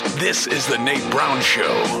This is the Nate Brown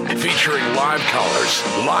Show, featuring live callers,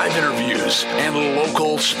 live interviews, and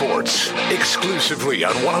local sports. Exclusively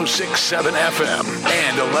on 106.7 FM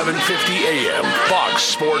and 1150 AM, Fox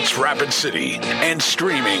Sports Rapid City. And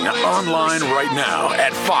streaming online right now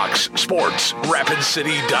at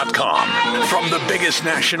foxsportsrapidcity.com. From the biggest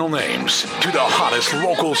national names to the hottest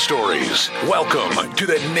local stories, welcome to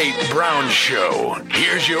the Nate Brown Show.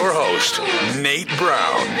 Here's your host, Nate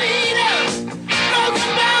Brown.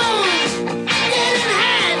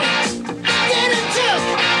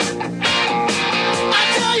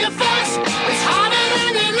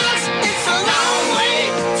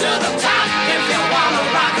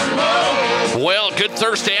 Well, good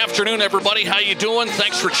Thursday afternoon, everybody. How you doing?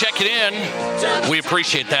 Thanks for checking in. We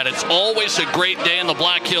appreciate that. It's always a great day in the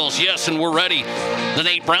Black Hills. Yes, and we're ready. The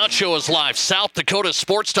Nate Brown Show is live. South Dakota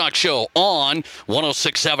Sports Talk Show on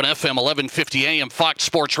 106.7 FM, 1150 AM, Fox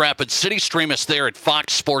Sports Rapid City. Stream us there at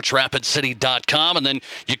foxsportsrapidcity.com. And then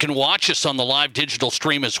you can watch us on the live digital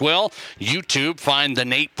stream as well. YouTube, find the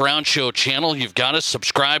Nate Brown Show channel. You've got to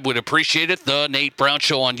subscribe. We'd appreciate it. The Nate Brown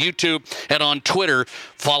Show on YouTube. And on Twitter,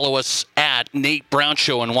 follow us at Nate Brown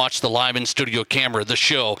Show and watch the live in-studio camera. The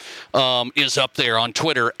show is up there on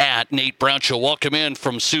Twitter at Nate Brown Show. Welcome in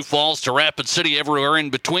from Sioux Falls to Rapid City, everywhere in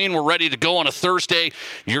between. We're ready to go on a Thursday.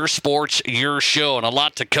 Your sports, your show, and a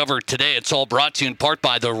lot to cover today. It's all brought to you in part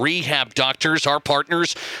by the Rehab Doctors, our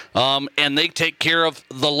partners, and they take care of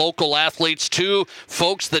the local athletes too,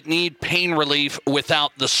 folks that need pain relief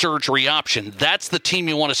without the surgery option. That's the team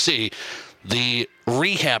you want to see. The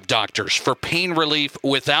Rehab Doctors for pain relief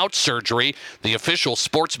without surgery, the official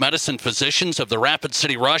sports medicine physicians of the Rapid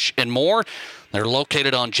City Rush, and more. They're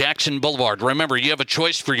located on Jackson Boulevard. Remember, you have a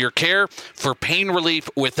choice for your care for pain relief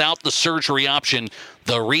without the surgery option.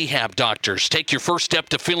 The Rehab Doctors. Take your first step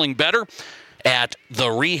to feeling better at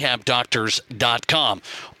therehabdoctors.com.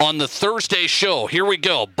 On the Thursday show, here we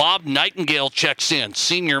go. Bob Nightengale checks in,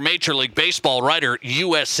 senior Major League Baseball writer,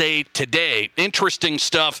 USA Today. Interesting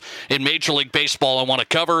stuff in Major League Baseball I want to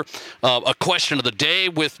cover. A question of the day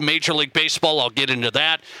with Major League Baseball. I'll get into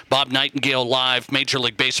that. Bob Nightengale live, Major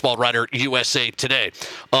League Baseball writer, USA Today.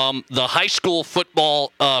 The high school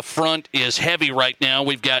football front is heavy right now.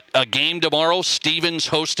 We've got a game tomorrow, Stevens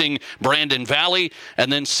hosting Brandon Valley,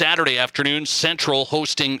 and then Saturday afternoon, Central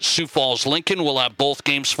hosting Sioux Falls Lincoln. We'll have both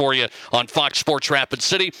games for you on Fox Sports Rapid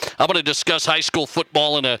City. I'm going to discuss high school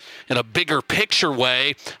football in a bigger picture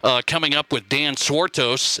way coming up with Dan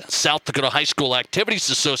Swartos, South Dakota High School Activities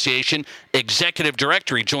Association Executive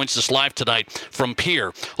Director. He joins us live tonight from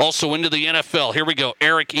Pierre. Also into the NFL. Here we go.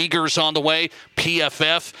 Eric Eager's on the way.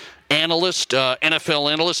 PFF analyst,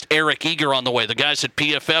 NFL analyst, Eric Eager on the way. The guys at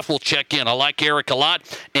PFF will check in. I like Eric a lot.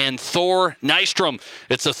 And Thor Nystrom.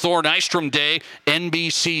 It's a Thor Nystrom day.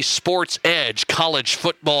 NBC Sports Edge college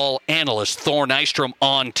football analyst. Thor Nystrom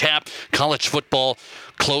on tap. College football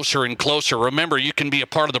closer and closer. Remember, you can be a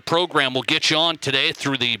part of the program. We'll get you on today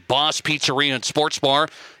through the Boss Pizzeria and Sports Bar.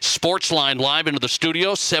 Sports line live into the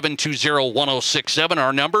studio, 720-1067.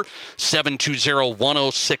 Our number,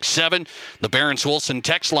 720-1067. The Barons-Wilson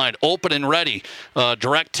text line open and ready.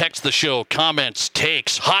 Direct text the show, comments,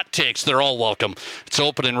 takes, hot takes, they're all welcome. It's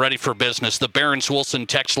open and ready for business. The Barons-Wilson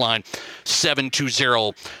text line,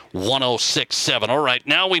 720-1067. All right,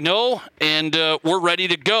 now we know, and we're ready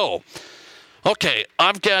to go. Okay,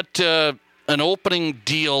 I've got an opening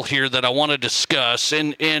deal here that I want to discuss,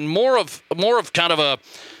 and more of kind of a,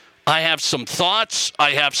 I have some thoughts,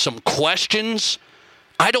 I have some questions.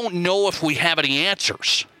 I don't know if we have any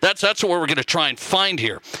answers. That's what we're going to try and find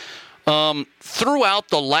here. Throughout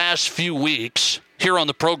the last few weeks here on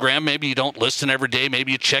the program, maybe you don't listen every day,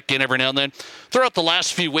 maybe you check in every now and then. Throughout the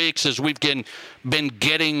last few weeks, as we've been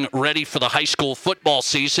getting ready for the high school football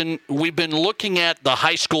season, we've been looking at the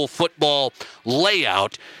high school football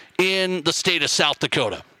layout in the state of South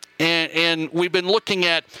Dakota. And we've been looking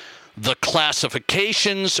at the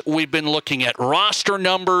classifications, we've been looking at roster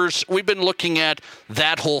numbers, we've been looking at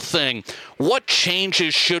that whole thing. What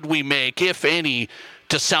changes should we make, if any,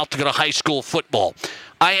 to South Dakota high school football?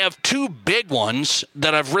 I have two big ones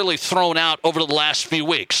that I've really thrown out over the last few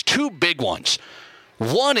weeks. Two big ones.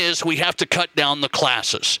 One is we have to cut down the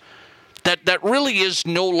classes. That really is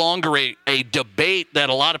no longer a debate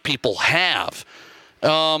that a lot of people have.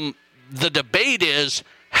 The debate is,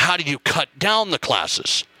 how do you cut down the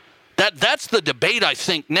classes? That's the debate, I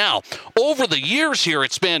think, now. Over the years here,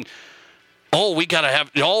 it's been, we got to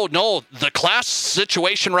have, no, the class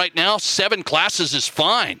situation right now, 7 classes is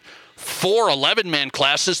fine. 4 11-man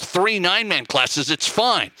classes, 3 9-man classes, it's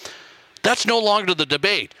fine. That's no longer the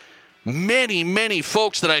debate. Many, many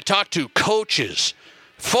folks that I talk to, coaches,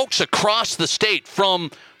 folks across the state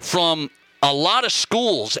from a lot of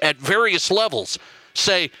schools at various levels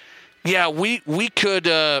say, yeah, we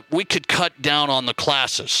could cut down on the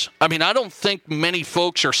classes. I mean, I don't think many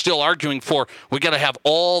folks are still arguing for we got to have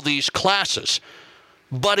all these classes.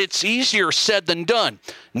 But it's easier said than done.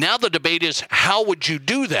 Now the debate is, how would you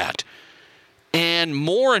do that? And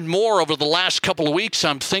more over the last couple of weeks,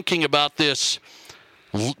 I'm thinking about these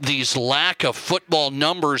lack of football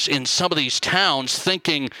numbers in some of these towns,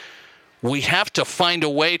 thinking we have to find a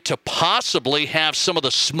way to possibly have some of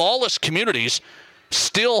the smallest communities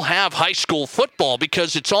still have high school football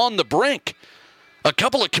because it's on the brink. A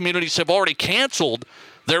couple of communities have already canceled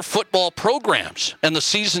their football programs, and the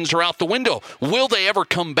seasons are out the window. Will they ever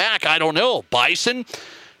come back? I don't know. Bison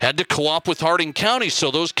had to co-op with Harding County,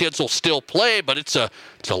 so those kids will still play, but it's a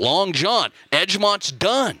long jaunt. Edgemont's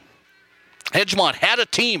done. Edgemont had a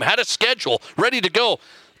team, had a schedule, ready to go.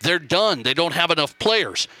 They're done. They don't have enough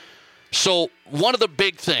players. So one of the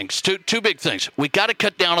big things, two big things. We got to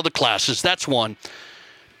cut down on the classes. That's one.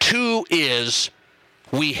 Two is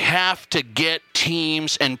we have to get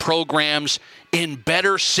teams and programs in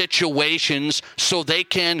better situations so they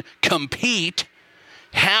can compete,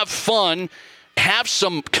 have fun, have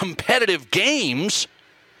some competitive games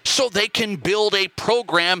so they can build a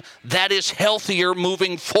program that is healthier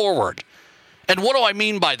moving forward. And what do I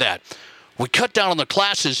mean by that? We cut down on the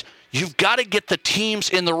classes. You've got to get the teams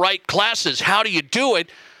in the right classes. How do you do it?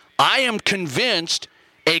 I am convinced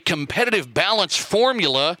a competitive balance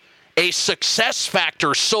formula, a success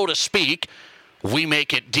factor, so to speak. We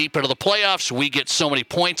make it deep into the playoffs. We get so many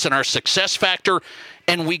points in our success factor,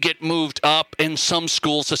 and we get moved up, and some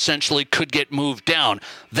schools essentially could get moved down.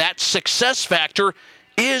 That success factor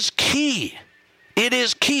is key. It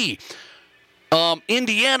is key.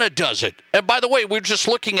 Indiana does it. And by the way, we were just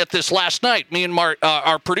looking at this last night. Me and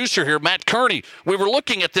our producer here, Matt Kearney, we were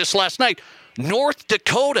looking at this last night. North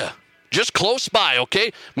Dakota, just close by,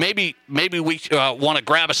 okay? Maybe we want to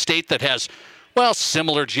grab a state that has, well,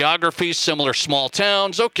 similar geography, similar small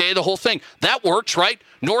towns. Okay, the whole thing. That works, right?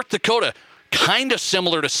 North Dakota, kind of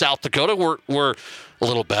similar to South Dakota. We're a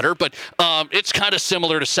little better, but it's kind of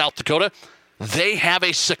similar to South Dakota. They have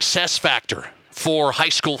a success factor for high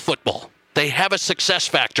school football. They have a success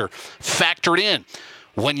factor factored in.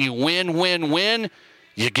 When you win,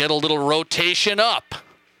 you get a little rotation up.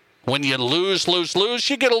 When you lose,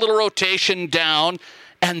 you get a little rotation down,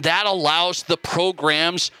 and that allows the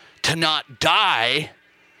programs to not die,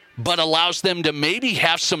 but allows them to maybe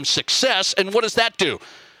have some success. And what does that do?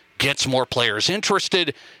 Gets more players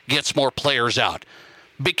interested, gets more players out.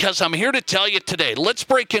 Because I'm here to tell you today, let's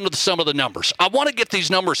break into some of the numbers. I want to get these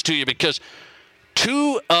numbers to you because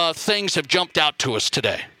two things have jumped out to us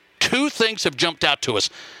today. Two things have jumped out to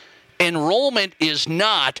us. Enrollment is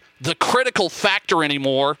not the critical factor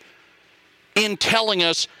anymore in telling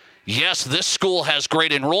us, yes, this school has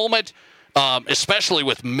great enrollment, especially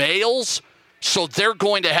with males, so they're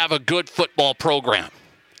going to have a good football program.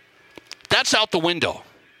 That's out the window.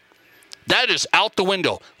 That is out the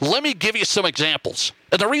window. Let me give you some examples.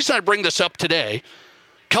 And the reason I bring this up today,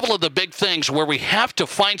 a couple of the big things where we have to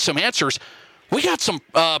find some answers, we got some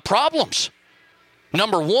problems.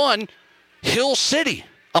 Number one, Hill City.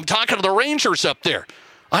 I'm talking to the Rangers up there.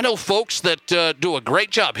 I know folks that do a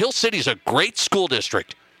great job. Hill City's a great school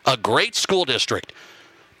district. A great school district.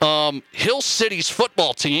 Hill City's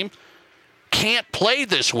football team can't play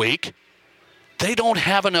this week. They don't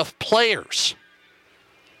have enough players.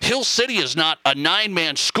 Hill City is not a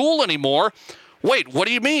 9-man school anymore. Wait, what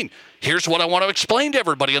do you mean? Here's what I want to explain to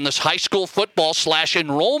everybody on this high school football /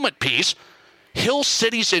 enrollment piece. Hill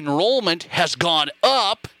City's enrollment has gone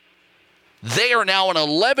up. They are now an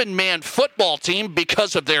 11-man football team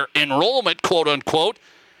because of their enrollment, quote unquote,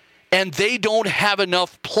 and they don't have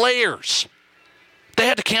enough players. They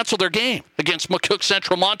had to cancel their game against McCook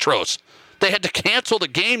Central Montrose. They had to cancel the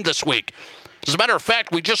game this week. As a matter of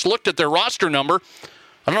fact, we just looked at their roster number.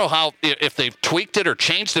 I don't know how, if they've tweaked it or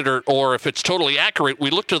changed it or if it's totally accurate.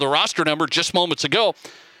 We looked at the roster number just moments ago.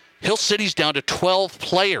 Hill City's down to 12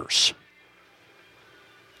 players.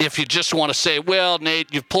 If you just want to say, well,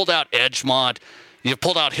 Nate, you've pulled out Edgemont, you've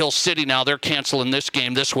pulled out Hill City now, they're canceling this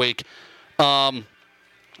game this week. Well,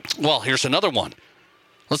 here's another one.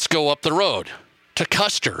 Let's go up the road to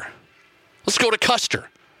Custer. Let's go to Custer.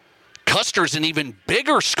 Custer's an even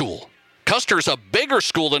bigger school. Custer's a bigger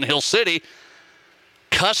school than Hill City.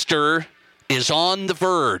 Custer is on the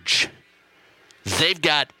verge. They've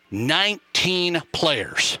got 19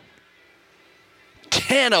 players,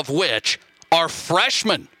 10 of which are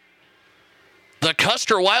freshmen. The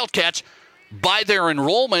Custer Wildcats, by their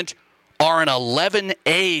enrollment, are an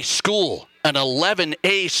 11A school. An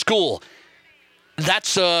 11A school.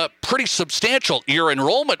 That's pretty substantial. Your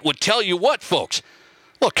enrollment would tell you what, folks?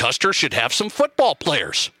 Well, Custer should have some football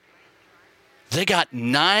players. They got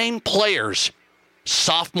 9 players,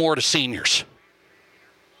 sophomore to seniors.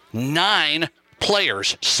 9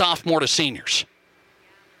 players, sophomore to seniors.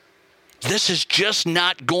 This is just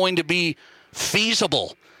not going to be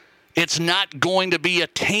feasible. It's not going to be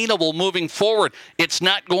attainable moving forward. It's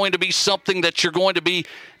not going to be something that you're going to be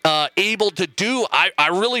able to do. I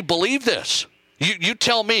really believe this. You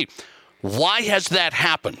tell me, why has that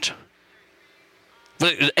happened?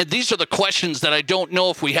 And these are the questions that I don't know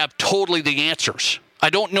if we have totally the answers. I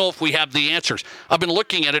don't know if we have the answers. I've been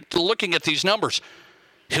looking at these numbers.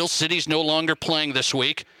 Hill City's no longer playing this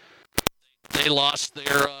week. They lost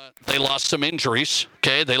some injuries.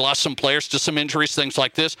 Okay, they lost some players to some injuries, things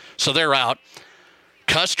like this. So they're out.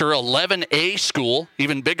 Custer, 11A school,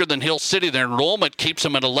 even bigger than Hill City. Their enrollment keeps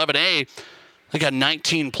them at 11A. They got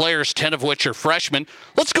 19 players, 10 of which are freshmen.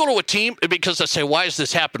 Let's go to a team, because I say, why has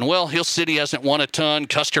this happened? Well, Hill City hasn't won a ton.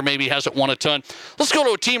 Custer maybe hasn't won a ton. Let's go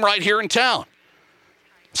to a team right here in town.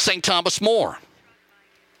 St. Thomas More.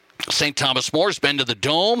 St. Thomas More has been to the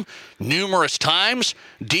Dome numerous times,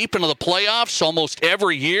 deep into the playoffs almost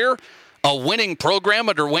every year. A winning program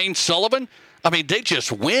under Wayne Sullivan. I mean, they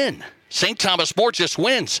just win. St. Thomas More just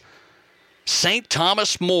wins. St.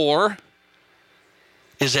 Thomas More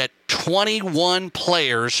is at 21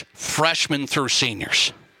 players, freshmen through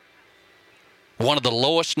seniors. One of the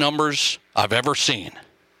lowest numbers I've ever seen.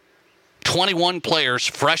 21 players,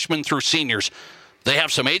 freshmen through seniors. They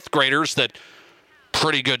have some 8th graders that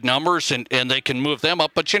pretty good numbers, and they can move them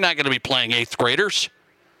up, but you're not going to be playing 8th graders.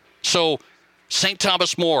 So St.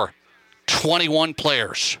 Thomas More, 21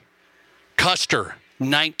 players. Custer,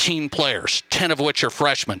 19 players, 10 of which are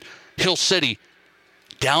freshmen. Hill City,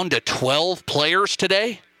 down to 12 players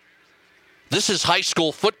today. This is high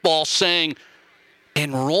school football saying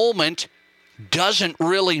enrollment doesn't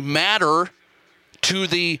really matter to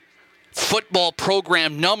the football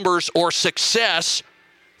program numbers or success.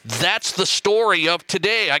 That's the story of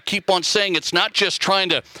today. I keep on saying it's not just trying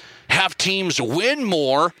to have teams win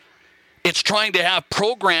more. It's trying to have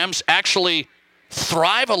programs actually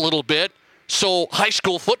thrive a little bit so high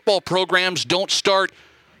school football programs don't start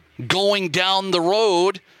going down the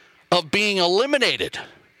road of being eliminated.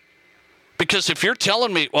 Because if you're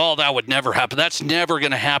telling me, well, that would never happen, that's never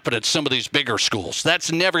going to happen at some of these bigger schools.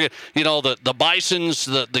 That's never, the Bisons,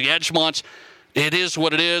 the Edgemonts, it is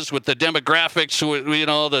what it is with the demographics.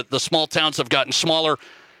 The small towns have gotten smaller.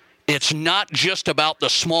 It's not just about the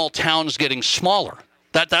small towns getting smaller.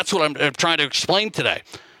 That's what I'm trying to explain today.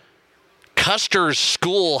 Custer's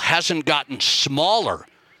school hasn't gotten smaller.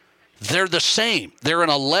 They're the same. They're an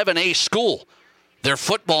 11A school. Their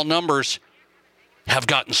football numbers have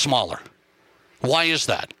gotten smaller. Why is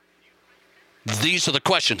that? These are the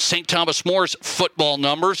questions. St. Thomas More's football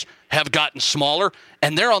numbers have gotten smaller,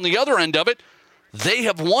 and they're on the other end of it. They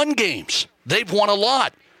have won games. They've won a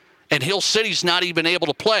lot. And Hill City's not even able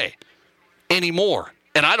to play anymore.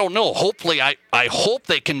 And I don't know. Hopefully, I hope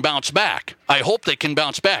they can bounce back. I hope they can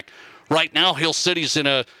bounce back. Right now, Hill City's in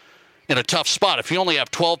a tough spot. If you only have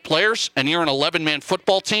 12 players and you're an 11-man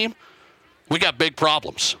football team, we got big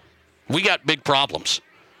problems. We got big problems.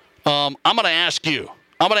 I'm going to ask you.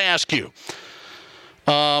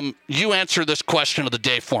 You answer this question of the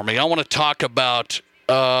day for me. I want to talk about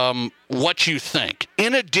what you think.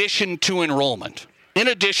 In addition to enrollment,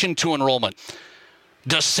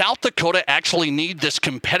 does South Dakota actually need this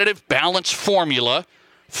competitive balance formula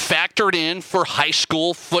factored in for high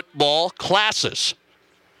school football classes?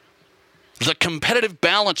 The competitive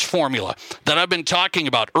balance formula that I've been talking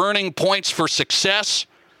about, earning points for success,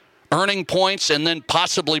 earning points and then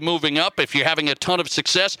possibly moving up if you're having a ton of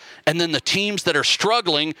success, and then the teams that are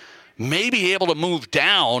struggling may be able to move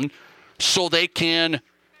down so they can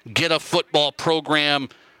get a football program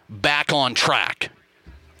back on track.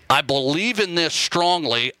 I believe in this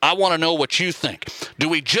strongly. I want to know what you think. Do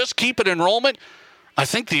we just keep it enrollment? I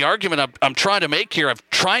think the argument I'm trying to make here, I'm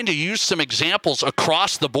trying to use some examples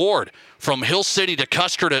across the board from Hill City to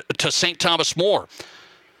Custer to St. Thomas More.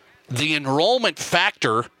 The enrollment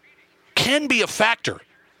factor can be a factor,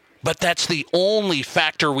 but that's the only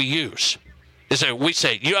factor we use. Is that we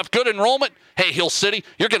say, you have good enrollment? Hey, Hill City,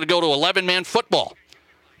 you're going to go to 11-man football.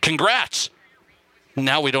 Congrats.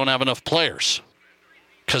 Now we don't have enough players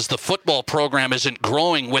because the football program isn't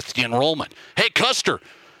growing with the enrollment. Hey, Custer,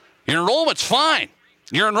 your enrollment's fine.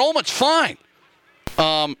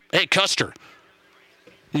 Hey, Custer,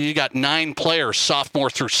 you got 9 players, sophomore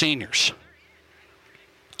through seniors.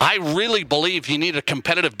 I really believe you need a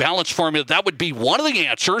competitive balance formula. That would be one of the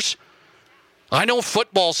answers. I know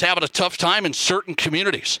football's having a tough time in certain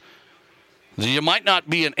communities. You might not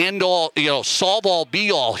be an end-all, solve-all,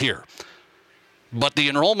 be-all here. But the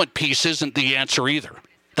enrollment piece isn't the answer either.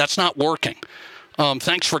 That's not working.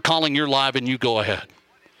 Thanks for calling. You're live, and you go ahead.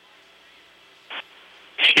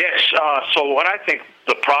 Yes, so what I think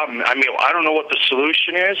the problem, I don't know what the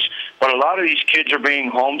solution is, but a lot of these kids are being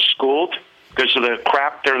homeschooled because of the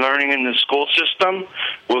crap they're learning in the school system.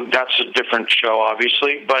 Well, that's a different show,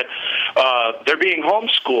 obviously, but they're being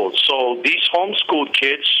homeschooled. So these homeschooled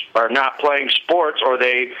kids are not playing sports, or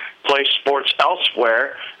they play sports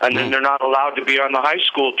elsewhere, and then they're not allowed to be on the high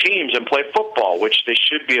school teams and play football, which they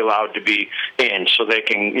should be allowed to be in, so they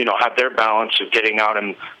can, have their balance of getting out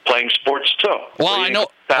and playing sports too. Well, I know.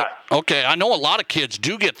 Okay, I know a lot of kids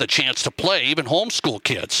do get the chance to play, even homeschool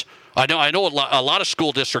kids. I know a lot of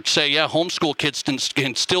school districts say, yeah, homeschool kids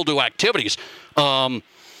can still do activities.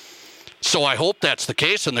 So I hope that's the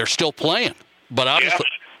case, and they're still playing. But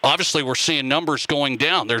obviously we're seeing numbers going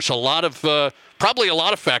down. There's a lot of probably a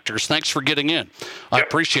lot of factors. Thanks for getting in. I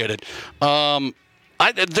appreciate it.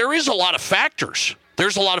 There is a lot of factors.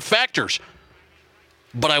 There's a lot of factors.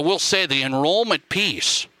 But I will say the enrollment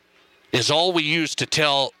piece is all we use to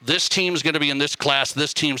tell this team's going to be in this class,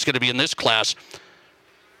 this team's going to be in this class.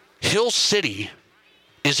 Hill City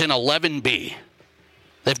is in 11B.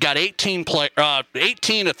 They've got 18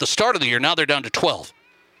 at the start of the year. Now they're down to 12.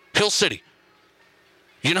 Hill City.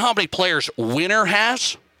 You know how many players Winter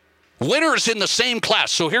has? Winter is in the same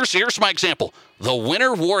class. So here's my example. The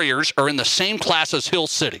Winter Warriors are in the same class as Hill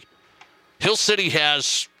City. Hill City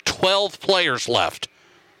has 12 players left.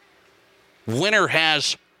 Winter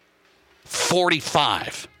has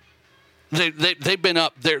 45. They've been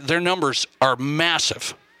up. Their numbers are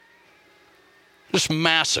massive. Just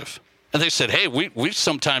massive. And they said, hey, we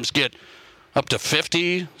sometimes get up to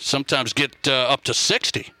 50, sometimes get up to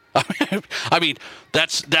 60. I mean,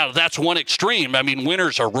 that's one extreme. I mean,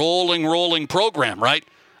 Winter's a rolling program, right?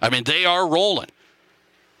 I mean, they are rolling.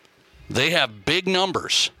 They have big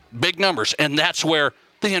numbers, and that's where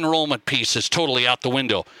the enrollment piece is totally out the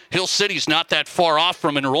window. Hill City's not that far off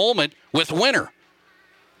from enrollment with Winter,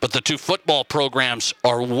 but the two football programs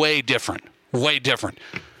are way different, way different.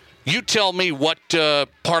 You tell me what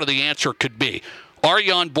part of the answer could be. Are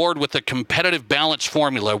you on board with the competitive balance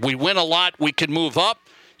formula? We win a lot, we can move up.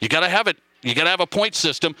 You got to have it. You got to have a point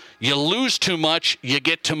system. You lose too much, you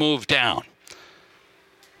get to move down.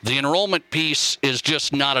 The enrollment piece is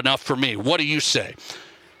just not enough for me. What do you say?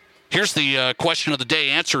 Here's the question of the day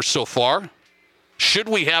answer so far. Should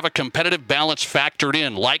we have a competitive balance factored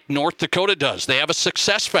in like North Dakota does? They have a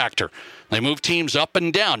success factor. They move teams up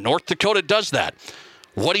and down. North Dakota does that.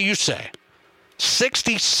 What do you say?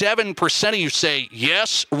 67% of you say,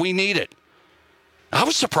 yes, we need it. I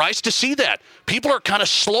was surprised to see that. People are kind of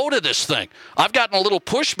slow to this thing. I've gotten a little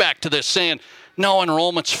pushback to this saying, no,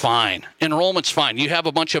 enrollment's fine. Enrollment's fine. You have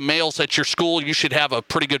a bunch of males at your school. You should have a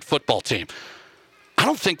pretty good football team. I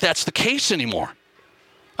don't think that's the case anymore.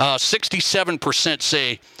 67%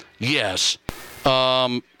 say, yes,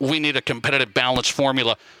 we need a competitive balance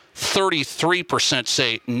formula. 33%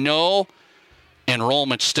 say, no,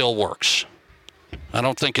 enrollment still works. I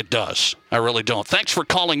don't think it does. I really don't. Thanks for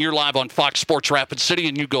calling. You're live on Fox Sports Rapid City,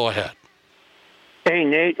 and you go ahead. Hey,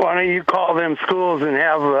 Nate, why don't you call them schools and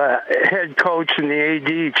have a head coach and the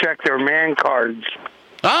AD check their man cards?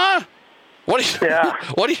 Huh? What do you, yeah.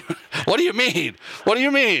 What do you mean? What do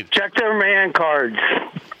you mean? Check their man cards.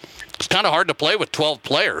 It's kind of hard to play with 12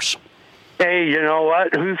 players. Hey, you know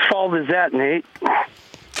what? Whose fault is that, Nate?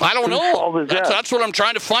 I don't know. That's what I'm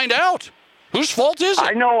trying to find out. Whose fault is it?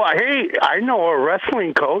 I know a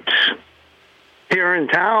wrestling coach here in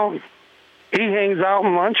town. He hangs out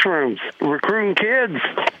in lunchrooms recruiting kids.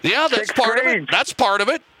 Yeah, that's part of it. That's part of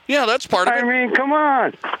it. Yeah, that's part of it. I mean, come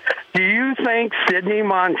on. Do you think Sydney,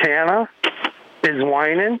 Montana is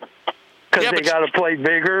whining because they got to play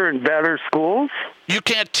bigger and better schools? You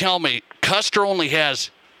can't tell me Custer only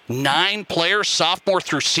has 9 players, sophomore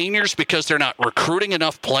through seniors, because they're not recruiting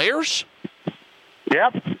enough players?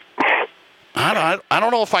 Yep. I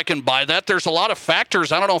don't know if I can buy that. There's a lot of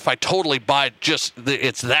factors. I don't know if I totally buy it's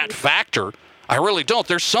that factor. I really don't.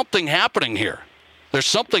 There's something happening here. There's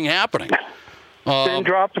something happening. Then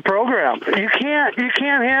drop the program. You can't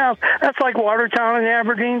have. That's like Watertown and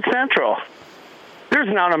Aberdeen Central.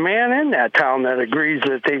 There's not a man in that town that agrees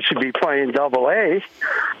that they should be playing AA.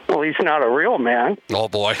 At least not a real man. Oh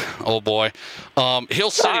boy.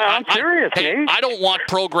 Hill City. I'm serious, Nate. I don't want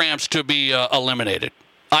programs to be eliminated.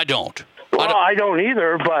 I don't. Well, I don't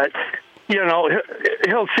either, but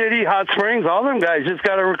Hill City, Hot Springs, all them guys just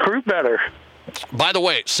got to recruit better. By the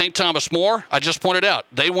way, St. Thomas More, I just pointed out,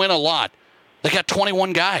 they win a lot. They got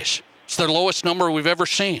 21 guys. It's their lowest number we've ever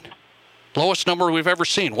seen. Lowest number we've ever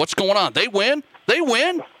seen. What's going on? They win.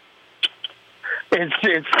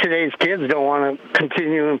 It's today's kids don't want to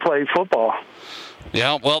continue and play football.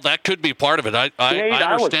 Yeah, well, that could be part of it. I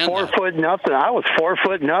understand I was 4 foot nothing. I was 4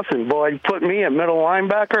 foot nothing. Boy, put me at middle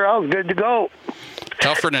linebacker, I was good to go.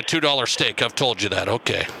 Tougher than a $2 steak. I've told you that.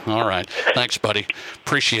 Okay. All right. Thanks, buddy.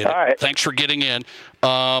 Appreciate it. All right. Thanks for getting in.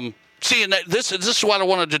 See, and this is why I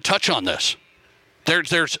wanted to touch on this.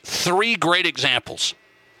 There's 3 great examples.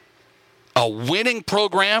 A winning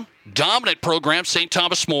program, dominant program, St.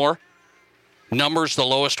 Thomas More. Numbers the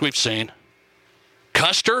lowest we've seen.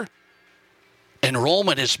 Custer,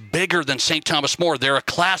 enrollment is bigger than St. Thomas More. They're a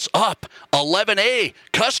class up, 11A.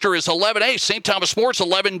 Custer is 11A. St. Thomas More is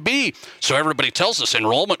 11B. So everybody tells us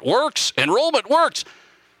enrollment works. Enrollment works.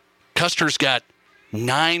 Custer's got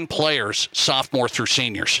 9 players, sophomore through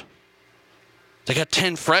seniors. They got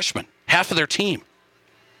 10 freshmen, half of their team.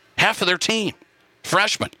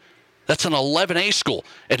 Freshmen. That's an 11A school.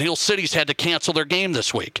 And Hill City's had to cancel their game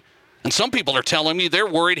this week. And some people are telling me they're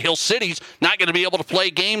worried Hill City's not going to be able to play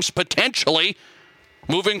games potentially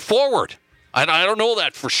moving forward. I don't know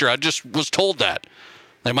that for sure. I just was told that.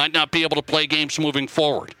 They might not be able to play games moving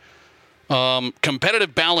forward.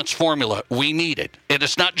 Competitive balance formula, we need it. And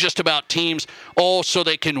it's not just about teams, so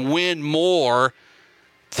they can win more.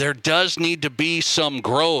 There does need to be some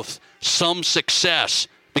growth, some success.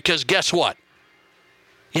 Because guess what?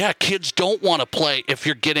 Yeah, kids don't want to play if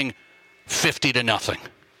you're getting 50-0.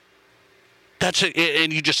 That's it,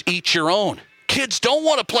 and you just eat your own. Kids don't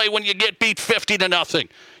want to play when you get beat 50-0.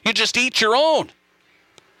 You just eat your own.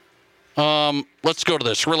 Let's go to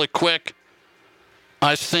this really quick.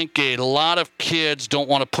 I think a lot of kids don't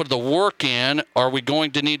want to put the work in. Are we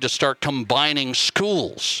going to need to start combining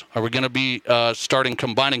schools? Are we going to be starting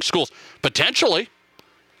combining schools? Potentially.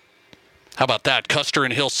 How about that? Custer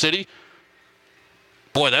and Hill City.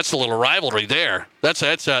 Boy, that's a little rivalry there. That's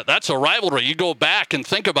a rivalry. You go back and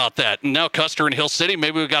think about that. And now Custer and Hill City,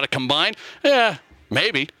 maybe we've got to combine. Yeah,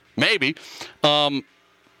 maybe.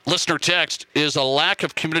 Listener text, is a lack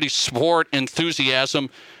of community support, enthusiasm,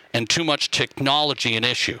 and too much technology an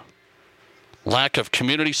issue? Lack of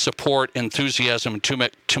community support, enthusiasm, and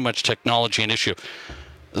too much technology an issue.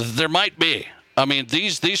 There might be. I mean,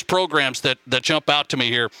 these programs that jump out to me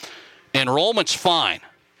here, enrollment's fine.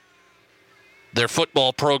 Their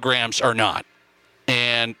football programs are not.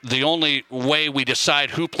 And the only way we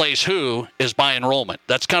decide who plays who is by enrollment.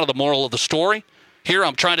 That's kind of the moral of the story. Here,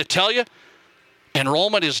 I'm trying to tell you,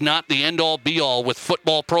 enrollment is not the end-all, be-all with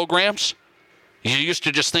football programs. You used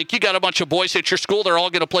to just think you got a bunch of boys at your school, they're all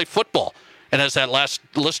going to play football. And as that last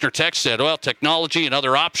listener text said, well, technology and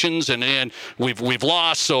other options, and we've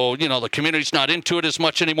lost, so, the community's not into it as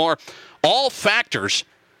much anymore. All factors,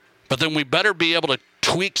 but then we better be able to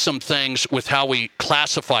tweak some things with how we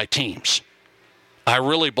classify teams. I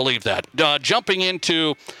really believe that. Jumping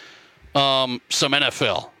into some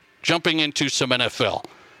NFL.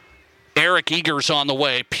 Eric Eager's on the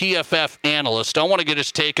way, PFF analyst. I want to get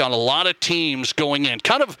his take on a lot of teams going in.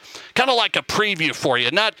 Kind of like a preview for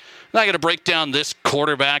you. Not going to break down this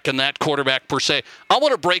quarterback and that quarterback per se. I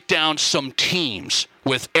want to break down some teams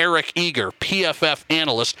with Eric Eager, PFF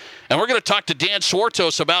analyst. And we're going to talk to Dan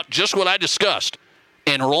Swartos about just what I discussed.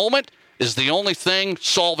 Enrollment is the only thing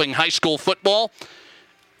solving high school football,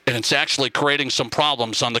 and it's actually creating some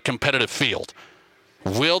problems on the competitive field.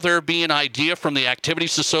 Will there be an idea from the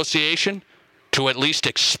Activities Association to at least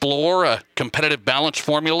explore a competitive balance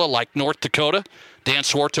formula like North Dakota? Dan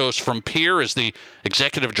Swartos from Pierre is the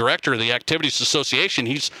executive director of the Activities Association.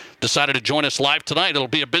 He's decided to join us live tonight. It'll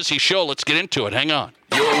be a busy show. Let's get into it. Hang on.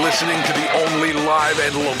 You're listening to the only live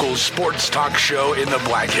and local sports talk show in the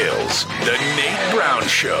Black Hills. The Nate Brown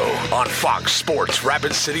Show on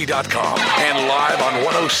FoxSportsRapidCity.com and live on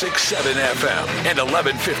 106.7 FM and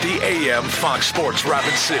 1150 AM Fox Sports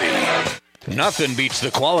Rapid City. Nothing beats the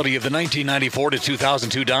quality of the 1994 to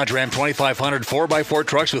 2002 Dodge Ram 2500 4x4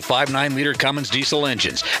 trucks with 5.9-liter Cummins diesel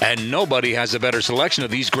engines. And nobody has a better selection of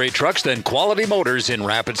these great trucks than Quality Motors in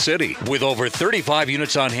Rapid City. With over 35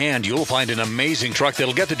 units on hand, you'll find an amazing truck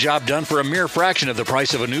that'll get the job done for a mere fraction of the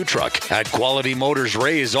price of a new truck. At Quality Motors,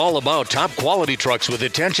 Ray is all about top quality trucks with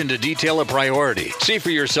attention to detail a priority. See for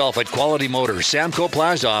yourself at Quality Motors, Samco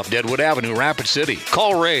Plaza off Deadwood Avenue, Rapid City.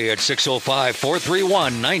 Call Ray at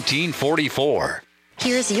 605-431-1944.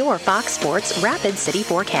 Here's your Fox Sports Rapid City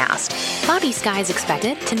forecast. Cloudy skies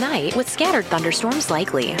expected tonight with scattered thunderstorms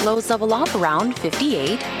likely. Lows level off around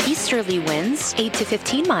 58. Easterly winds 8 to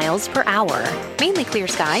 15 miles per hour. Mainly clear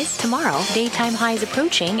skies tomorrow. Daytime highs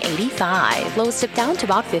approaching 85. Lows dip down to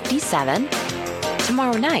about 57.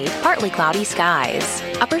 Tomorrow night, partly cloudy skies.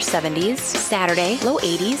 Upper 70s, Saturday, low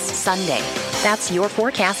 80s, Sunday. That's your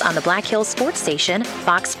forecast on the Black Hills Sports Station,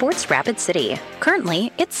 Fox Sports Rapid City.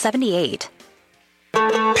 Currently, it's 78.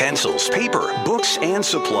 Pencils, paper, books, and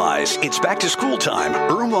supplies. It's back to school time.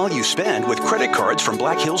 Earn while you spend with credit cards from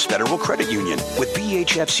Black Hills Federal Credit Union. With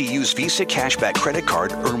BHFCU's Visa Cashback Credit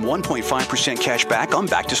Card, earn 1.5% cash back on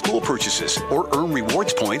back-to-school purchases. Or earn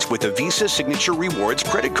rewards points with the Visa Signature Rewards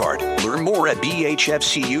Credit Card. Learn more at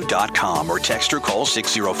bhfcu.com or text or call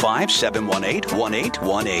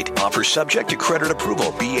 605-718-1818. Offer subject to credit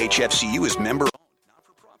approval. BHFCU is member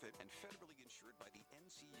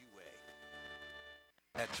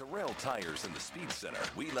At Terrell Tires in the Speed Center,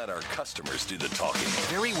 we let our customers do the talking.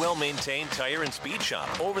 Very well-maintained tire and speed shop,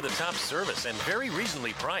 over-the-top service, and very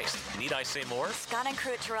reasonably priced. Need I say more? Scott and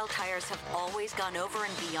crew at Terrell Tires have always gone over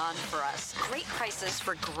and beyond for us. Great prices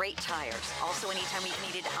for great tires. Also, anytime we've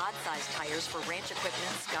needed odd-sized tires for ranch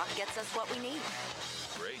equipment, Scott gets us what we need.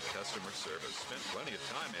 Great customer service. Spent plenty of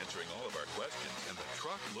time answering all of our questions, and the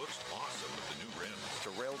truck looks awesome with the new rims.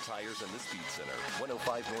 Terrell Tires in the Speed Center,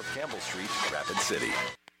 105 North Campbell Street, Rapid City.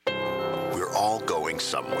 We're all going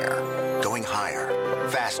somewhere. Going higher,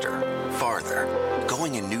 faster, farther.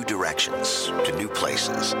 Going in new directions, to new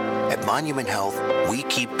places. At Monument Health, we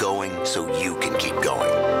keep going so you can keep going.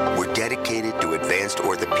 We're dedicated to advanced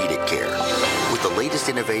orthopedic care with the latest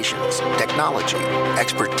innovations, technology,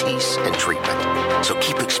 expertise, and treatment. So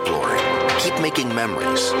keep exploring, keep making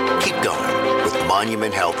memories, keep going with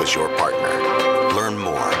Monument Health as your partner. Learn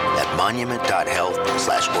more at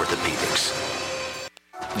monument.health/orthopedics.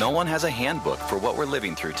 No one has a handbook for what we're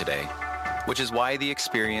living through today, which is why the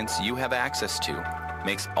experience you have access to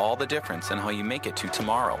makes all the difference in how you make it to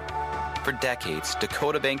tomorrow. For decades,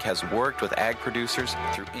 Dakota Bank has worked with ag producers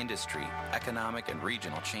through industry, economic, and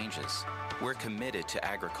regional changes. We're committed to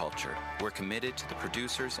agriculture. We're committed to the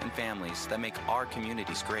producers and families that make our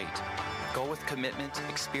communities great. Go with commitment,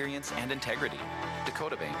 experience, and integrity.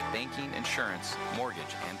 Dakota Bank, banking, insurance,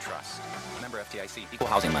 mortgage, and trust. Member FDIC, equal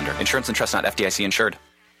housing lender. Insurance and trust not FDIC insured.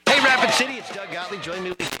 Hey, Rapid City, it's Doug Gottlieb. Join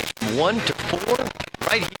me from 1 to 4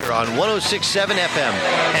 right here on 106.7 FM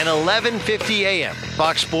and 11:50 AM.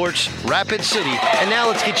 Fox Sports Rapid City. And now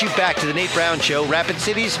let's get you back to the Nate Brown Show, Rapid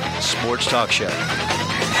City's sports talk show.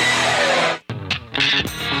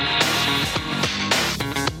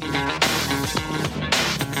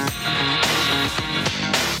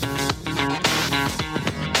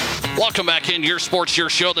 Welcome back in your sports, your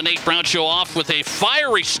show, the Nate Brown Show, off with a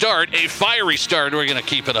fiery start. We're going to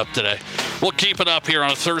keep it up today. We'll keep it up here on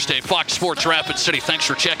a Thursday. Fox Sports Rapid City. Thanks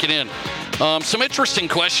for checking in. Some interesting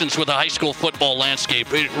questions with the high school football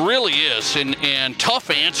landscape. It really is, and tough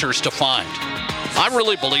answers to find. I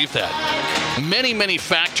really believe that. Many, many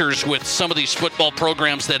factors with some of these football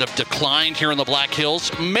programs that have declined here in the Black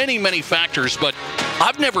Hills. Many, many factors, but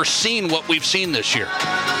I've never seen what we've seen this year.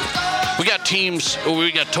 We got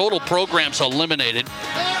total programs eliminated,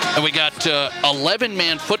 and we got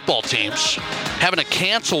 11-man football teams having to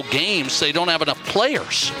cancel games. They don't have enough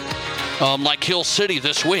players, like Hill City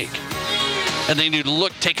this week. And they need to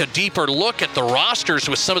take a deeper look at the rosters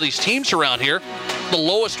with some of these teams around here, the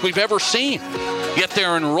lowest we've ever seen. Yet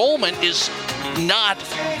their enrollment is not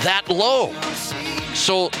that low.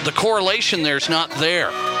 So the correlation there's not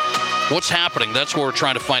there. What's happening? That's what we're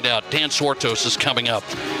trying to find out. Dan Swartos is coming up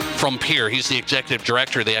from Pier. He's the executive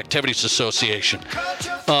director of the Activities Association.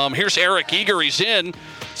 Here's Eric Eager. He's in.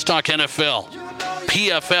 Let's talk NFL.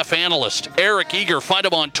 PFF analyst Eric Eager. Find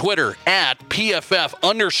him on Twitter at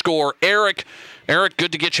PFF_Eric. Eric,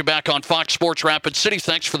 good to get you back on Fox Sports Rapid City.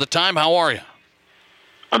 Thanks for the time. How are you?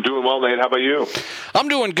 I'm doing well, Nate. How about you? I'm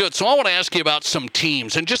doing good. So I want to ask you about some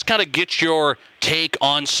teams and just kind of get your take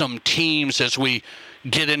on some teams as we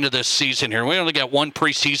get into this season here. We only got one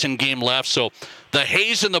preseason game left, so the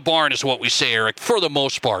haze in the barn is what we say, Eric, for the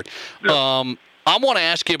most part. Yep. I want to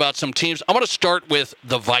ask you about some teams. I'm going to start with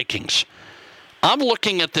the Vikings. I'm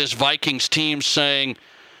looking at this Vikings team saying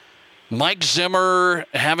Mike Zimmer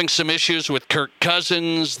having some issues with Kirk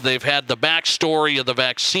Cousins. They've had the backstory of the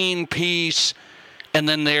vaccine piece, and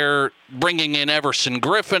then they're bringing in Everson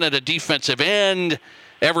Griffin at a defensive end.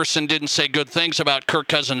 Everson didn't say good things about Kirk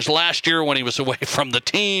Cousins last year when he was away from the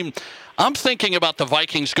team. I'm thinking about the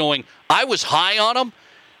Vikings going, I was high on them,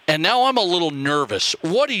 and now I'm a little nervous.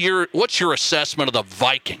 What's your assessment of the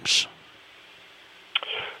Vikings?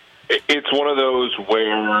 it's one of those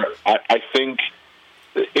where I think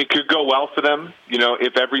it could go well for them.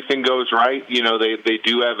 If everything goes right, they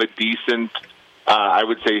do have a decent, I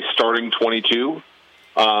would say, starting 22.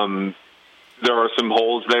 There are some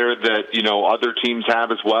holes there that, other teams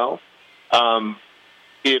have as well.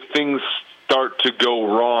 If things start to go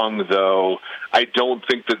wrong, though, I don't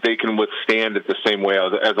think that they can withstand it the same way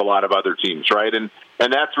as a lot of other teams, right? And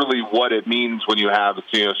that's really what it means when you have,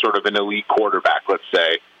 sort of an elite quarterback, let's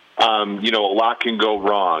say. A lot can go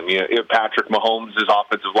wrong. If Patrick Mahomes'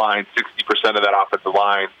 offensive line, 60% of that offensive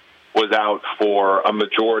line was out for a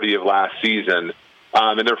majority of last season,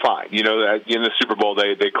 and they're fine. In the Super Bowl,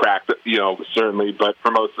 they cracked, certainly, but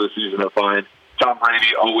for most of the season, they're fine. Tom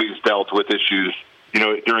Brady always dealt with issues,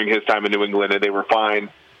 during his time in New England, and they were fine.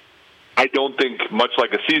 I don't think, much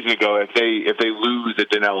like a season ago, if they lose a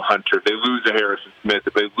Donnell Hunter, if they lose a Harrison Smith,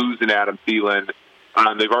 if they lose an Adam Thielen,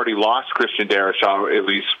 they've already lost Christian Darrisaw, at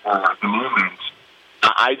least at the moment.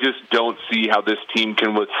 I just don't see how this team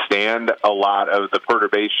can withstand a lot of the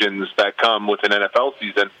perturbations that come with an NFL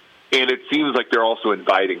season. And it seems like they're also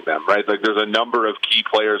inviting them, right? Like there's a number of key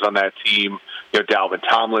players on that team, Dalvin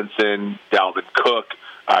Tomlinson, Dalvin Cook,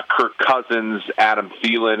 Kirk Cousins, Adam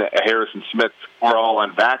Thielen, Harrison Smith are all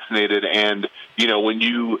unvaccinated. And, when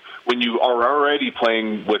you are already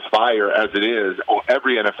playing with fire as it is,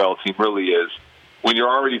 every NFL team really is, when you're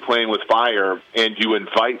already playing with fire and you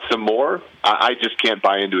invite some more, I just can't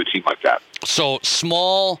buy into a team like that. So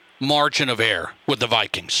small margin of error with the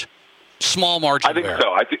Vikings. Small margin of error.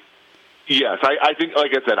 I think so. Yes, I think,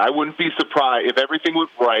 like I said, I wouldn't be surprised if everything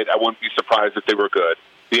went right. I wouldn't be surprised if they were good.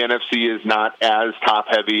 The NFC is not as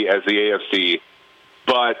top-heavy as the AFC,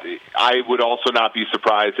 but I would also not be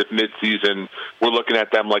surprised if mid-season we're looking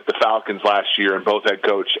at them like the Falcons last year, and both head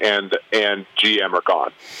coach and GM are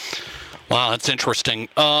gone. Wow, that's interesting.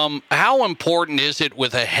 How important is it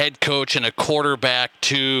with a head coach and a quarterback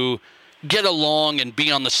to get along and be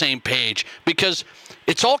on the same page? Because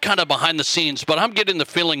it's all kind of behind the scenes, but I'm getting the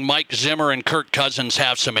feeling Mike Zimmer and Kirk Cousins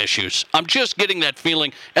have some issues. I'm just getting that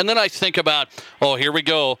feeling. And then I think about, here we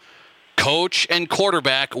go. Coach and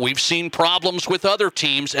quarterback, we've seen problems with other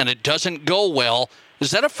teams, and it doesn't go well.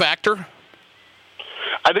 Is that a factor?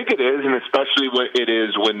 I think it is, and especially when it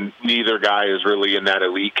is when neither guy is really in that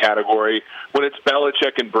elite category. When it's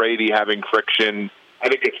Belichick and Brady having friction, I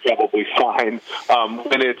think it's probably fine.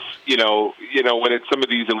 When it's when it's some of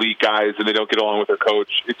these elite guys and they don't get along with their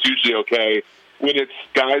coach, it's usually okay. When it's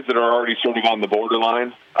guys that are already sort of on the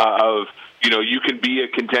borderline of you can be a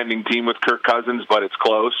contending team with Kirk Cousins, but it's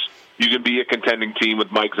close. You can be a contending team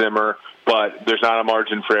with Mike Zimmer, but there's not a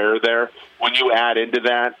margin for error there. When you add into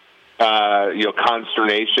that,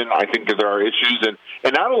 consternation, I think that there are issues.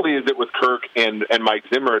 And not only is it with Kirk and Mike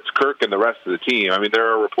Zimmer, it's Kirk and the rest of the team. I mean,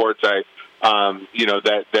 there are reports that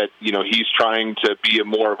he's trying to be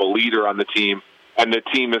more of a leader on the team, and the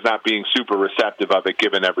team is not being super receptive of it,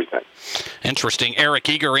 given everything. Interesting. Eric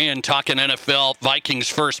Eager in talking NFL, Vikings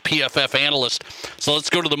first PFF analyst. So let's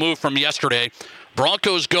go to the move from yesterday.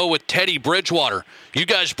 Broncos go with Teddy Bridgewater. You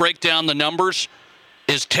guys break down the numbers.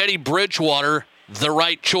 Is Teddy Bridgewater the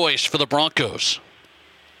right choice for the Broncos?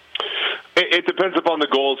 It depends upon the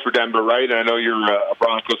goals for Denver, right? And I know you're a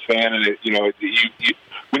Broncos fan, and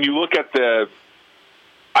when you look at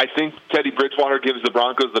I think Teddy Bridgewater gives the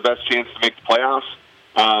Broncos the best chance to make the playoffs.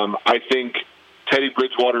 I think Teddy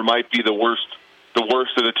Bridgewater might be the worst of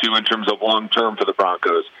the two in terms of long term for the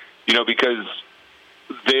Broncos. Because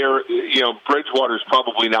Bridgewater is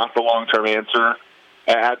probably not the long term answer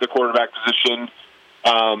at the quarterback position.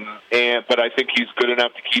 But I think he's good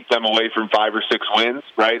enough to keep them away from 5 or 6 wins,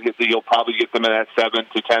 right? He'll probably get them in that 7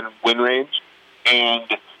 to 10 win range. And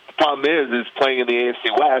the problem is playing in the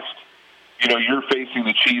AFC West, you're facing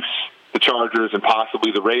the Chiefs, the Chargers, and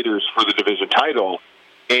possibly the Raiders for the division title.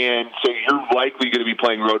 And so you're likely going to be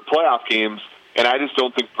playing road playoff games. And I just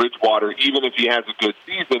don't think Bridgewater, even if he has a good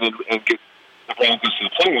season and gets the Broncos to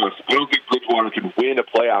the playoffs, I don't think Bridgewater can win a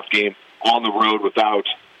playoff game on the road without,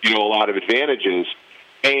 a lot of advantages.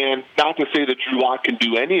 And not to say that Drew Lock can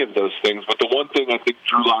do any of those things, but the one thing I think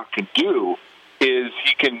Drew Lock can do is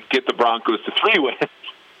he can get the Broncos to 3 wins.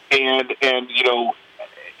 And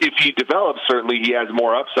if he develops, certainly he has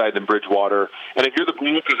more upside than Bridgewater. And if you're the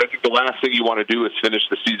Broncos, I think the last thing you want to do is finish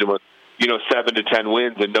the season with 7 to 10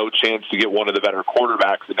 wins and no chance to get one of the better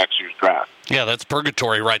quarterbacks in next year's draft. Yeah, that's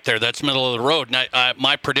purgatory right there. That's middle of the road. And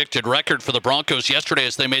my predicted record for the Broncos yesterday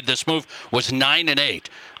as they made this move was 9-8.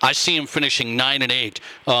 I see them finishing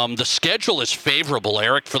 9-8. The schedule is favorable,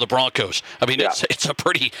 Eric, for the Broncos. I mean, it's a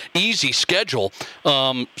pretty easy schedule,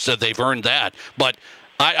 so they've earned that. But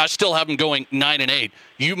I still have them going 9-8.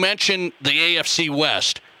 You mentioned the AFC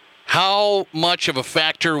West. how much of a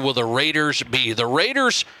factor will the Raiders be? The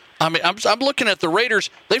Raiders, I mean, I'm looking at the Raiders.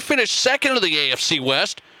 They finished second of the AFC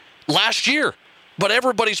West last year, but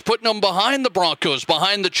everybody's putting them behind the Broncos,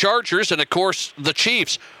 behind the Chargers, and, of course, the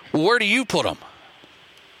Chiefs. Where do you put them?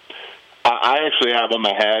 I actually have them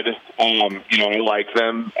ahead. I like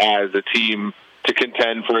them as a team to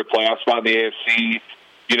contend for a playoff spot in the AFC.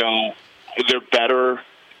 They're better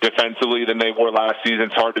defensively than they were last season.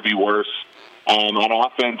 It's hard to be worse. On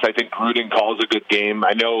offense, I think Gruden calls a good game.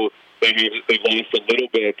 I know they lost a little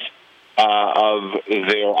bit of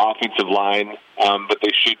their offensive line, but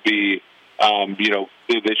they should be,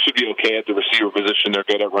 they should be okay at the receiver position. They're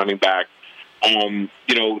good at running back. They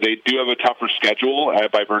do have a tougher schedule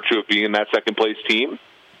by virtue of being that second-place team.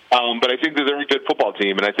 But I think that they're a good football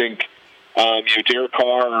team. And I think Derek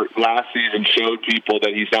Carr last season showed people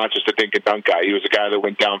that he's not just a dink-and-dunk guy. He was a guy that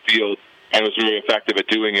went downfield and was very effective at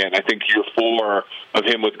doing it. And I think year 4 of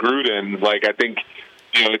him with Gruden, I think,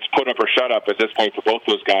 it's put up or shut up at this point for both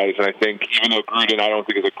those guys. And I think even though Gruden, I don't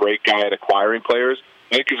think is a great guy at acquiring players,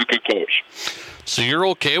 I think he's a good coach. So you're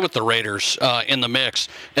okay with the Raiders in the mix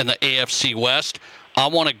in the AFC West. I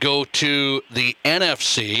want to go to the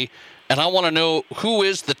NFC, and I want to know who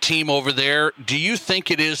is the team over there. Do you think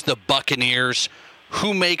it is the Buccaneers?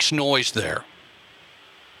 Who makes noise there?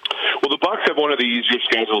 Well, the Bucs have one of the easier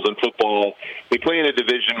schedules in football. They play in a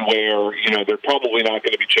division where, they're probably not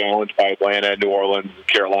going to be challenged by Atlanta, New Orleans,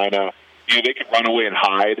 Carolina. They could run away and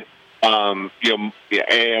hide.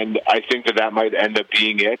 And I think that might end up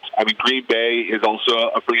being it. I mean, Green Bay is also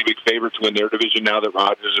a pretty big favorite to win their division now that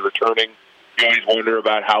Rodgers is returning. You always wonder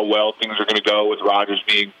about how well things are going to go with Rodgers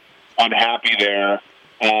being unhappy there.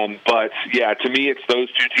 But, yeah, to me, it's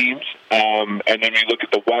those two teams. And then we look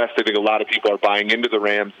at the West, I think a lot of people are buying into the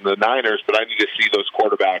Rams and the Niners, but I need to see those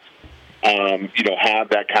quarterbacks, have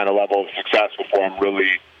that kind of level of success before I'm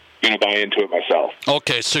really going to buy into it myself.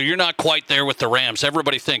 Okay, so you're not quite there with the Rams.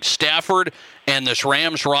 Everybody thinks Stafford and this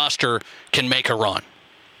Rams roster can make a run.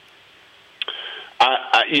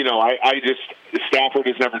 Stafford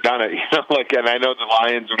has never done it. And I know the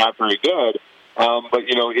Lions are not very good. But,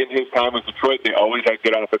 in his time with Detroit, they always had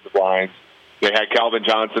good offensive lines. They had Calvin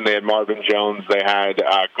Johnson. They had Marvin Jones. They had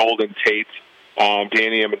Golden Tate,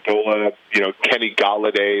 Danny Amendola, Kenny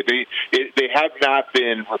Golladay. They have not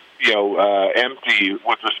been, empty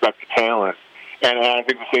with respect to talent. And I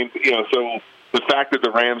think the same, so the fact that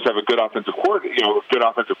the Rams have a good offensive good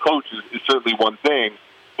offensive coach is certainly one thing.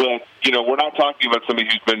 But, we're not talking about somebody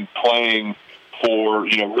who's been playing for,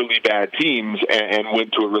 really bad teams and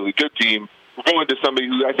went to a really good team. We're going to somebody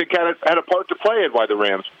who I think had a part to play in why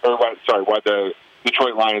the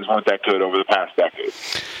Detroit Lions weren't that good over the past decade.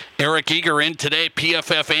 Eric Eager in today,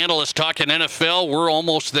 PFF analyst talking NFL. We're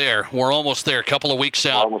almost there. A couple of weeks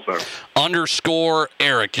out. Almost there. _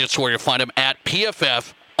 Eric. That's where you'll find him at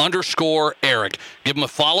PFF _ Eric. Give him a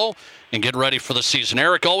follow and get ready for the season.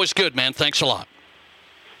 Eric, always good, man. Thanks a lot.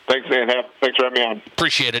 Thanks, man. Thanks for having me on.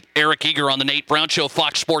 Appreciate it. Eric Eager on the Nate Brown Show,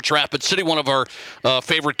 Fox Sports Rapid City, one of our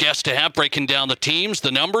favorite guests to have, breaking down the teams,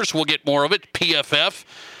 the numbers. We'll get more of it. PFF.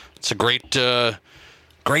 It's a great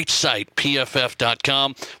site,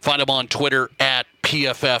 pff.com. Find him on Twitter at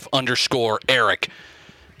PFF _ Eric.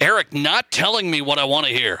 Eric, not telling me what I want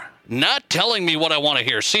to hear.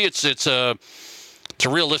 See, it's a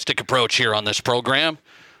realistic approach here on this program.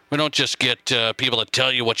 We don't just get people to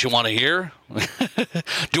tell you what you want to hear.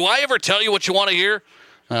 Do I ever tell you what you want to hear?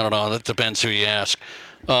 I don't know. That depends who you ask.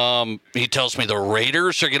 He tells me the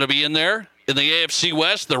Raiders are going to be in there in the AFC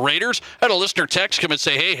West. The Raiders. I had a listener text come and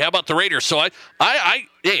say, "Hey, how about the Raiders?" So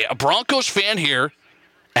a Broncos fan here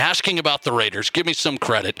asking about the Raiders. Give me some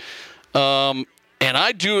credit. And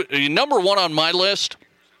I do number one on my list.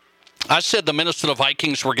 I said the Minnesota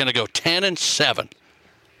Vikings were going to go 10-7.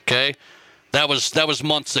 Okay. That was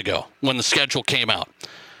months ago when the schedule came out.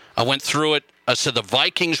 I went through it. I said the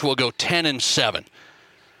Vikings will go 10-7.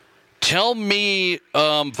 Tell me,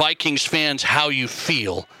 Vikings fans, how you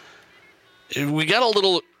feel. We got a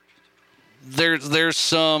little. There's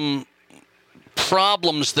some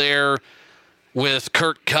problems there with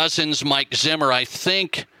Kirk Cousins, Mike Zimmer. I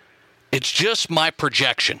think it's just my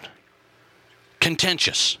projection.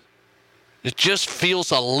 Contentious. It just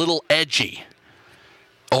feels a little edgy.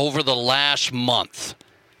 Over the last month.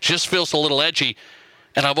 Just feels a little edgy.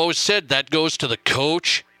 And I've always said that goes to the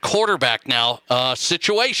coach, quarterback now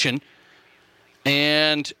situation.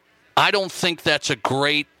 And I don't think that's a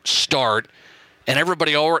great start. And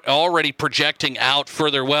everybody already projecting out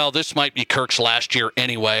further, well, this might be Kirk's last year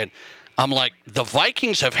anyway. And I'm like, the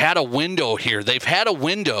Vikings have had a window here. They've had a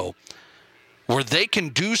window where they can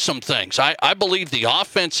do some things. I believe the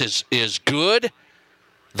offense is good.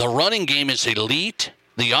 The running game is elite.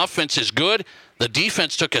 The offense is good. The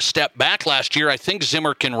defense took a step back last year. I think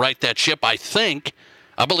Zimmer can right that ship. I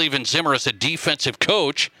believe in Zimmer as a defensive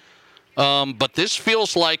coach. But this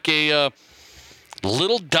feels like a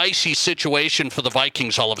little dicey situation for the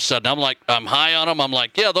Vikings all of a sudden. I'm high on them. I'm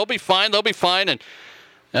like, yeah, they'll be fine. And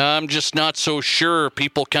I'm just not so sure.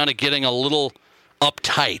 People kind of getting a little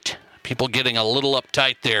uptight.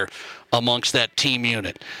 There amongst that team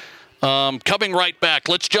unit. Coming right back,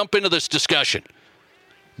 let's jump into this discussion.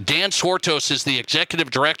 Dan Swartos is the executive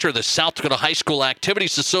director of the South Dakota High School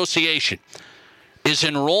Activities Association. Is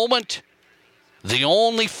enrollment the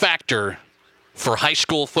only factor for high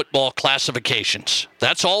school football classifications?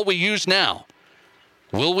 That's all we use now.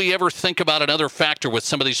 Will we ever think about another factor with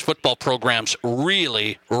some of these football programs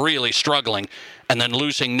really, really struggling and then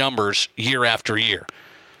losing numbers year after year?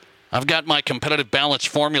 I've got my competitive balance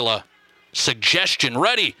formula suggestion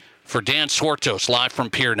ready for Dan Swartos, live from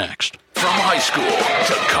Pier next. From high school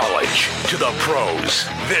to college to the pros,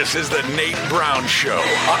 this is the Nate Brown Show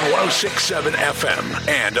on 106.7 FM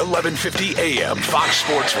and 1150 AM Fox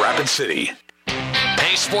Sports Rapid City.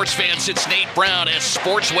 Hey, sports fans, it's Nate Brown. As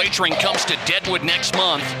sports wagering comes to Deadwood next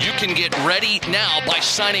month, you can get ready now by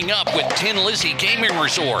signing up with Tin Lizzy Gaming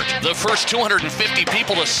Resort. The first 250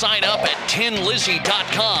 people to sign up at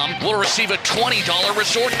tinlizzy.com will receive a $20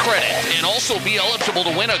 resort credit and also be eligible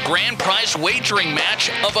to win a grand prize wagering match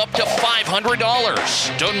of up to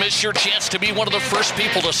 $500. Don't miss your chance to be one of the first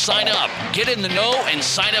people to sign up. Get in the know and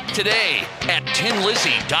sign up today at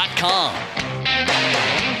tinlizzy.com.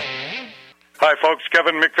 Hi, folks.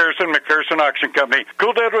 Kevin McPherson, McPherson Auction Company.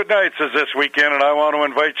 Cool Deadwood Nights is this weekend, and I want to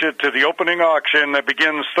invite you to the opening auction that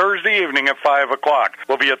begins Thursday evening at 5 o'clock.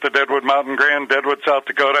 We'll be at the Deadwood Mountain Grand, Deadwood, South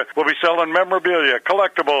Dakota. We'll be selling memorabilia,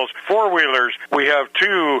 collectibles, four-wheelers. We have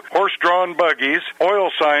 2 horse-drawn buggies,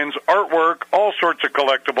 oil signs, artwork, all sorts of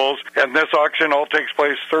collectibles. And this auction all takes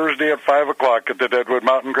place Thursday at 5 o'clock at the Deadwood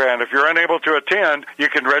Mountain Grand. If you're unable to attend, you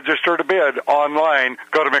can register to bid online.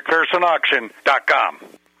 Go to McPhersonAuction.com.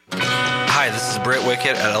 Hi, this is Britt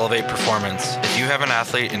Wickett at Elevate Performance. If you have an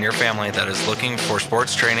athlete in your family that is looking for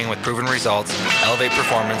sports training with proven results, Elevate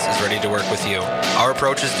Performance is ready to work with you. Our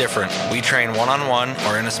approach is different. We train one-on-one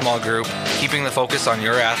or in a small group, keeping the focus on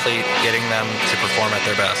your athlete, getting them to perform at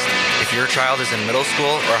their best. If your child is in middle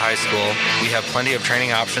school or high school, we have plenty of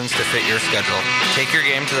training options to fit your schedule. Take your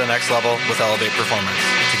game to the next level with Elevate Performance.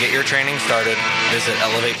 To get your training started, visit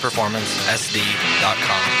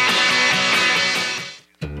elevateperformancesd.com.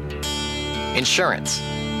 Insurance.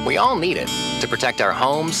 We all need it to protect our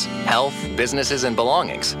homes, health, businesses, and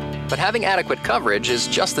belongings. But having adequate coverage is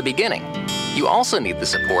just the beginning. You also need the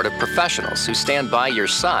support of professionals who stand by your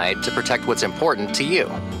side to protect what's important to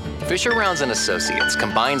you. Fisher Rounds & Associates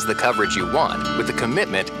combines the coverage you want with the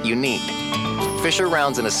commitment you need. Fisher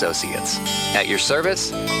Rounds & Associates. At your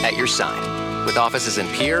service, at your side. With offices in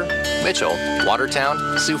Pierre, Mitchell,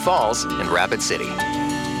 Watertown, Sioux Falls, and Rapid City.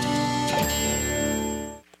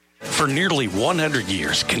 For nearly 100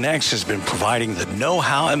 years, Connex has been providing the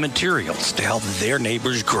know-how and materials to help their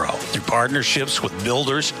neighbors grow. Through partnerships with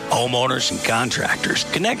builders, homeowners, and contractors,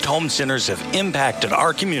 Connect Home Centers have impacted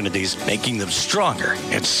our communities, making them stronger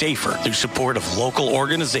and safer through support of local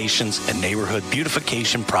organizations and neighborhood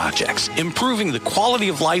beautification projects. Improving the quality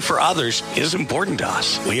of life for others is important to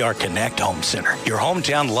us. We are Connect Home Center, your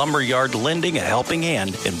hometown lumberyard lending a helping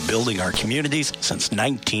hand in building our communities since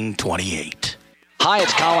 1928. Hi,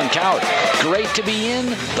 it's Colin Coward. Great to be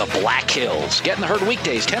in the Black Hills. Getting the herd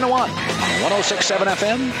weekdays 10 to 1 on 106.7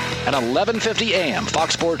 FM and 1150 AM.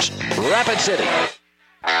 Fox Sports Rapid City.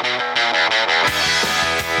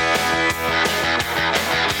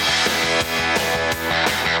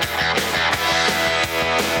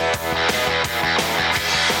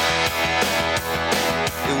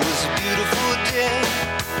 It was a beautiful day.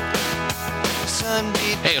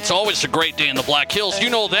 Hey, it's always a great day in the Black Hills.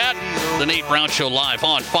 You know that. The Nate Brown Show live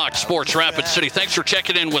on Fox Sports Rapid City. Thanks for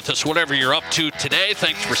checking in with us, whatever you're up to today.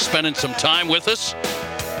 Thanks for spending some time with us.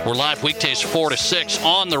 We're live weekdays 4 to 6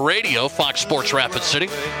 on the radio, Fox Sports Rapid City,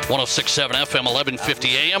 106.7 FM,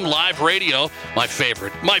 1150 AM, live radio, my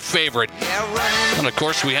favorite. And, of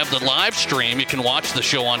course, we have the live stream. You can watch the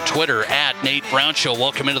show on Twitter, at Nate Brown Show.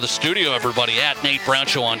 Welcome into the studio, everybody, at Nate Brown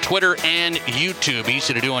Show on Twitter and YouTube.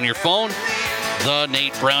 Easy to do on your phone, The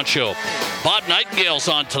Nate Brown Show. Bob Nightengale's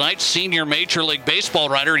on tonight, senior Major League Baseball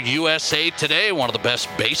writer, USA Today, one of the best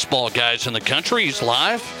baseball guys in the country. He's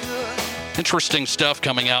live. Interesting stuff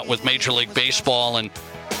coming out with Major League Baseball and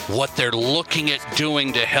what they're looking at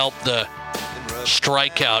doing to help the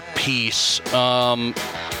strikeout piece.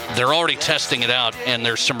 they're already testing it out, and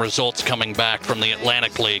there's some results coming back from the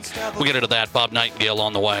Atlantic League. We'll get into that. Bob Nightengale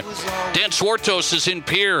on the way. Dan Swartos is in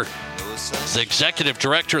Pierre. He's the executive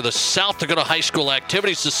director of the South Dakota High School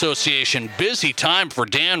Activities Association. Busy time for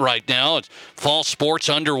Dan right now. It's fall sports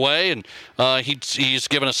underway, and he's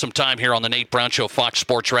given us some time here on the Nate Brown Show, Fox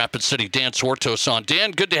Sports Rapid City. Dan Swartos on.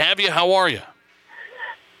 Dan, good to have you. How are you?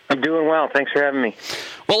 I'm doing well. Thanks for having me.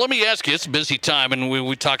 Well, let me ask you, it's a busy time, and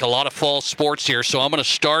we talk a lot of fall sports here, so I'm going to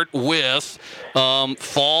start with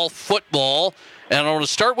fall football, and I'm going to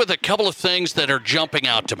start with a couple of things that are jumping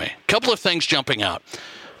out to me. A couple of things jumping out.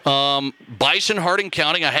 Bison, Hardin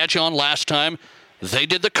County, I had you on last time. They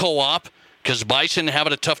did the co-op because Bison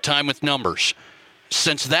having a tough time with numbers.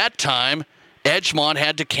 Since that time, Edgemont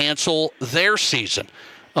had to cancel their season.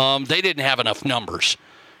 They didn't have enough numbers.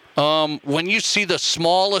 When you see the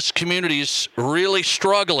smallest communities really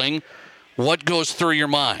struggling, what goes through your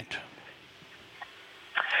mind?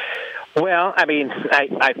 Well, I mean,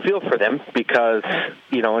 I feel for them because,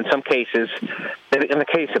 in some cases, in the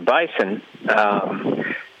case of Bison,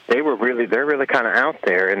 they're really kind of out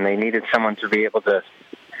there, and they needed someone to be able to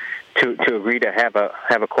agree to have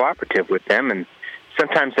a cooperative with them, and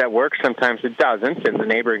sometimes that works, sometimes it doesn't, and the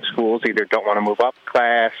neighboring schools either don't want to move up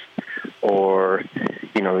class or,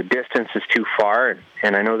 the distance is too far,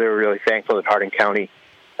 and I know they were really thankful that Hardin County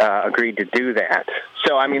agreed to do that.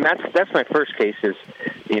 So, I mean, that's my first case is,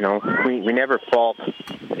 we never fault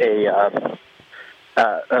a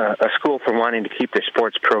school for wanting to keep their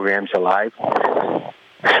sports programs alive.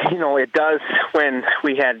 It does when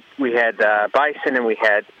we had Bison and we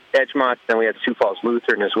had Edgemont, then we had Sioux Falls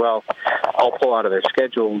Lutheran as well, all pull out of their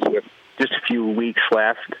schedules with just a few weeks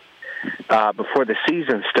left before the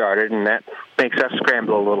season started, and that makes us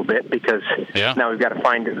scramble a little bit because now we've got to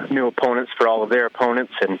find new opponents for all of their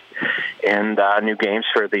opponents and new games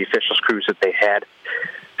for the officials crews that they had.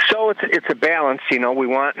 So it's a balance. We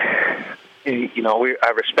want,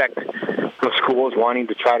 I respect those schools wanting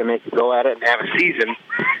to try to make a go at it and have a season,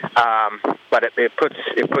 but it puts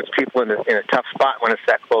people in a tough spot when it's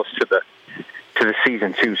that close to the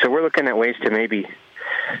season too. So we're looking at ways to maybe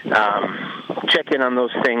check in on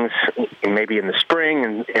those things maybe in the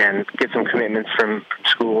spring and get some commitments from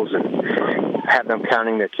schools and have them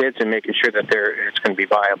counting their kids and making sure that it's going to be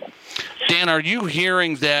viable. Dan, are you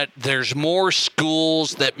hearing that there's more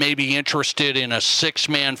schools that may be interested in a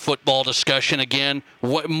six-man football discussion again,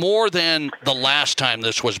 more than the last time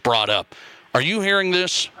this was brought up? Are you hearing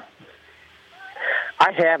this?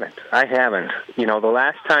 I haven't. The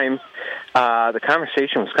last time the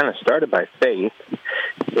conversation was kind of started by Faith,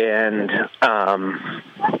 and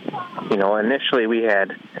initially we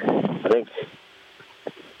had, I think,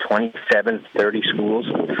 27, 30 schools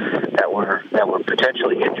that were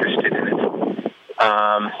potentially interested in it.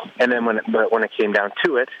 And then when it came down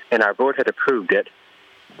to it, and our board had approved it,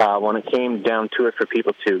 when it came down to it for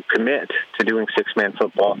people to commit to doing six-man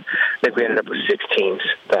football, I think we ended up with 6 teams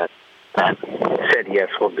that said, yes,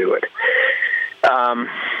 we'll do it.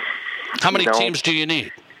 How many teams do you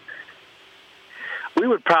need? We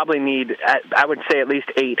would probably need, I would say, at least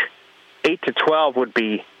 8. 8 to 12 would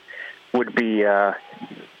be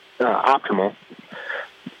optimal.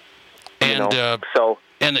 And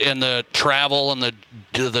and the travel and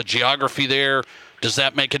the geography there, does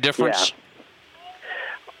that make a difference? Yeah.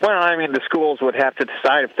 Well, I mean, the schools would have to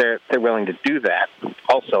decide if they're willing to do that.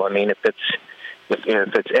 Also, I mean, if it's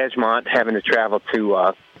Edgemont having to travel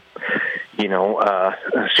to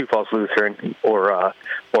Sioux Falls Lutheran or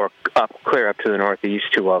clear up to the northeast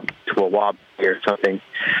to a Wob or something,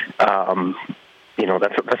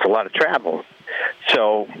 that's a lot of travel.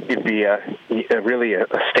 So it'd be really a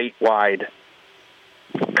statewide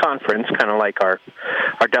conference, kind of like our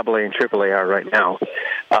AA and AAA are right now.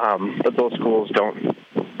 But those schools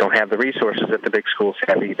don't have the resources that the big schools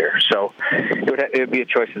have either. So it would be a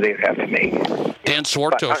choice that they would have to make. Dan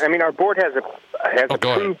Swartos. But, I mean, our board has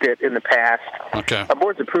approved it in the past. Okay. Our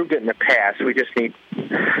board's approved it in the past. We just need,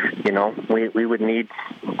 we would need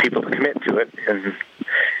people to commit to it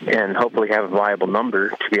and hopefully have a viable number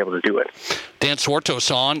to be able to do it. Dan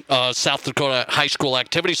Swartos on, South Dakota High School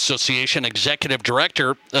Activities Association Executive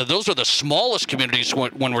Director. Those are the smallest communities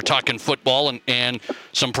when we're talking football, and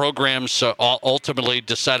some programs ultimately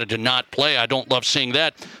decided to not play. I don't love seeing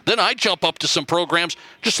that. Then I jump up to some programs,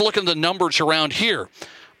 just looking at the numbers around here.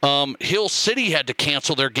 Hill City had to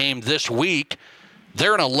cancel their game this week.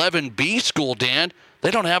 They're an 11B school, Dan.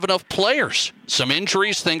 They don't have enough players. Some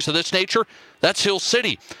injuries, things of this nature. That's Hill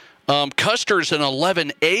City. Custer's an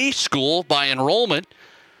 11A school by enrollment.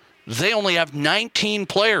 They only have 19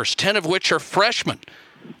 players, 10 of which are freshmen.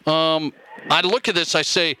 I look at this, I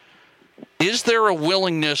say, is there a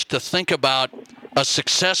willingness to think about a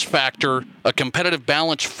success factor, a competitive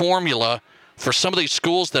balance formula for some of these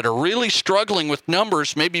schools that are really struggling with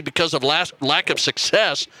numbers, maybe because of lack of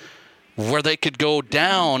success, where they could go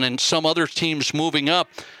down and some other teams moving up?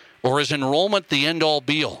 Or is enrollment the end-all,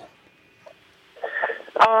 be-all?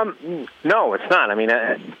 No, it's not. I mean,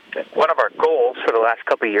 one of our goals for the last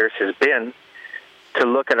couple of years has been to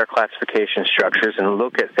look at our classification structures and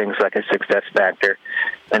look at things like a success factor.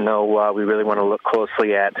 I know we really want to look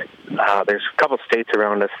closely at, there's a couple states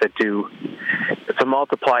around us that do, it's a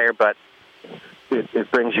multiplier, but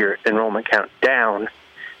it brings your enrollment count down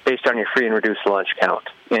based on your free and reduced lunch count.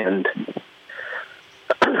 And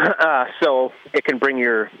so it can bring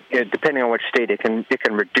depending on which state, it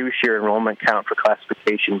can reduce your enrollment count for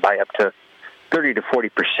classification by up to 30 to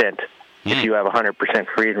 40% if you have 100%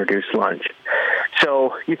 free and reduced lunch.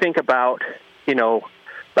 So you think about,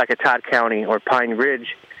 like a Todd County or Pine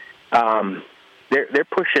Ridge, they're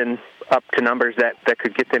pushing up to numbers that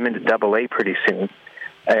could get them into AA pretty soon,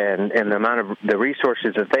 and the amount of the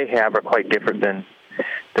resources that they have are quite different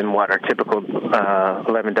than what our typical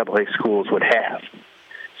 11 AA schools would have.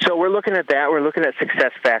 So we're looking at that. We're looking at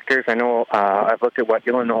success factors. I know I've looked at what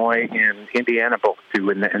Illinois and Indiana both do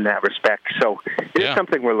in that respect. So it is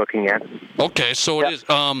something we're looking at. Okay, so it is.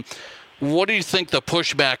 What do you think the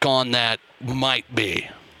pushback on that might be?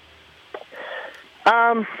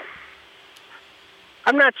 I'm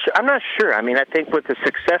not sure. I mean, I think with the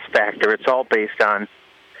success factor, it's all based on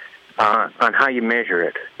how you measure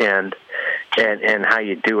it and how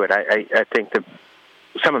you do it. I think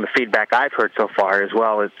some of the feedback I've heard so far as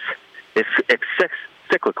well, it's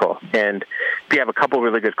cyclical. And if you have a couple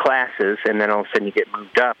really good classes and then all of a sudden you get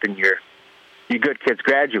moved up and your good kids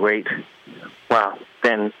graduate, well,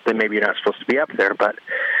 then maybe you're not supposed to be up there. But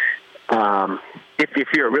if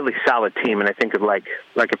you're a really solid team, and I think of like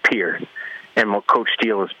a Pier and what Coach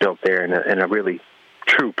Steele has built there in a really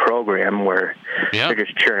true program where they're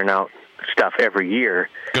just churning out stuff every year.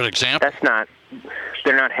 Good example.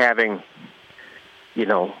 They're not having,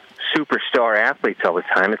 superstar athletes all the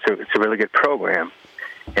time. It's a really good program,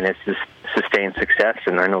 and it's just sustained success.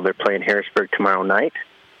 And I know they're playing Harrisburg tomorrow night,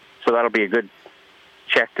 so that'll be a good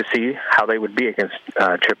check to see how they would be against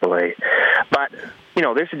AAA. But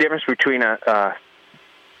there's a difference between a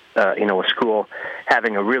school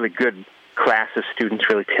having a really good class of students,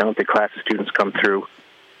 really talented class of students come through,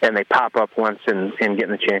 and they pop up once and get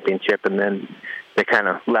in the championship, and then they kind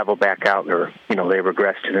of level back out, or they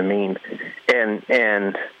regress to the mean,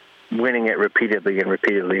 and winning it repeatedly and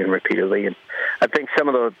repeatedly and repeatedly. And I think some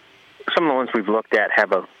of the ones we've looked at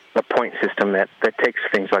have a point system that takes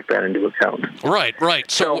things like that into account.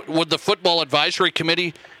 Right. So would the football advisory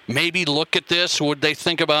committee maybe look at this? Would they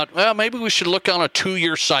think about, well, maybe we should look on a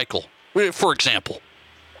 2-year cycle, for example?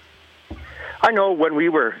 I know when we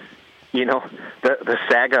were, the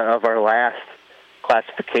saga of our last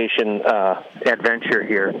classification adventure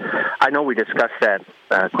here, I know we discussed that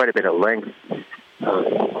quite a bit at length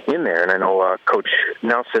in there, and I know Coach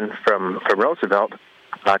Nelson from Roosevelt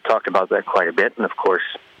talked about that quite a bit, and of course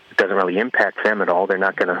it doesn't really impact them at all. They're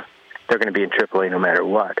going to be in AAA no matter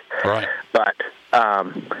what. Right. But I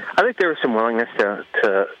think there was some willingness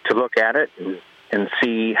to look at it and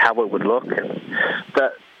see how it would look. And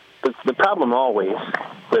the problem always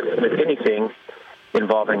with anything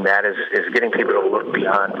involving that is getting people to look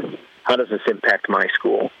beyond how does this impact my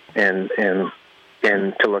school, and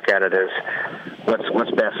to look at it as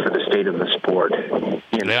what's best for the state of the sport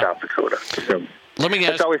in South Dakota. So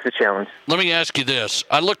that's always the challenge. Let me ask you this.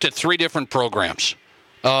 I looked at 3 different programs.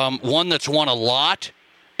 One that's won a lot,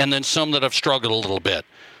 and then some that have struggled a little bit.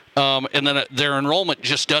 And then their enrollment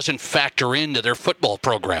just doesn't factor into their football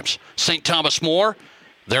programs. St. Thomas More,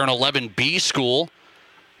 they're an 11B school.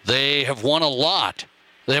 They have won a lot.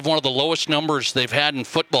 They have one of the lowest numbers they've had in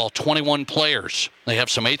football, 21 players. They have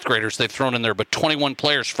some 8th graders they've thrown in there, but 21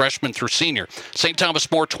 players, freshman through senior. St. Thomas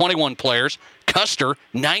More, 21 players. Custer,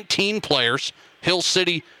 19 players. Hill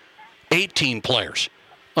City, 18 players.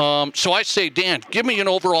 So I say, Dan, give me an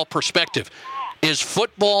overall perspective. Is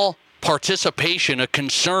football participation a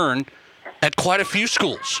concern at quite a few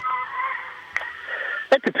schools?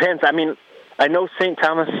 It depends. I mean, I know St.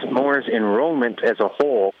 Thomas More's enrollment as a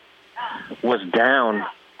whole was down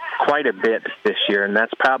quite a bit this year, and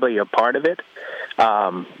that's probably a part of it.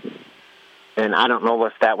 And I don't know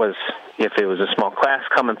if it was a small class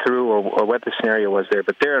coming through or what the scenario was there,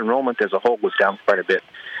 but their enrollment as a whole was down quite a bit.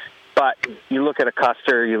 But you look at a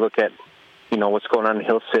Custer, you look at, what's going on in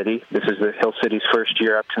Hill City. This is the Hill City's first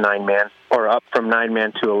year up to 9-man, or up from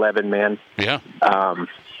 9-man to 11-man. Yeah.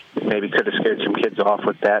 maybe could have scared some kids off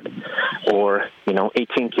with that. Or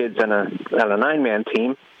 18 kids on a 9-man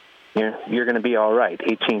team, you're going to be all right.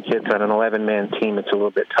 18 kids on an 11-man team, it's a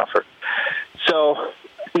little bit tougher. So,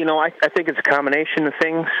 I think it's a combination of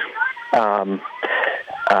things.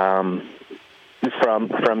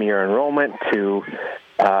 From your enrollment to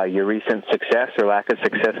your recent success or lack of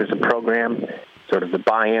success as a program, sort of the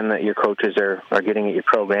buy-in that your coaches are getting at your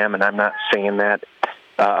program, and I'm not saying that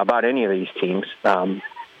about any of these teams. I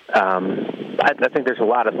think there's a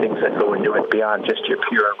lot of things that go into it beyond just your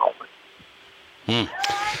pure enrollment.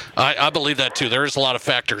 I believe that, too. There's a lot of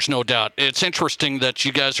factors, no doubt. It's interesting that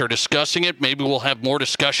you guys are discussing it. Maybe we'll have more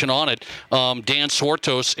discussion on it. Dan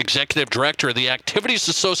Swartos, Executive Director of the Activities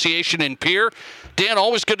Association in Pierre. Dan,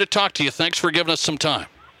 always good to talk to you. Thanks for giving us some time.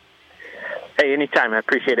 Hey, anytime. I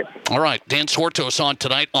appreciate it. All right. Dan Swartos on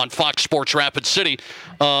tonight on Fox Sports Rapid City,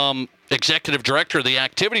 Executive Director of the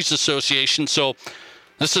Activities Association. So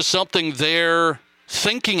this is something they're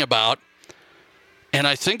thinking about. And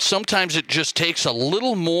I think sometimes it just takes a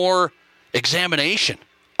little more examination,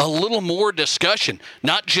 a little more discussion,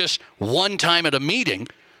 not just one time at a meeting,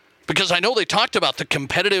 because I know they talked about the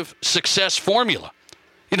competitive success formula,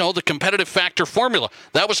 the competitive factor formula.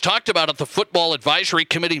 That was talked about at the Football Advisory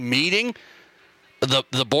Committee meeting,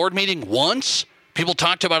 the board meeting once. People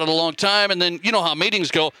talked about it a long time, and then you know how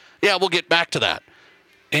meetings go, yeah, we'll get back to that.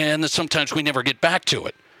 And then sometimes we never get back to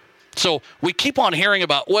it. So we keep on hearing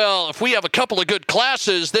about, well, if we have a couple of good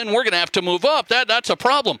classes, then we're going to have to move up. That's a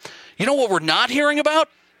problem. You know what we're not hearing about?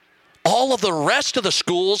 All of the rest of the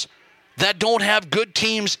schools that don't have good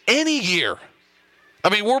teams any year. I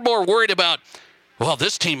mean, we're more worried about, well,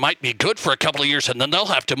 this team might be good for a couple of years and then they'll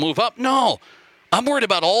have to move up. No, I'm worried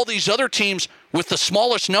about all these other teams with the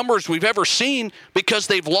smallest numbers we've ever seen because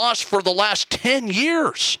they've lost for the last 10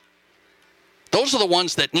 years. Those are the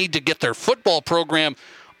ones that need to get their football program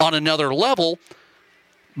on another level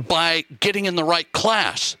by getting in the right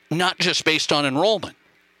class, not just based on enrollment.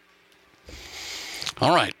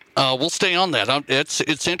 All right, we'll stay on that.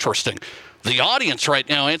 It's interesting. The audience right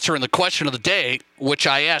now answering the question of the day, which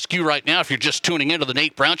I ask you right now if you're just tuning into the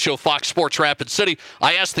Nate Brown Show, Fox Sports Rapid City.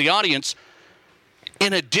 I ask the audience,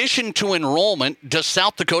 in addition to enrollment, does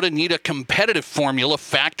South Dakota need a competitive formula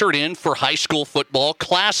factored in for high school football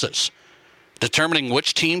classes, determining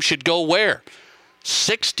which team should go where?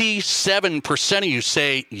 67% of you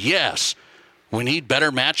say yes, we need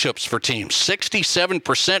better matchups for teams.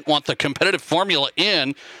 67% want the competitive formula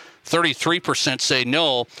in. 33% say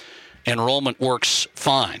no, enrollment works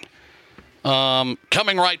fine.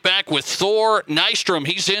 Coming right back with Thor Nystrom.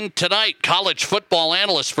 He's in tonight, college football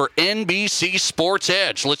analyst for NBC Sports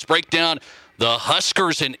Edge. Let's break down the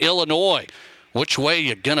Huskers in Illinois. Which way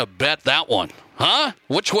you gonna bet that one? Huh?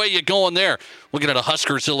 Which way you going there? We'll get into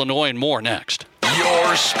Huskers, Illinois, and more next.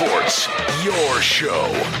 Your sports, your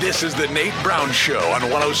show. This is the Nate Brown Show on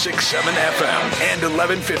 106.7 FM and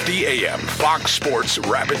 1150 AM. Fox Sports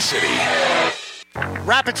Rapid City.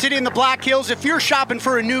 Rapid City in the Black Hills. If you're shopping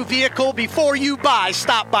for a new vehicle, before you buy,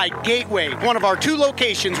 stop by Gateway, one of our two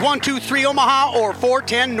locations, 123 Omaha or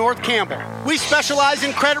 410 North Campbell. We specialize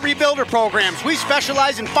in credit rebuilder programs. We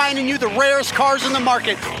specialize in finding you the rarest cars in the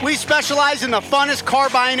market. We specialize in the funnest car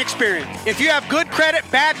buying experience. If you have good credit,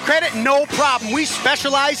 bad credit, no problem. We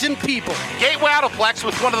specialize in people. Gateway Autoplex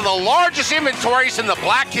with one of the largest inventories in the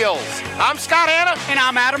Black Hills. I'm Scott Hanna. And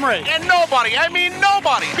I'm Adam Ray. And nobody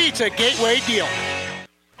beats a Gateway deal.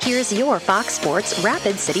 Here's your Fox Sports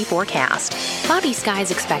Rapid City forecast. Cloudy skies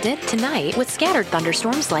expected tonight with scattered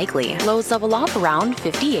thunderstorms likely. Lows level off around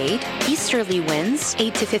 58. Easterly winds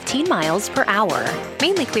 8 to 15 miles per hour.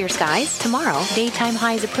 Mainly clear skies tomorrow. Daytime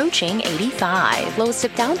highs approaching 85. Lows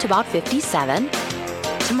dip down to about 57.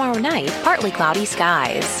 Tomorrow night, partly cloudy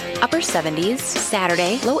skies. Upper 70s,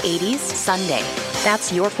 Saturday, low 80s, Sunday.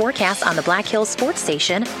 That's your forecast on the Black Hills Sports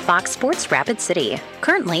Station, Fox Sports Rapid City.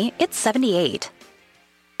 Currently, it's 78.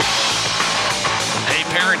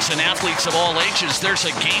 Parents and athletes of all ages, there's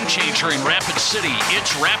a game changer in Rapid City.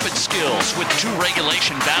 It's Rapid Skills with 2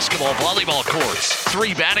 regulation basketball volleyball courts,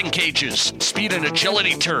 3 batting cages, speed and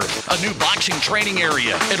agility turf, a new boxing training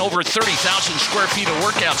area, and over 30,000 square feet of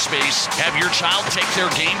workout space. Have your child take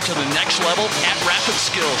their game to the next level at Rapid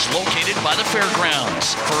Skills, located by the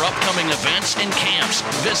fairgrounds. For upcoming events and camps,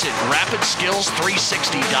 visit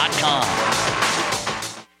rapidskills360.com.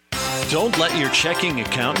 Don't let your checking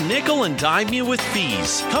account nickel and dime you with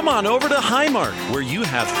fees. Come on over to Highmark, where you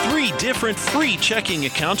have 3 different free checking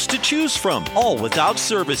accounts to choose from, all without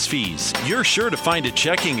service fees. You're sure to find a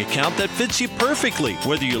checking account that fits you perfectly.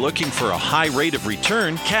 Whether you're looking for a high rate of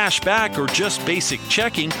return, cash back, or just basic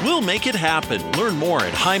checking, we'll make it happen. Learn more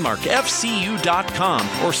at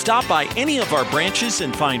highmarkfcu.com or stop by any of our branches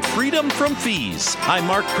and find freedom from fees.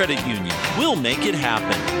 Highmark Credit Union. We'll make it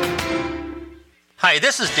happen. Hi,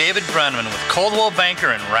 this is David Brenneman with Coldwell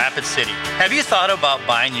Banker in Rapid City. Have you thought about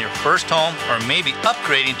buying your first home or maybe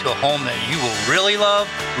upgrading to a home that you will really love?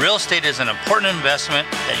 Real estate is an important investment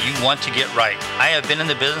that you want to get right. I have been in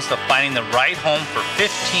the business of finding the right home for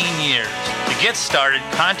 15 years. To get started,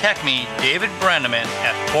 contact me, David Brenneman,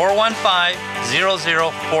 at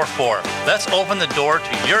 415-0044. Let's open the door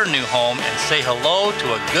to your new home and say hello to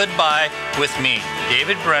a goodbye with me,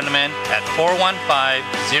 David Brenneman, at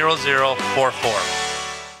 415-0044.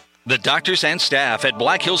 The doctors and staff at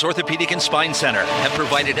Black Hills Orthopedic and Spine Center have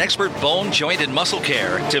provided expert bone, joint, and muscle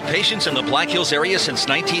care to patients in the Black Hills area since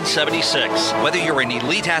 1976. Whether you're an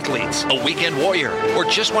elite athlete, a weekend warrior, or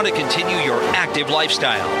just want to continue your active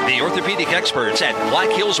lifestyle, the orthopedic experts at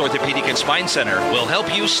Black Hills Orthopedic and Spine Center will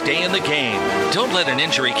help you stay in the game. Don't let an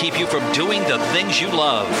injury keep you from doing the things you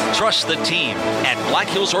love. Trust the team at Black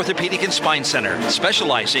Hills Orthopedic and Spine Center,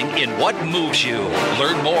 specializing in what moves you.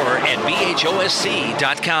 Learn more at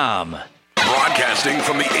BHOSC.com. Broadcasting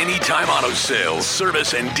from the Anytime Auto Sales,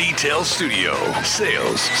 Service and Detail Studio.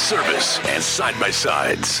 Sales, service, and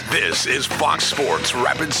side-by-sides. This is Fox Sports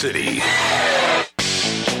Rapid City.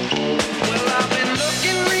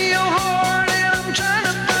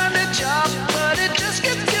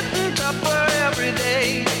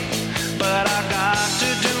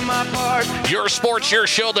 Your sports, your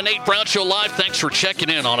show, the Nate Brown Show live. Thanks for checking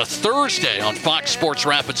in on a Thursday on Fox Sports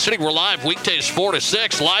Rapid City. We're live weekdays 4 to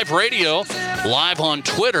 6, live radio, live on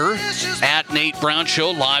Twitter, at Nate Brown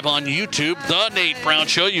Show, live on YouTube, The Nate Brown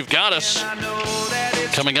Show. You've got us.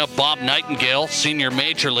 Coming up, Bob Nightengale, senior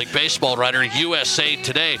Major League Baseball writer, USA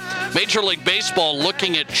Today. Major League Baseball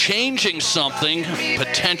looking at changing something,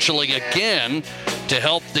 potentially again, to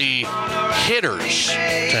help the hitters.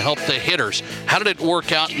 How did it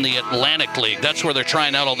work out in the Atlantic League? That's where they're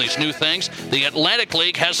trying out all these new things. The Atlantic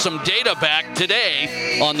League has some data back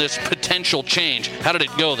today on this potential change. How did it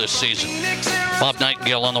go this season? Bob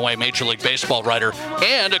Nightengale on the way, Major League Baseball writer.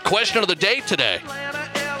 And a question of the day today.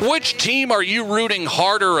 Which team are you rooting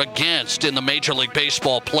harder against in the Major League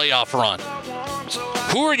Baseball playoff run?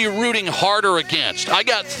 Who are you rooting harder against? I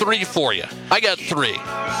got 3 for you.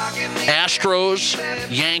 Astros,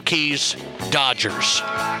 Yankees, Dodgers.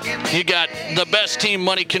 You got the best team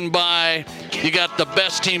money can buy. You got the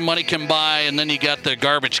best team money can buy, and then you got the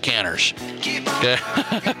garbage canners. Okay.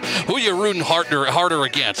 Who are you rooting harder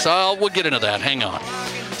against? We'll get into that. Hang on.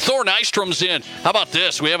 Thor Nystrom's in. How about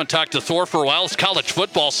this? We haven't talked to Thor for a while. It's college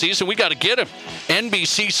football season. We got to get him.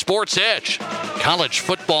 NBC Sports Edge. College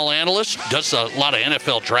football analyst. Does a lot of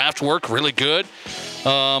NFL draft work. Really good.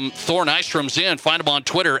 Thor Nystrom's in. Find him on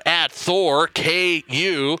Twitter at Thor,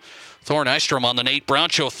 KU. Thor Nystrom on the Nate Brown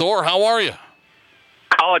Show. Thor, how are you?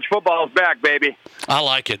 College football is back, baby. I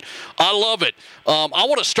like it. I love it. I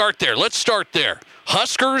want to start there. Let's start there.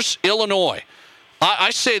 Huskers, Illinois.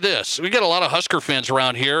 I say this. We got a lot of Husker fans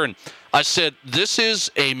around here, and I said this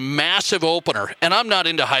is a massive opener. And I'm not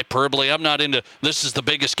into hyperbole. I'm not into this is the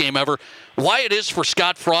biggest game ever. Why it is for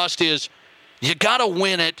Scott Frost is you got to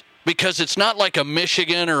win it because it's not like a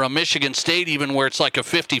Michigan or a Michigan State even where it's like a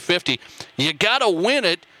 50-50. You got to win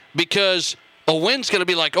it because a win's going to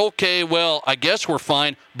be like, okay, well, I guess we're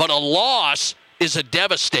fine. But a loss is a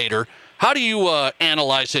devastator. How do you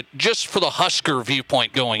analyze it just for the Husker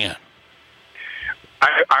viewpoint going in?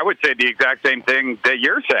 I would say the exact same thing that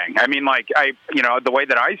you're saying. I mean, the way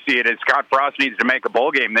that I see it is Scott Frost needs to make a bowl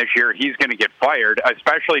game this year. He's going to get fired,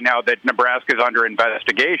 especially now that Nebraska's under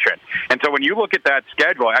investigation. And so when you look at that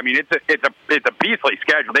schedule, I mean, it's a beastly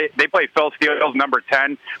schedule. They play Phil Steele's number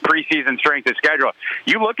 10 preseason strength of schedule.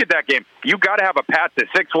 You look at that game, you got to have a path to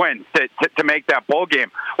 6 wins to make that bowl game.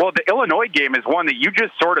 Well, the Illinois game is one that you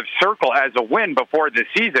just sort of circle as a win before the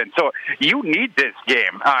season. So you need this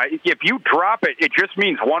game. If you drop it, it just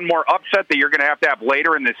means one more upset that you're going to have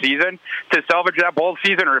later in the season to salvage that bowl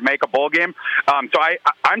season or to make a bowl game. So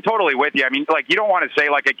I'm totally with you. I mean, you don't want to say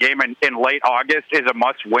a game in late August is a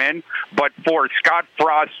must win, but for Scott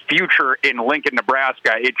Frost's future in Lincoln,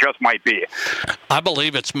 Nebraska, it just might be. I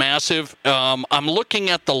believe it's massive. I'm looking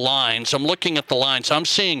at the lines. I'm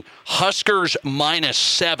seeing Huskers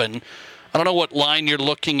 -7. I don't know what line you're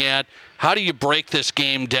looking at. How do you break this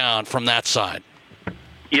game down from that side?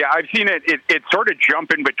 Yeah, I've seen it. It's sort of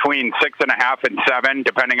jumping between 6.5 and 7,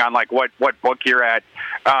 depending on like what book you're at.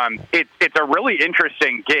 It's a really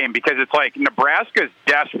interesting game because it's like Nebraska's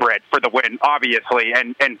desperate for the win, obviously,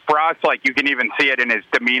 and Frost, like you can even see it in his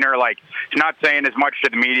demeanor. Like he's not saying as much to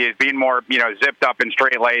the media. He's being more zipped up and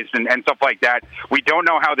straight laced and stuff like that. We don't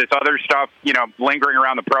know how this other stuff lingering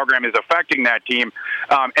around the program is affecting that team.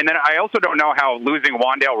 And then I also don't know how losing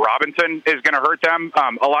Wandale Robinson is going to hurt them.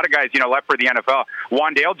 A lot of guys left for the NFL.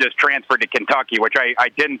 Wandale just transferred to Kentucky, which I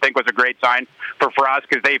didn't think was a great sign for Frost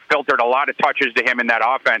because they filtered a lot of touches to him in that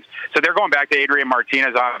offense. So they're going back to Adrian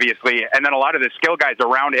Martinez, obviously, and then a lot of the skill guys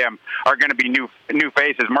around him are going to be new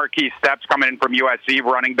faces. Marquise Steps coming in from USC,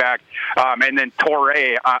 running back, and then Thor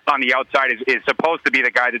on the outside is supposed to be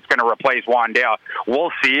the guy that's going to replace Wandale.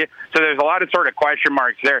 We'll see. So there's a lot of sort of question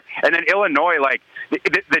marks there. And then Illinois, like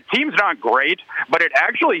the team's not great, but it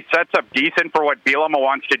actually sets up decent for what Bielema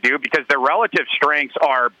wants to do because their relative strengths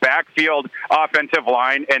are backfield, offensive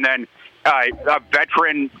line, and then a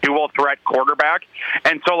veteran dual threat quarterback.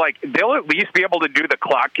 And so like they'll at least be able to do the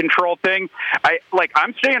clock control thing.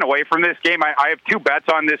 I'm staying away from this game. I have 2 bets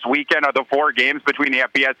on this weekend of the 4 games between the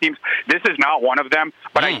FBS teams. This is not one of them,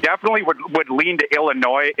 but I definitely would lean to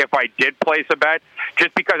Illinois if I did place a bet,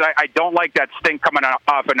 just because I don't like that stink coming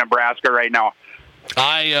off of Nebraska right now.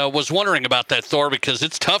 I was wondering about that, Thor, because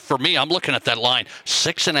it's tough for me. I'm looking at that line,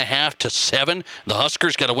 6.5 to 7. The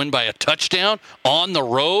Huskers got to win by a touchdown on the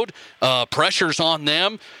road. Pressure's on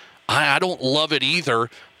them. I don't love it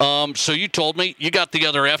either. So you told me you got the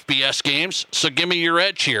other FBS games. So give me your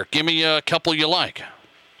edge here. Give me a couple you like.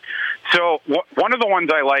 So one of the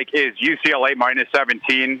ones I like is UCLA minus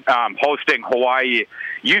 17, hosting Hawaii.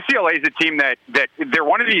 UCLA is a team that they're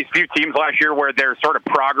one of these few teams last year where their sort of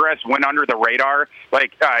progress went under the radar.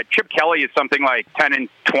 Like Chip Kelly is something like 10-21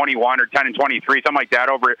 or 10-23, something like that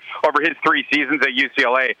over his 3 seasons at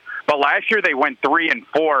UCLA. But last year they went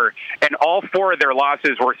 3-4, and all 4 of their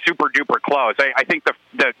losses were super duper close. I think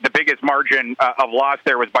the biggest margin of loss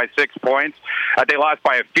there was by 6 points. They lost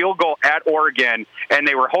by a field goal at Oregon, and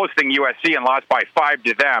they were hosting USC and lost by 5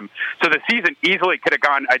 to them. So the season easily could have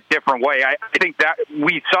gone a different way. I think that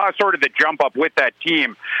we saw sort of the jump up with that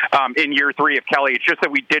team in year 3 of Kelly. It's just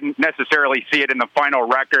that we didn't necessarily see it in the final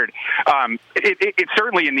record. It's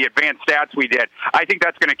certainly in the advanced stats we did. I think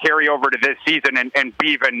that's going to carry over to this season and be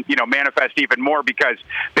even, manifest even more because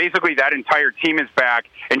basically that entire team is back.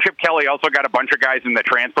 And Chip Kelly also got a bunch of guys in the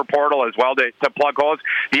transfer portal as well to plug holes.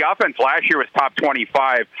 The offense last year was top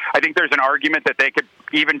 25. I think there's an argument that they could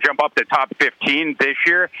even jump up to top 15 this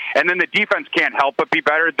year. And then the defense can't help but be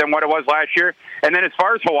better than what it was last year. And then as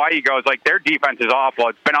far as Hawaii goes, like their defense is awful.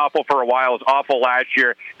 It's been awful for a while. It was awful last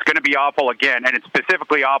year. It's going to be awful again. And it's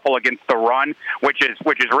specifically awful against the run, which is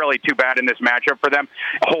really too bad in this matchup for them.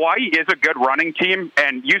 Hawaii is a good running team,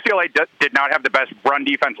 and UCLA did not have the best run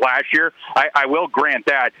defense last year. I will grant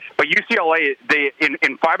that. But UCLA,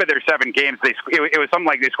 in 5 of their 7 games, it was something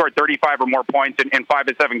like they scored 35 or more points in 5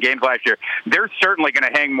 of 7 games last year. They're certainly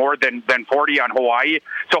going to hang more than 40 on Hawaii.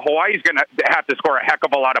 So Hawaii's going to have to score a heck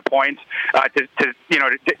of a lot of points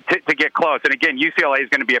to get close. And again, UCLA is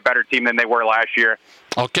going to be a better team than they were last year.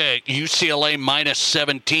 Okay, UCLA minus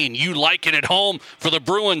 17. You like it at home for the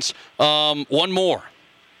Bruins. One more.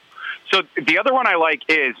 So the other one I like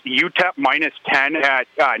is UTEP minus 10 at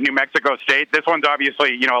New Mexico State. This one's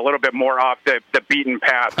obviously, a little bit more off the beaten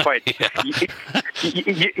path. But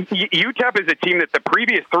UTEP is a team that the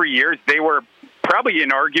previous 3 years, they were probably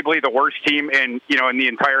inarguably the worst team in the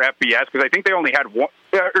entire FBS because I think they only had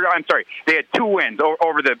they had 2 wins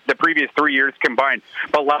over the previous 3 years combined.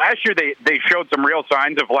 But last year they showed some real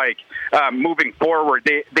signs of moving forward.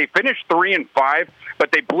 They finished 3-5,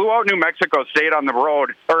 but they blew out New Mexico State on the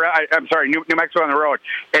road, New Mexico on the road,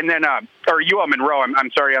 and then or UL Monroe.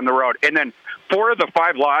 I'm sorry, on the road, and then 4 of the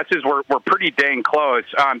 5 losses were pretty dang close.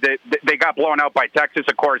 They got blown out by Texas,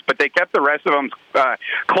 of course, but they kept the rest of them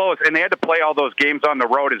close, and they had to play all those games on the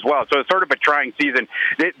road as well. So it's sort of a trying season.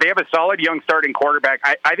 They have a solid young starting quarterback.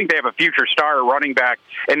 I think they have a future star running back,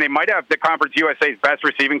 and they might have the Conference USA's best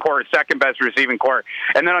receiving corps, second best receiving corps.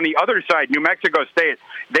 And then on the other side, New Mexico State,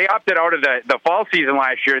 they opted out of the fall season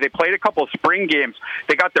last year. They played a couple spring games.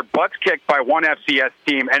 They got their butts kicked by one FCS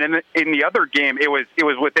team, and in the other game, it was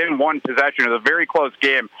within 1 possession. It was a very close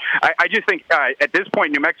game. I just think at this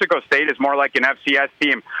point, New Mexico State is more like an FCS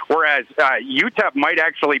team, whereas UTEP might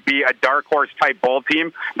actually be a dark horse type bowl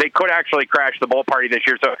team. They could actually crash the bowl party this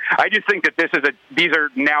year. So I just think that these are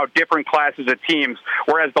now different classes of teams,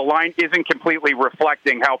 whereas the line isn't completely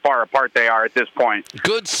reflecting how far apart they are at this point.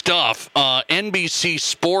 Good stuff. NBC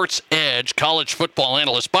Sports Edge, college football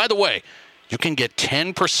analyst. By the way, you can get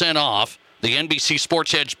 10% off the NBC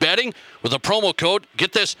Sports Edge betting with a promo code,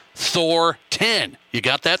 get this, Thor10. You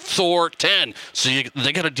got that? Thor10. So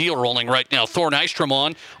they got a deal rolling right now. Thor Nystrom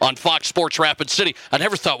on Fox Sports Rapid City. I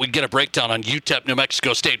never thought we'd get a breakdown on UTEP, New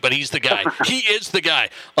Mexico State, but he's the guy. He is the guy.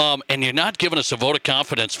 And you're not giving us a vote of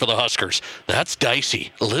confidence for the Huskers. That's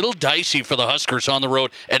dicey. A little dicey for the Huskers on the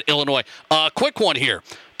road at Illinois. Quick one here.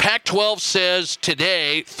 Pac-12 says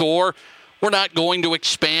today, Thor, we're not going to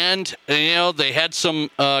expand. They had some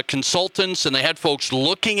consultants and they had folks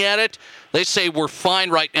looking at it. They say we're fine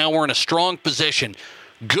right now. We're in a strong position.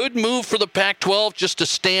 Good move for the Pac-12 just to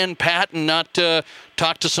stand pat and not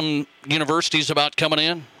talk to some universities about coming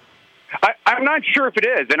in? I'm not sure if it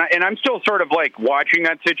is, and I'm still sort of like watching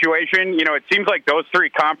that situation. It seems like those three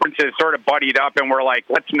conferences sort of buddied up and were like,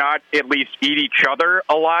 let's not at least eat each other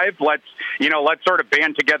alive. Let's sort of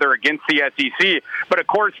band together against the SEC. But of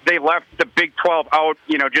course, they left the Big 12 out,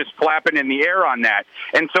 just flapping in the air on that.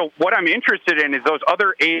 And so what I'm interested in is those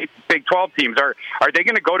other 8 Big 12 teams. Are they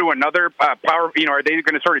going to go to another power? Are they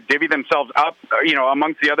going to sort of divvy themselves up,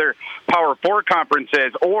 amongst the other Power 4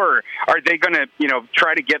 conferences, or are they going to,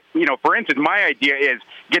 try to get, for instance, my idea is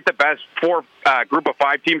get the best 4 group of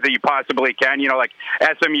 5 teams that you possibly can, like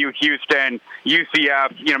SMU, Houston,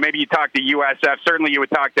 UCF, maybe you talk to USF, certainly you would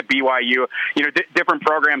talk to BYU, different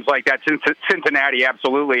programs like that, Cincinnati,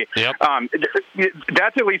 absolutely. Yep.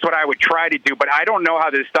 That's at least what I would try to do, but I don't know how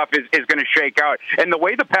this stuff is going to shake out. And the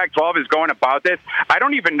way the Pac-12 is going about this, I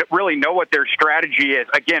don't even really know what their strategy is,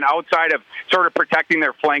 again, outside of sort of protecting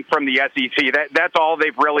their flank from the SEC. That's all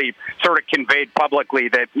they've really sort of conveyed publicly,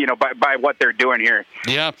 that, by what they're doing here.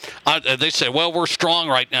 Yeah, they say, well, we're strong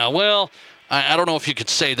right now. Well, I don't know if you could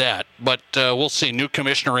say that, but we'll see. New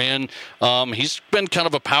commissioner in. He's been kind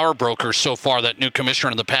of a power broker so far, that new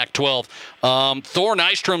commissioner in the Pac-12. Thor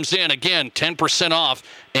Nystrom's in. Again, 10% off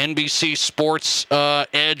NBC Sports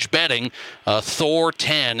Edge betting.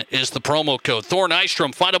 Thor10 is the promo code. Thor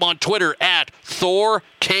Nystrom. Find him on Twitter at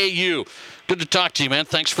ThorKU. Good to talk to you, man.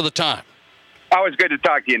 Thanks for the time. Always good to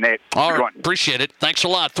talk to you, Nate. All right, appreciate it. Thanks a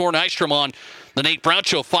lot. Thor Nystrom on the Nate Brown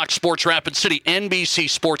Show, Fox Sports Rapid City, NBC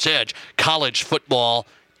Sports Edge, college football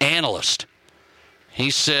analyst. He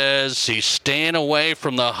says he's staying away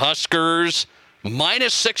from the Huskers.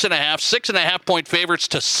 Minus 6.5, 6.5-point favorites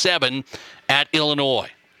to 7 at Illinois.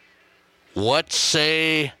 What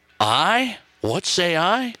say I? What say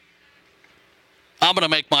I? I'm going to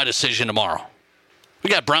make my decision tomorrow. We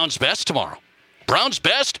got Brown's Best tomorrow. Brown's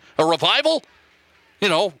Best? A revival?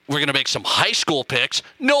 We're going to make some high school picks.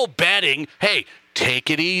 No betting. Hey, take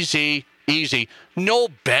it easy. Easy. No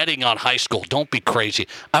betting on high school. Don't be crazy.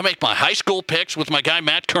 I make my high school picks with my guy,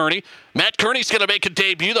 Matt Kearney. Matt Kearney's going to make a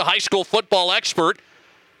debut, the high school football expert.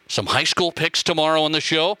 Some high school picks tomorrow on the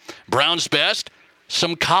show. Brown's Best.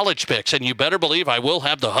 Some college picks. And you better believe I will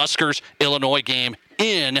have the Huskers-Illinois game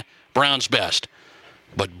in Brown's Best.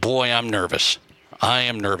 But boy, I'm nervous. I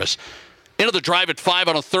am nervous. Into the drive at 5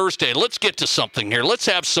 on a Thursday. Let's get to something here. Let's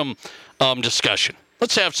have some discussion.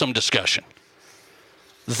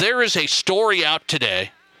 There is a story out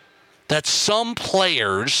today that some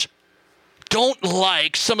players don't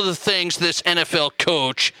like some of the things this NFL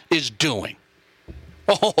coach is doing.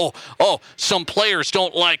 Some players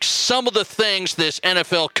don't like some of the things this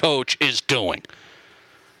NFL coach is doing.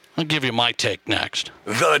 I'll give you my take next.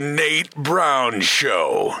 The Nate Brown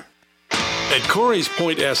Show. At Corey's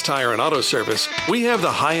Point S Tire and Auto Service, we have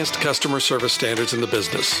the highest customer service standards in the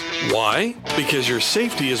business. Why? Because your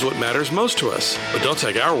safety is what matters most to us. But don't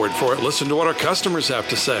take our word for it. Listen to what our customers have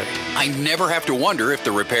to say. I never have to wonder if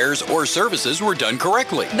the repairs or services were done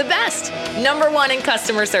correctly. The best. #1 in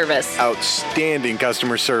customer service. Outstanding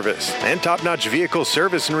customer service and top-notch vehicle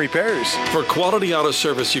service and repairs. For quality auto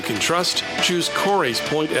service you can trust, choose Corey's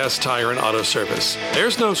Point S Tire and Auto Service.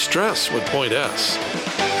 There's no stress with Point S.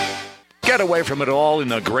 Get away from it all in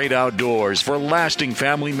the great outdoors for lasting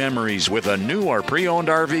family memories with a new or pre-owned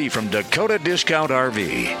RV from Dakota Discount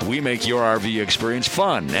RV. We make your RV experience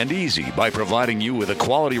fun and easy by providing you with a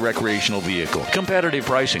quality recreational vehicle, competitive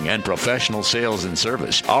pricing, and professional sales and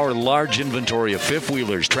service. Our large inventory of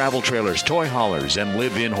fifth-wheelers, travel trailers, toy haulers, and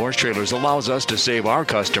live-in horse trailers allows us to save our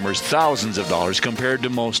customers thousands of dollars compared to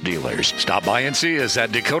most dealers. Stop by and see us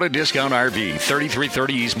at Dakota Discount RV,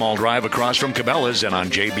 3330 East Mall Drive across from Cabela's and on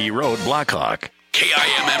JB Road, Blackhawk.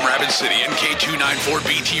 KIMM Rapid City and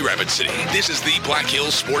K294BT Rapid City. This is the Black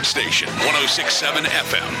Hills Sports Station, 106.7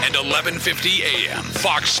 FM and 1150 AM.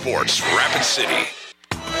 Fox Sports Rapid City.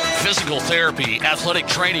 Physical therapy, athletic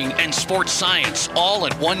training, and sports science all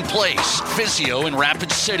in one place. Physio in Rapid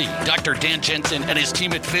City. Dr. Dan Jensen and his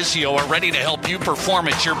team at Physio are ready to help you perform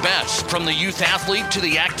at your best. From the youth athlete to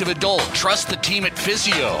the active adult, trust the team at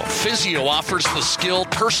Physio. Physio offers the skilled,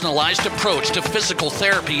 personalized approach to physical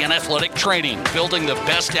therapy and athletic training, building the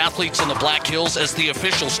best athletes in the Black Hills as the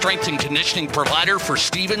official strength and conditioning provider for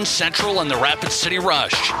Stevens, Central, and the Rapid City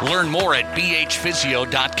Rush. Learn more at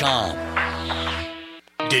bhphysio.com.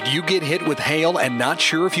 Did you get hit with hail and not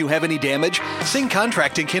sure if you have any damage? Sing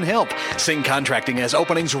Contracting can help. Sing Contracting has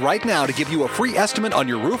openings right now to give you a free estimate on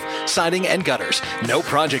your roof, siding, and gutters. No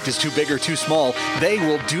project is too big or too small. They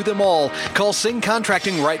will do them all. Call Sing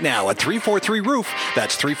Contracting right now at 343-ROOF.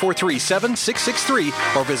 That's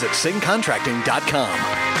 343-7663, or visit singcontracting.com.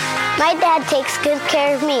 My dad takes good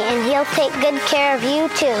care of me, and he'll take good care of you,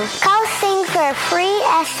 too. Call Sing for a free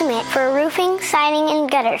estimate for roofing, siding, and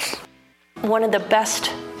gutters. One of the best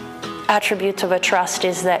attributes of a trust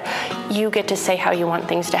is that you get to say how you want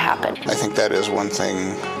things to happen. I think that is one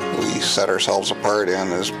thing we set ourselves apart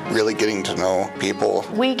in, is really getting to know people.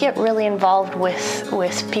 We get really involved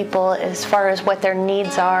with people as far as what their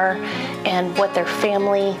needs are and what their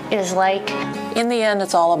family is like. In the end,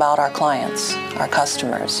 it's all about our clients, our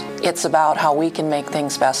customers. It's about how we can make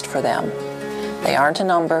things best for them. They aren't a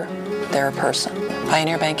number, they're a person.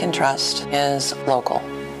 Pioneer Bank and Trust is local.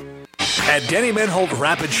 At Denny Menhold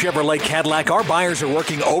Rapid Chevrolet Cadillac, our buyers are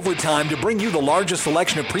working overtime to bring you the largest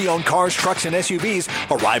selection of pre-owned cars, trucks, and SUVs,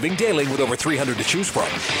 arriving daily with over 300 to choose from.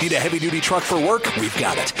 Need a heavy-duty truck for work? We've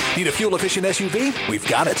got it. Need a fuel-efficient SUV? We've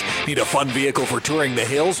got it. Need a fun vehicle for touring the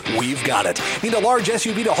hills? We've got it. Need a large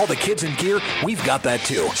SUV to haul the kids and gear? We've got that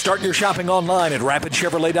too. Start your shopping online at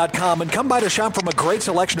rapidchevrolet.com and come by to shop from a great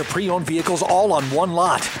selection of pre-owned vehicles all on one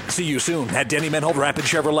lot. See you soon at Denny Menhold Rapid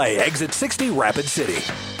Chevrolet, exit 60, Rapid City.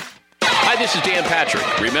 Hi, this is Dan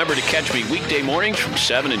Patrick. Remember to catch me weekday mornings from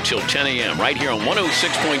 7 until 10 a.m. right here on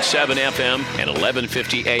 106.7 FM and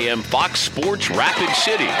 1150 a.m. Fox Sports Rapid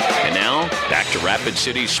City. And now, back to Rapid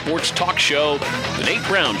City's sports talk show, The Nate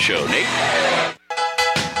Brown Show. Nate?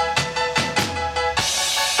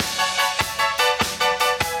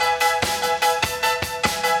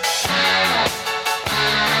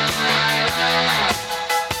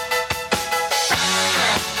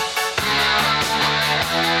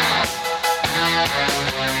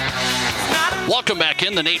 Welcome back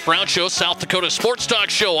in the Nate Brown Show, South Dakota Sports Talk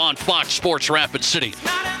Show on Fox Sports Rapid City.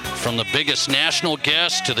 From the biggest national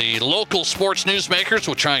guests to the local sports newsmakers,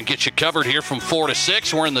 we'll try and get you covered here from 4 to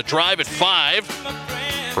 6. We're in the drive at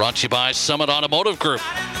 5. Brought to you by Summit Automotive Group.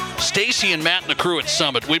 Stacy and Matt and the crew at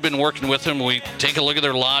Summit, we've been working with them. We take a look at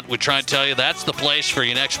their lot. We try and tell you that's the place for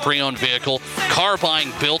your next pre-owned vehicle. Car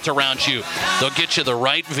buying built around you. They'll get you the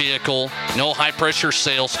right vehicle, no high-pressure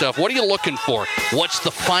sales stuff. What are you looking for? What's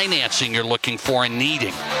the financing you're looking for and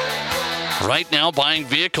needing? Right now, buying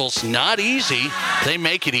vehicles, not easy. They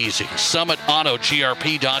make it easy.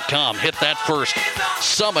 SummitAutoGRP.com. Hit that first.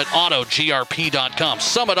 SummitAutoGRP.com.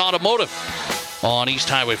 Summit Automotive on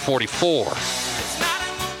East Highway 44.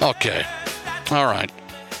 Okay. All right.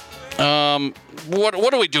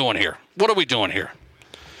 What are we doing here? What are we doing here?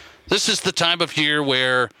 This is the time of year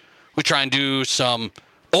where we try and do some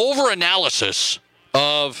over-analysis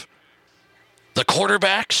of the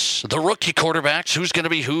quarterbacks, the rookie quarterbacks, who's going to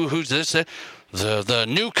be who's this, the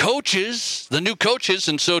new coaches,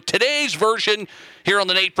 And so today's version here on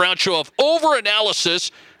the Nate Brown Show of over-analysis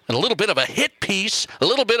and a little bit of a hit piece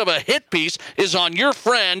is on your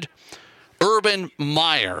friend Urban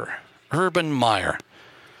Meyer.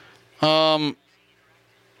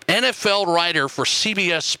 NFL writer for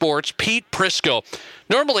CBS Sports, Pete Prisco.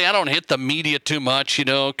 Normally, I don't hit the media too much,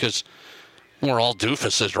 because we're all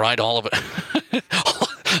doofuses, right? All of it.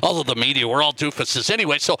 All of the media, we're all doofuses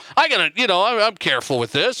anyway. So I got to, I'm careful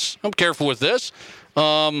with this. Let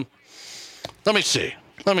me see.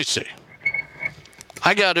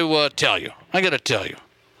 I got to tell you.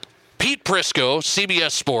 Pete Prisco,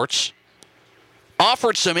 CBS Sports,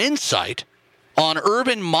 offered some insight on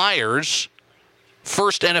Urban Meyer's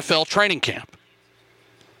first NFL training camp.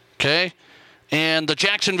 Okay? And the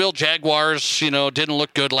Jacksonville Jaguars, didn't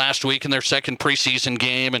look good last week in their second preseason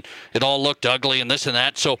game, and it all looked ugly and this and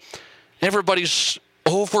that. So everybody's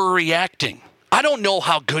overreacting. I don't know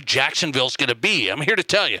how good Jacksonville's going to be. I'm here to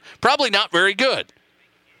tell you. Probably not very good.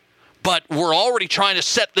 But we're already trying to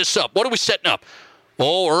set this up. What are we setting up?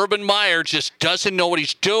 Oh, Urban Meyer just doesn't know what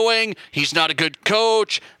he's doing. He's not a good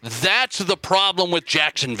coach. That's the problem with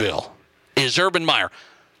Jacksonville, is Urban Meyer.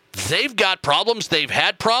 They've got problems. They've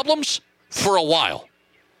had problems for a while.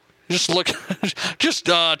 Just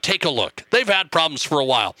take a look. They've had problems for a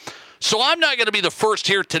while. So I'm not going to be the first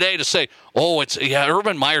here today to say,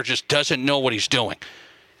 Urban Meyer just doesn't know what he's doing.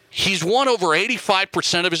 He's won over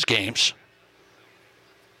 85% of his games.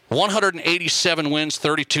 187 wins,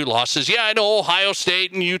 32 losses. Yeah, I know Ohio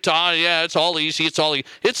State and Utah. Yeah, it's all easy.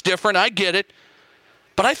 It's different. I get it.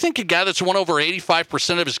 But I think a guy that's won over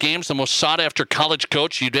 85% of his games, the most sought-after college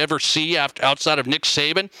coach you'd ever see outside of Nick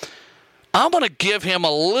Saban, I'm going to give him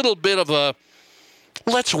a little bit of a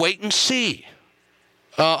let's wait and see,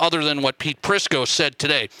 other than what Pete Prisco said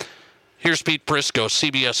today. Here's Pete Prisco,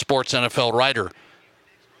 CBS Sports NFL writer.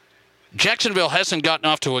 Jacksonville hasn't gotten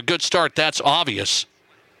off to a good start. That's obvious.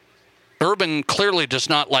 Urban clearly does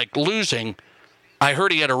not like losing. I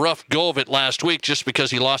heard he had a rough go of it last week just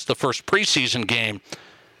because he lost the first preseason game.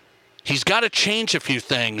 He's got to change a few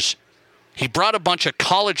things. He brought a bunch of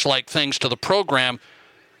college-like things to the program.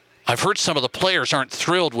 I've heard some of the players aren't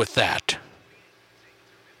thrilled with that.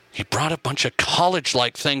 He brought a bunch of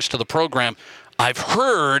college-like things to the program. I've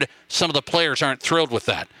heard some of the players aren't thrilled with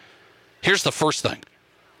that. Here's the first thing.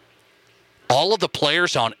 All of the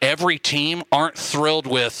players on every team aren't thrilled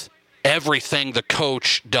with everything the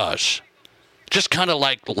coach does. Just kind of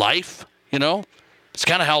like life, you know? It's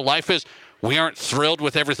kind of how life is. We aren't thrilled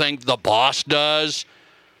with everything the boss does,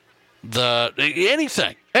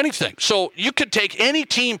 anything. So you could take any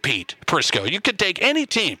team, Pete Prisco. You could take any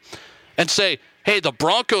team and say, hey, the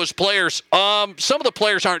Broncos players, some of the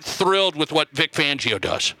players aren't thrilled with what Vic Fangio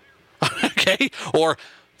does. Okay? Or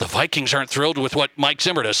the Vikings aren't thrilled with what Mike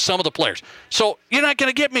Zimmer does, some of the players. So you're not going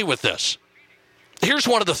to get me with this. Here's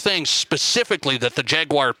one of the things specifically that the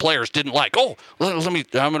Jaguar players didn't like. I'm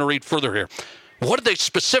going to read further here. What did they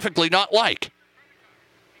specifically not like?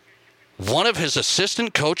 One of his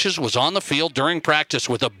assistant coaches was on the field during practice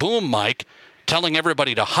with a boom mic telling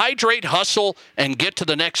everybody to hydrate, hustle, and get to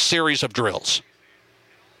the next series of drills.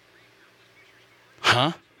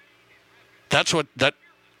 Huh? What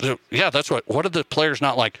did the players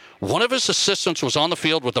not like? One of his assistants was on the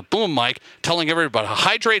field with a boom mic telling everybody to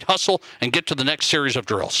hydrate, hustle, and get to the next series of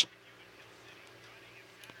drills.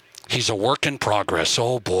 He's a work in progress.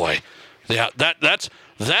 Oh, boy. Yeah, that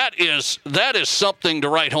is something to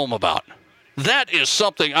write home about. That is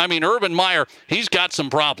something. I mean, Urban Meyer, he's got some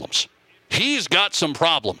problems.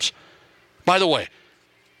 By the way,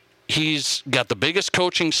 he's got the biggest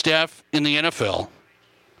coaching staff in the NFL.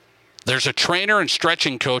 There's a trainer and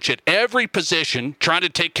stretching coach at every position trying to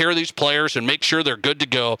take care of these players and make sure they're good to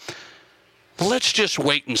go. Let's just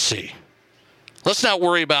wait and see. Let's not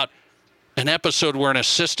worry about an episode where an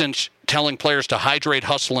assistant's telling players to hydrate,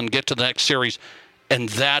 hustle, and get to the next series. And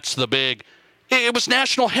that's the big... It was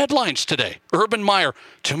national headlines today. Urban Meyer,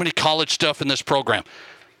 too many college stuff in this program.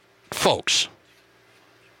 Folks,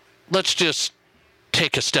 let's just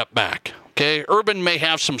take a step back, okay? Urban may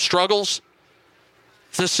have some struggles.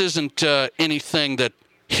 This isn't anything that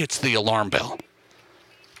hits the alarm bell.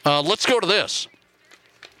 Let's go to this.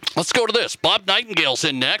 Bob Nightengale's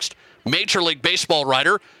in next. Major League Baseball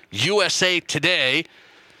writer, USA Today.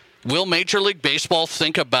 Will Major League Baseball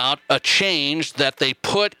think about a change that they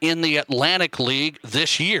put in the Atlantic League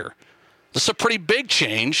this year? This is a pretty big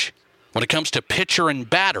change when it comes to pitcher and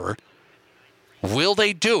batter. Will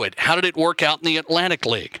they do it? How did it work out in the Atlantic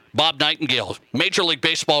League? Bob Nightengale, Major League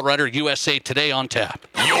Baseball writer, USA Today on tap.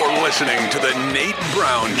 You're listening to The Nate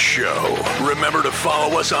Brown Show. Remember to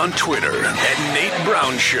follow us on Twitter at Nate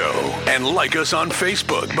Brown Show and like us on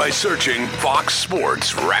Facebook by searching Fox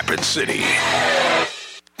Sports Rapid City.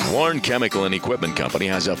 Warren Chemical and Equipment Company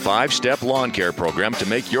has a 5-step lawn care program to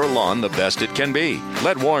make your lawn the best it can be.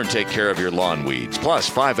 Let Warren take care of your lawn weeds, plus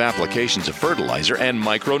 5 applications of fertilizer and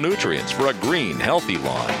micronutrients for a green, healthy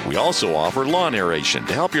lawn. We also offer lawn aeration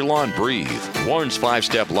to help your lawn breathe. Warren's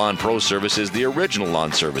 5-Step Lawn Pro Service is the original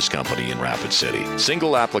lawn service company in Rapid City.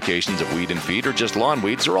 Single applications of weed and feed or just lawn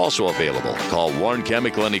weeds are also available. Call Warren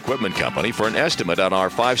Chemical and Equipment Company for an estimate on our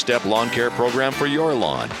 5-step lawn care program for your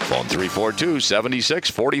lawn. Phone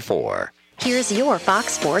 342-7644. Here's your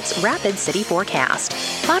Fox Sports Rapid City forecast.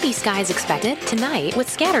 Cloudy skies expected tonight with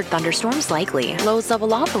scattered thunderstorms likely. Lows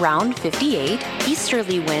level off around 58.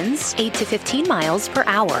 Easterly winds 8 to 15 miles per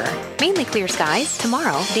hour. Mainly clear skies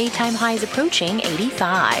tomorrow. Daytime highs approaching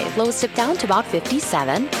 85. Lows dip down to about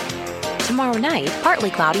 57. Tomorrow night, partly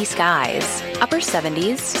cloudy skies. Upper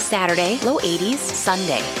 70s, Saturday, low 80s,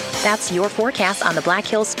 Sunday. That's your forecast on the Black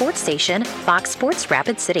Hills Sports Station, Fox Sports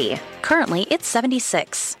Rapid City. Currently, it's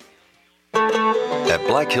 76. At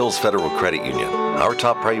Black Hills Federal Credit Union, our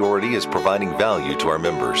top priority is providing value to our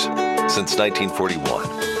members. Since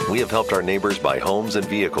 1941, we have helped our neighbors buy homes and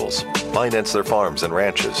vehicles, finance their farms and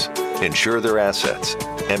ranches, insure their assets,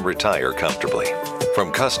 and retire comfortably. From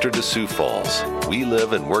Custer to Sioux Falls, we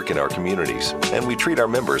live and work in our communities, and we treat our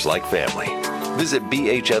members like family. Visit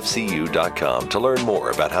bhfcu.com to learn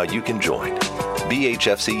more about how you can join.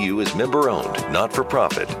 BHFCU is member-owned,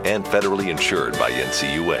 not-for-profit, and federally insured by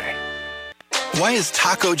NCUA. Why is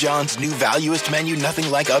Taco John's new Valuist menu nothing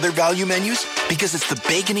like other value menus? Because it's the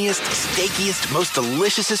baconiest, steakiest, most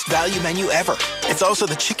deliciousest value menu ever. It's also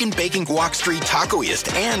the chicken bacon guac street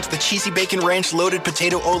tacoiest and the cheesy bacon ranch loaded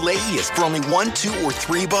potato oleiest for only $1, $2, or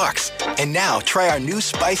 $3. And now try our new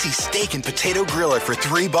spicy steak and potato griller for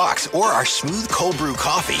 $3, or our smooth cold brew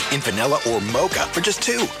coffee in vanilla or mocha for just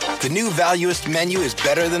 $2. The new Valuist menu is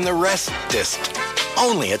better than the restest.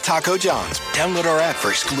 Only at Taco John's. Download our app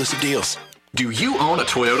for exclusive deals. Do you own a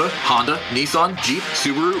Toyota, Honda, Nissan, Jeep,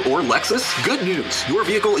 Subaru, or Lexus? Good news! Your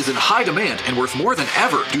vehicle is in high demand and worth more than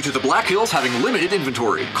ever due to the Black Hills having limited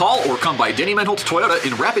inventory. Call or come by Denny Menholtz Toyota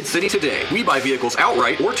in Rapid City today. We buy vehicles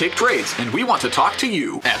outright or take trades, and we want to talk to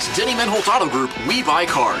you. At Denny Menholtz Auto Group, we buy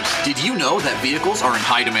cars. Did you know that vehicles are in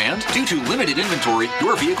high demand? Due to limited inventory,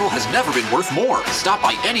 your vehicle has never been worth more. Stop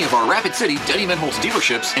by any of our Rapid City Denny Menholtz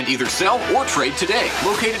dealerships and either sell or trade today.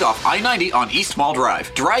 Located off I-90 on East Mall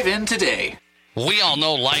Drive. Drive in today. We all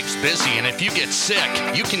know life's busy, and if you get sick,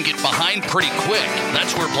 you can get behind pretty quick.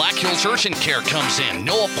 That's where Black Hills Urgent Care comes in.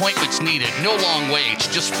 No appointments needed, no long waits,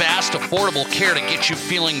 just fast, affordable care to get you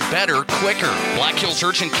feeling better quicker. Black Hills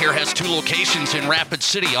Urgent Care has 2 locations in Rapid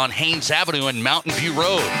City on Haynes Avenue and Mountain View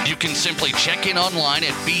Road. You can simply check in online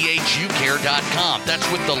at bhucare.com. That's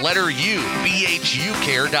with the letter U,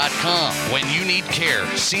 bhucare.com. When you need care,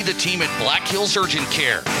 see the team at Black Hills Urgent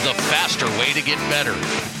Care, the faster way to get better.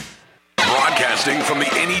 Broadcasting from the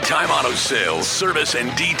Anytime Auto Sales, Service,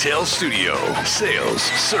 and Detail Studio. Sales,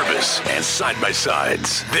 service, and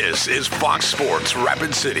side-by-sides. This is Fox Sports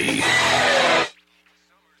Rapid City.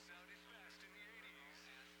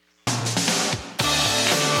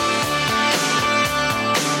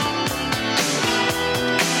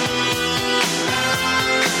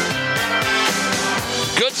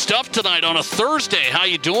 Stuff tonight on a Thursday. How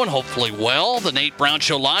you doing? Hopefully well. The Nate Brown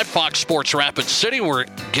Show live, Fox Sports Rapid City. We're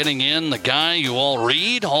getting in the guy you all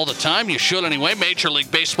read all the time. You should anyway. Major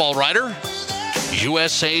League Baseball writer,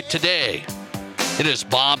 USA Today. It is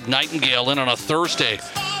Bob Nightengale in on a Thursday.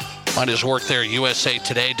 Find his work there,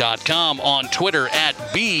 usatoday.com, on Twitter at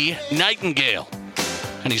 @BNightingale.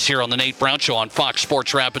 And he's here on the Nate Brown Show on Fox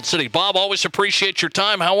Sports Rapid City. Bob, always appreciate your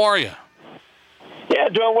time. How are you? Yeah,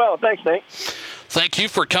 doing well. Thanks, Nate. Thank you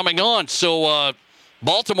for coming on. So,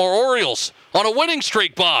 Baltimore Orioles on a winning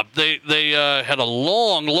streak, Bob. They had a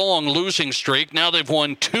long losing streak. Now they've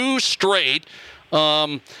won 2 straight.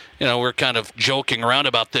 We're kind of joking around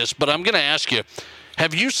about this, but I'm going to ask you,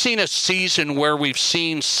 have you seen a season where we've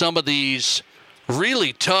seen some of these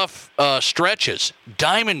really tough stretches?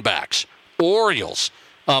 Diamondbacks, Orioles,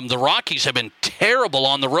 the Rockies have been terrible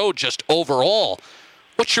on the road just overall.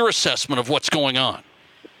 What's your assessment of what's going on?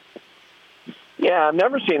 Yeah, I've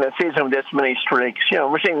never seen a season with this many streaks.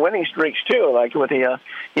 We're seeing winning streaks, too, like with the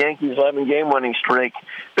Yankees' 11-game winning streak.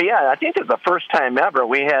 But, yeah, I think it's the first time ever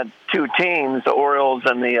we had 2 teams, the Orioles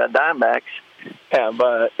and the Diamondbacks, have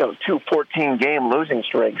 2 14-game losing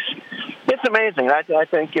streaks. It's amazing. I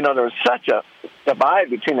think, there was such a divide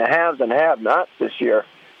between the haves and have-nots this year,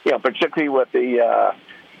 particularly with the,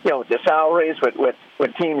 with the salaries, with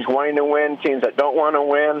teams wanting to win, teams that don't want to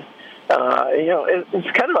win.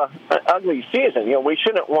 It's kind of an ugly season. We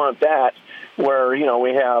shouldn't want that where,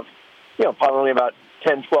 we have, probably about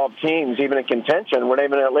 10, 12 teams even in contention. We're not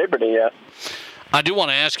even at Liberty yet. I do want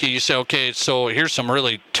to ask you, you say, okay, so here's some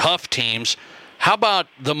really tough teams. How about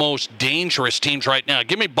the most dangerous teams right now?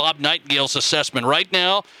 Give me Bob Nightingale's assessment. Right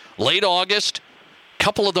now, late August, a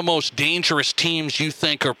couple of the most dangerous teams you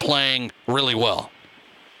think are playing really well.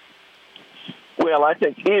 Well, I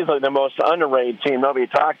think easily the most underrated team nobody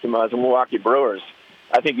talks about is the Milwaukee Brewers.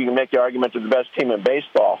 I think you can make the argument they're the best team in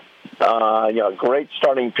baseball. Great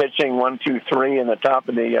starting pitching, 1, 2, 3 in the top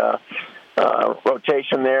of the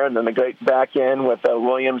rotation there, and then the great back end with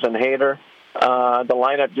Williams and Hader. The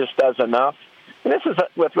lineup just does enough. And this is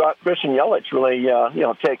with Christian Yelich really,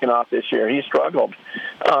 taking off this year. He struggled.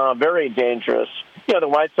 Very dangerous. The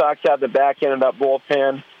White Sox have the back end of that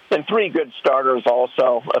bullpen. And 3 good starters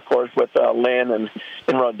also, of course, with Lynn and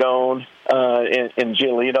Rodon and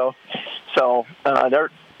Giolito. So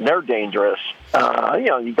they're dangerous.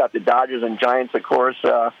 You've got the Dodgers and Giants, of course,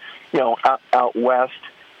 out west.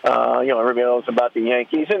 Everybody knows about the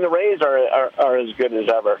Yankees. And the Rays are as good as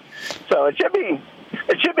ever. So it should be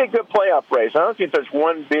a good playoff race. I don't think there's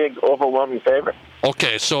one big, overwhelming favorite.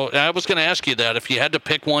 Okay, so I was going to ask you that. If you had to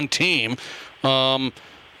pick one team,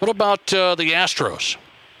 what about the Astros?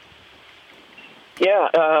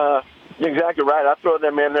 Yeah, you're exactly right. I'll throw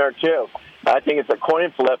them in there, too. I think it's a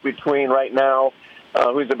coin flip between right now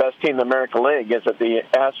who's the best team in the American League. Is it the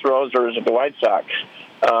Astros or is it the White Sox?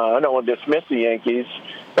 I don't want to dismiss the Yankees,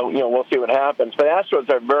 but, we'll see what happens. But Astros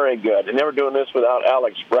are very good, and they were doing this without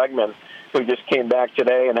Alex Bregman, who just came back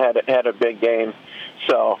today and had a big game.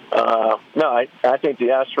 So, I think the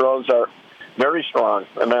Astros are very strong.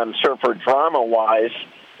 And I'm sure for drama-wise,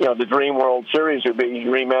 the Dream World Series would be a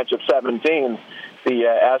rematch of 17, the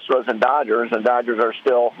Astros and Dodgers are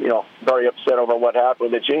still, very upset over what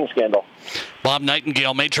happened with the cheating scandal. Bob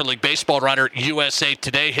Nightengale, Major League Baseball writer at USA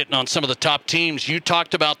Today, hitting on some of the top teams. You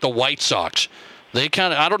talked about the White Sox. They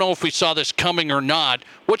I don't know if we saw this coming or not.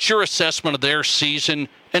 What's your assessment of their season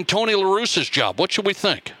and Tony La Russa's job? What should we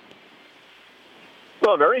think?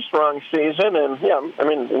 Well, very strong season, and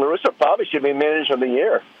La Russa probably should be manager of the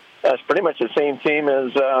year. That's pretty much the same team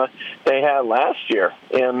as they had last year.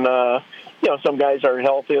 And, some guys are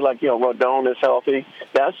healthy, like, Rodon is healthy,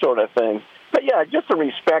 that sort of thing. But, yeah, just the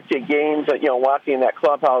respected games that, walking in that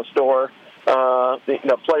clubhouse door,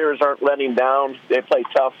 the players aren't letting down. They play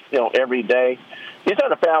tough, every day. He's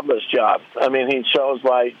done a fabulous job. I mean, he shows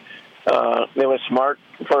why it was smart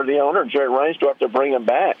for the owner, Jerry Reinsdorf, to bring him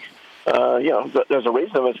back. There's a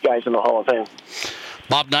reason this guy's in the Hall of Fame.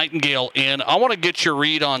 Bob Nightengale, and I want to get your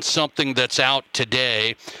read on something that's out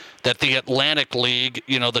today that the Atlantic League,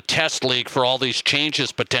 the test league for all these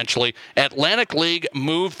changes potentially, Atlantic League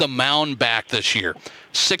moved the mound back this year,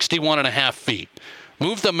 61.5 feet.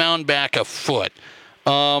 Moved the mound back a foot.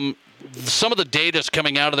 Some of the data is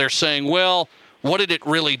coming out of there saying, well, what did it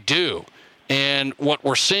really do? And what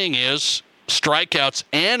we're seeing is strikeouts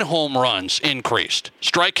and home runs increased.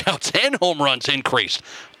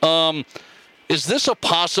 Is this a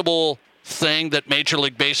possible thing that Major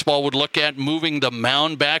League Baseball would look at, moving the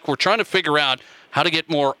mound back? We're trying to figure out how to get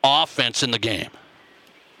more offense in the game.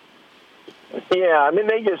 Yeah,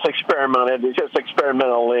 they just experimented. It's just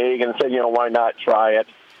experimental league and said, why not try it?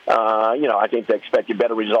 I think they expected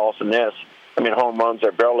better results than this. Home runs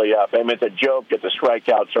are barely up. It's a joke that the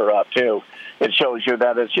strikeouts are up, too. It shows you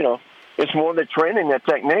that it's more the training, the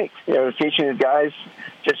technique. Teaching the guys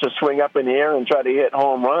just to swing up in the air and try to hit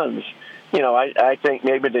home runs. I think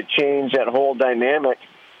maybe to change that whole dynamic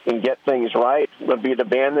and get things right would be to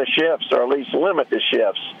ban the shifts or at least limit the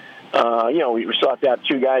shifts. We saw that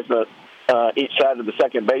two guys each side of the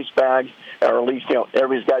second base bag, or at least,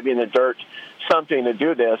 everybody's got to be in the dirt, something to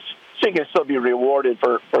do this, so you can still be rewarded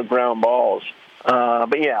for ground balls.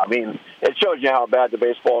 It shows you how bad the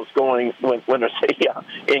baseball is going when there's an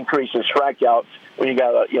increase in strikeouts when you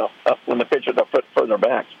got when the pitcher's a foot further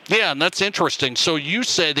back. Yeah, and that's interesting. So you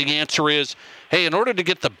say the answer is, hey, in order to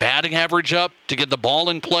get the batting average up, to get the ball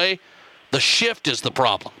in play, the shift is the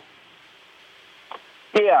problem.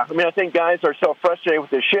 Yeah, I think guys are so frustrated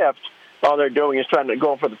with the shift, all they're doing is trying to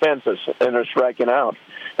go for the fences, and they're striking out.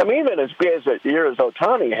 Even as good as a year as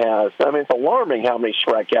Ohtani has, it's alarming how many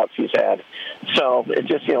strikeouts he's had. So it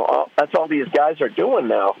just, that's all these guys are doing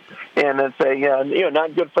now, and it's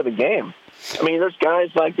not good for the game. There's guys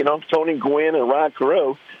like Tony Gwynn and Rod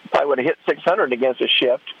Carew probably would have hit 600 against a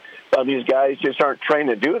shift. These guys just aren't trained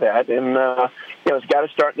to do that, and it's got to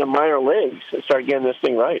start in the minor leagues and start getting this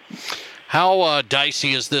thing right. How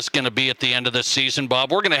dicey is this going to be at the end of this season,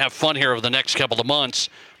 Bob? We're going to have fun here over the next couple of months,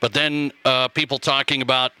 but then people talking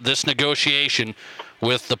about this negotiation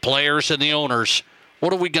with the players and the owners.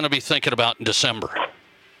 What are we going to be thinking about in December?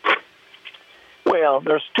 Well,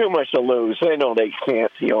 there's too much to lose. They know they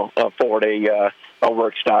can't, afford a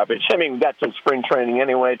work stoppage. We've got some spring training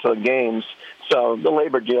anyway to the games, so the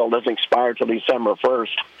labor deal doesn't expire till December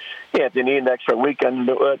 1st. Yeah, if they need an extra weekend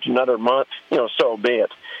to another month, so be it.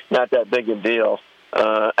 Not that big a deal.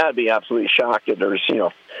 I'd be absolutely shocked if there's,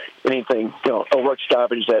 anything, a work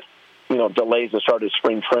stoppage that, delays the start of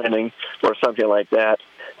spring training or something like that.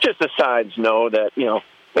 Just the sides know that,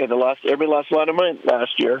 everybody lost a lot of money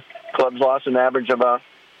last year. Clubs lost an average of about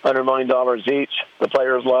 $100 million each. The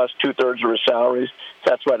players lost 2/3 of their salaries.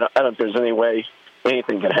 That's why I don't think there's any way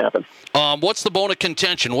anything can happen. What's the bone of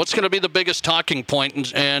contention? What's going to be the biggest talking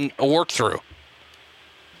point and work through?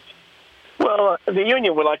 Well, the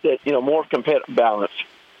union would like to, more competitive balance.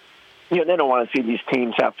 They don't want to see these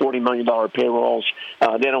teams have $40 million payrolls.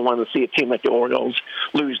 They don't want to see a team like the Orioles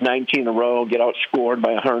lose 19 in a row, get outscored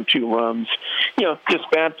by 102 runs. Just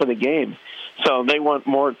bad for the game. So they want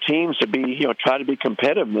more teams to be, try to be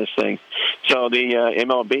competitive in this thing. So the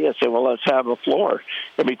MLB has said, well, let's have a floor.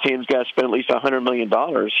 Every team's got to spend at least $100 million,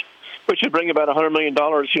 which would bring about $100 million,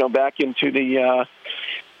 back into the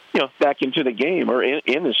back into the game or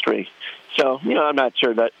industry. So, I'm not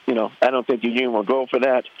sure that, I don't think the union will go for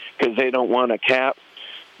that because they don't want a cap.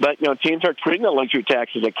 But, teams are treating the luxury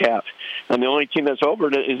tax as a cap. And the only team that's over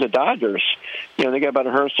it is the Dodgers. They got about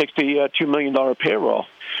 $162 million payroll.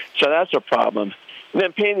 So that's a problem. And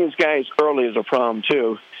then paying these guys early is a problem,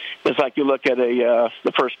 too. It's like you look at the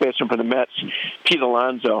first baseman for the Mets, Pete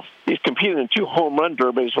Alonso. He's competed in 2 home run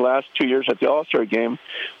derbies the last 2 years at the All-Star game,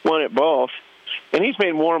 won at both. And he's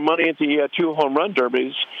made more money at the 2 home run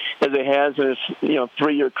derbies as he has in his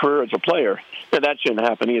 3-year career as a player. And that shouldn't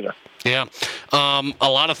happen either. Yeah. A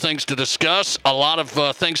lot of things to discuss, a lot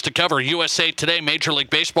of things to cover. USA Today Major League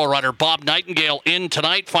Baseball writer Bob Nightengale in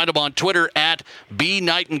tonight. Find him on Twitter at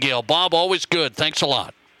 @BNightingale. Bob, always good. Thanks a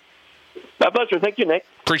lot. My pleasure. Thank you, Nick.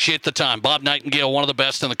 Appreciate the time. Bob Nightengale, one of the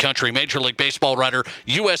best in the country. Major League Baseball writer,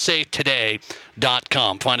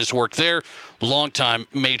 usatoday.com. Find his work there. Longtime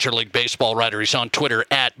Major League Baseball writer. He's on Twitter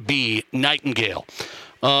at @BNightingale.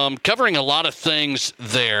 Covering a lot of things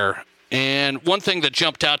there. And one thing that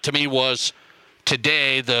jumped out to me was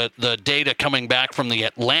today, the data coming back from the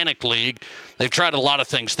Atlantic League. They've tried a lot of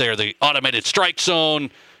things there. The automated strike zone,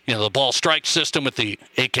 the ball strike system with the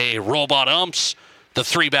AKA robot umps, the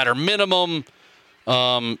 3-batter minimum,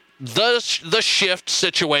 the shift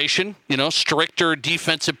situation, stricter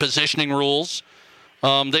defensive positioning rules.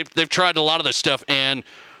 They've tried a lot of this stuff, and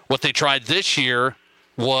what they tried this year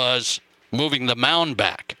was moving the mound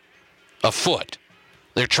back a foot.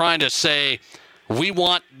 They're trying to say, we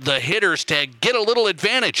want the hitters to get a little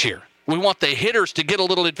advantage here. We want the hitters to get a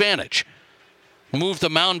little advantage. Move the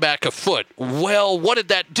mound back a foot. Well, what did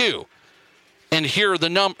that do? And here are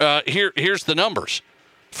the here's the numbers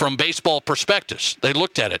from Baseball Prospectus. They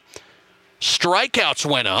looked at it. Strikeouts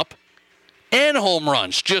went up, and home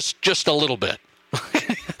runs just a little bit.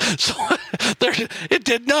 So it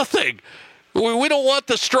did nothing. We don't want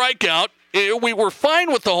the strikeout. We were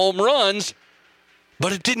fine with the home runs,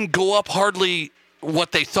 but it didn't go up hardly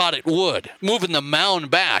what they thought it would. Moving the mound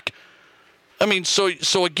back. I mean, so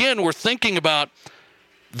again, we're thinking about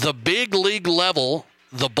the big league level.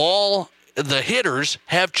 The hitters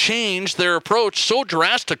have changed their approach so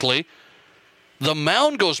drastically. The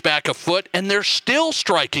mound goes back a foot, and they're still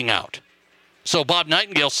striking out. So Bob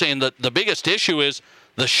Nightengale saying that the biggest issue is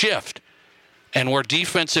the shift, and where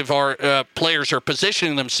defensive players are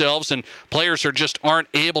positioning themselves, and players aren't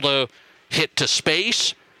able to hit to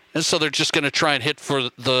space, and so they're just going to try and hit for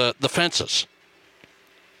the fences.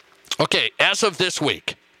 Okay, as of this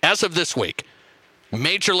week,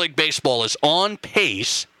 Major League Baseball is on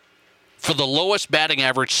pace for the lowest batting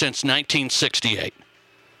average since 1968.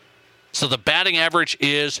 So the batting average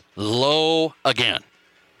is low again.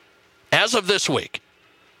 As of this week,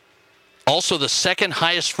 also the second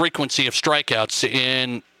highest frequency of strikeouts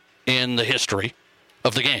in the history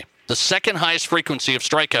of the game. The second highest frequency of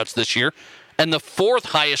strikeouts this year, and the 4th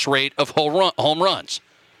highest rate of home runs.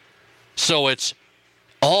 So it's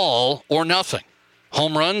all or nothing.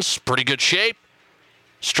 Home runs, pretty good shape.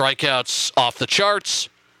 Strikeouts off the charts.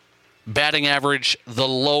 Batting average, the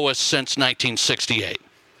lowest since 1968.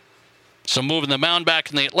 So moving the mound back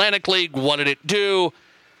in the Atlantic League, what did it do?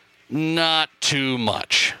 Not too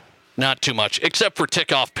much. Not too much, except for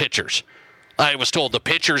tick-off pitchers. I was told the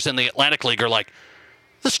pitchers in the Atlantic League are like,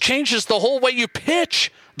 this changes the whole way you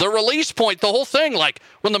pitch. The release point, the whole thing. Like,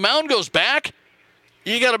 when the mound goes back,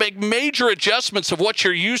 you got to make major adjustments of what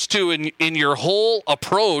you're used to in your whole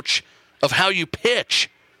approach of how you pitch.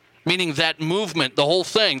 Meaning that movement, the whole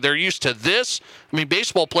thing. They're used to this. I mean,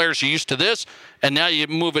 baseball players are used to this, and now you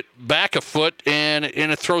move it back a foot, and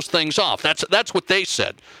it throws things off. That's what they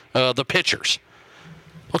said, the pitchers.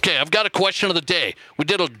 Okay, I've got a question of the day. We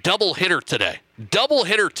did a double hitter today.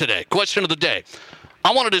 Question of the day.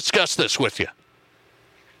 I want to discuss this with you.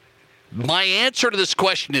 My answer to this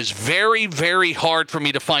question is very, very hard for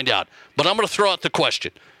me to find out, but I'm going to throw out the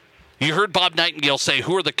question. You heard Bob Nightengale say,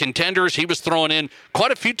 who are the contenders? He was throwing in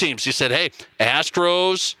quite a few teams. He said, hey,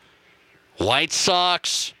 Astros, White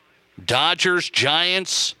Sox, Dodgers,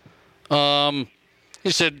 Giants. He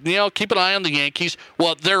said, keep an eye on the Yankees.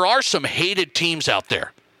 Well, there are some hated teams out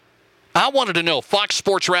there. I wanted to know, Fox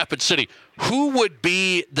Sports Rapid City, who would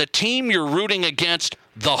be the team you're rooting against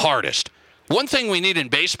the hardest? One thing we need in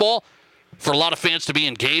baseball, for a lot of fans to be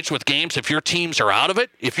engaged with games, if your teams are out of it,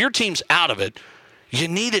 you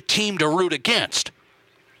need a team to root against,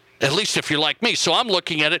 at least if you're like me. So I'm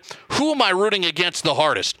looking at it. Who am I rooting against the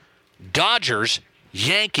hardest? Dodgers,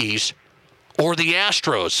 Yankees, or the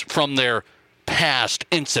Astros from their past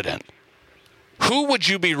incident? Who would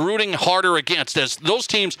you be rooting harder against, as those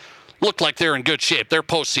teams look like they're in good shape? They're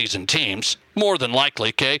postseason teams, more than likely,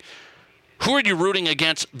 okay? who are you rooting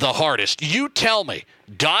against the hardest? You tell me.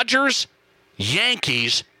 Dodgers,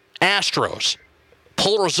 Yankees, Astros.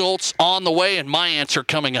 Poll results on the way, and my answer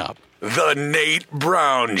coming up. The Nate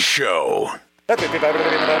Brown Show.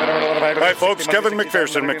 Hi, folks. Kevin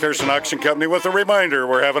McPherson Auction Company with a reminder.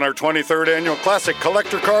 We're having our 23rd annual Classic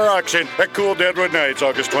Collector Car Auction at Cool Deadwood Nights,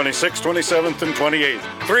 August 26th, 27th, and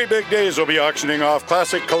 28th. 3 big days we'll be auctioning off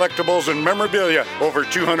classic collectibles and memorabilia. Over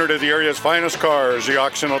 200 of the area's finest cars. The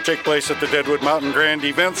auction will take place at the Deadwood Mountain Grand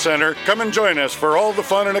Event Center. Come and join us for all the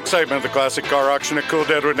fun and excitement of the Classic Car Auction at Cool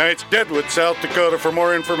Deadwood Nights, Deadwood, South Dakota. For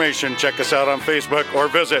more information, check us out on Facebook or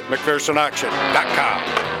visit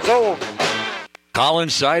McPhersonAuction.com. So,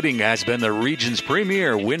 Collins Siding has been the region's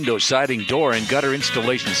premier window siding, door, and gutter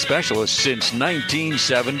installation specialist since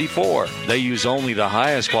 1974. They use only the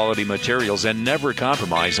highest quality materials and never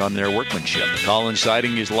compromise on their workmanship. Collins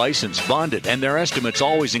Siding is licensed, bonded, and their estimates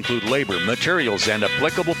always include labor, materials, and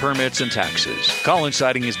applicable permits and taxes. Collins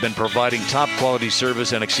Siding has been providing top quality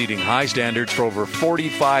service and exceeding high standards for over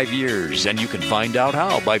 45 years, and you can find out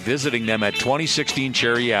how by visiting them at 2016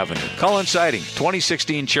 Cherry Avenue. Collins Siding,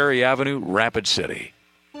 2016 Cherry Avenue, Rapid City.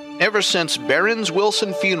 Ever since Barron's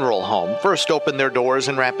Wilson Funeral Home first opened their doors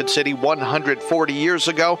in Rapid City 140 years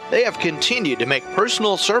ago, they have continued to make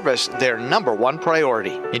personal service their #1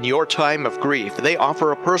 priority. In your time of grief, they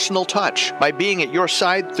offer a personal touch by being at your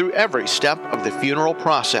side through every step of the funeral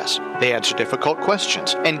process. They answer difficult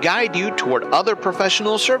questions and guide you toward other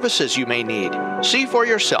professional services you may need. See for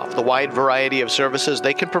yourself the wide variety of services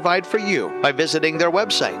they can provide for you by visiting their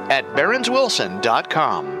website at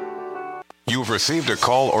barronswilson.com. You've received a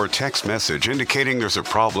call or text message indicating there's a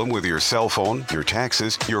problem with your cell phone, your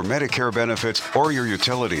taxes, your Medicare benefits, or your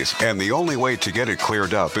utilities, and the only way to get it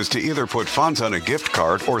cleared up is to either put funds on a gift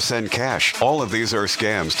card or send cash. All of these are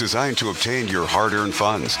scams designed to obtain your hard-earned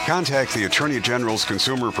funds. Contact the Attorney General's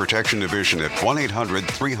Consumer Protection Division at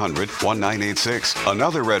 1-800-300-1986.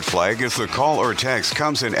 Another red flag is the call or text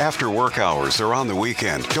comes in after work hours or on the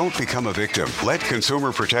weekend. Don't become a victim. Let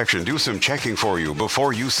Consumer Protection do some checking for you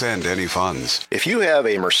before you send any funds. If you have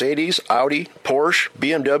a Mercedes, Audi, Porsche,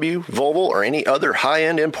 BMW, Volvo, or any other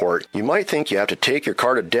high-end import, you might think you have to take your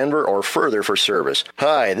car to Denver or further for service.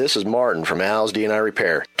 Hi, this is Martin from Al's D&I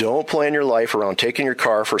Repair. Don't plan your life around taking your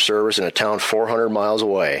car for service in a town 400 miles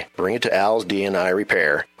away. Bring it to Al's D&I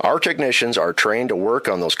Repair. Our technicians are trained to work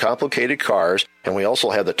on those complicated cars, and we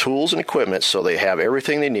also have the tools and equipment so they have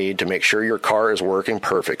everything they need to make sure your car is working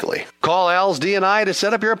perfectly. Call Al's D&I to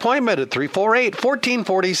set up your appointment at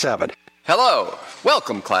 348-1447. Hello.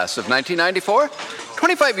 Welcome, class of 1994.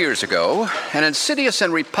 25 years ago, an insidious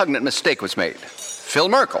and repugnant mistake was made. Phil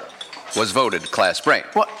Merkel was voted class brain.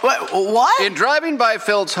 What? In driving by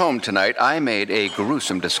Phil's home tonight, I made a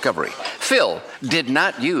gruesome discovery. Phil did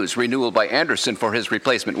not use Renewal by Anderson for his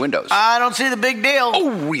replacement windows. I don't see the big deal. Oh,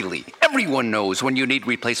 really? Everyone knows when you need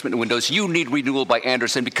replacement windows, you need Renewal by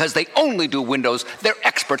Anderson because they only do windows. They're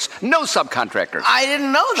experts, no subcontractors. I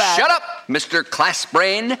didn't know that. Shut up, Mr. Class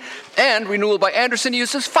Brain. And Renewal by Anderson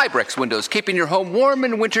uses Fibrex windows, keeping your home warm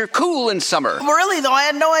in winter, cool in summer. Really, though? I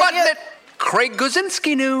had no idea. Craig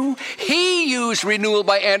Guzinski knew. He used Renewal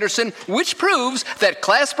by Anderson, which proves that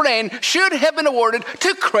Class Brain should have been awarded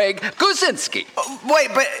to Craig Guzinski. Wait,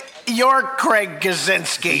 but you're Craig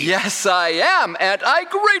Guzinski. Yes, I am, and I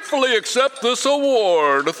gratefully accept this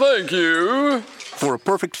award. Thank you. For a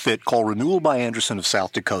perfect fit, call Renewal by Anderson of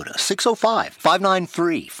South Dakota,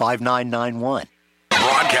 605-593-5991.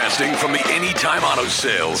 Broadcasting from the Anytime Auto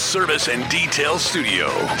Sales, Service, and Detail Studio.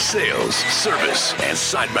 Sales, service, and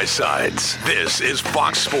side-by-sides. This is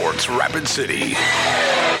Fox Sports Rapid City.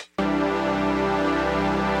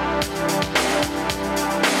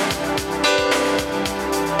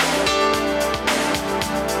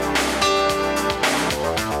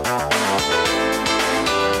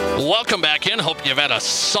 Welcome back in. Hope you've had a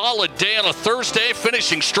solid day on a Thursday,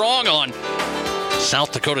 finishing strong on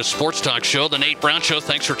South Dakota Sports Talk Show, the Nate Brown Show.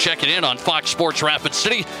 Thanks for checking in on Fox Sports Rapid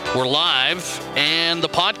City. We're live, and the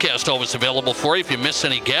podcast always available for you if you miss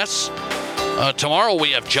any guests. Tomorrow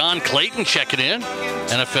we have John Clayton checking in,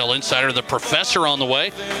 NFL insider, the professor on the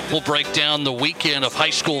way. We'll break down the weekend of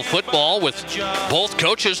high school football with both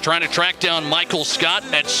coaches trying to track down Michael Scott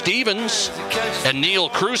at Stevens and Neil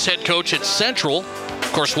Cruz, head coach at Central.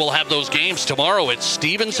 Of course, we'll have those games tomorrow. It's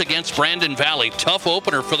Stevens against Brandon Valley. Tough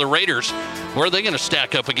opener for the Raiders. Where are they going to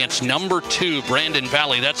stack up against number 2 Brandon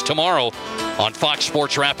Valley? That's tomorrow on Fox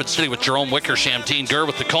Sports Rapid City with Jerome Wickersham, Dean Gurr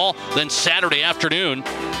with the call. Then Saturday afternoon,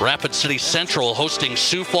 Rapid City Central hosting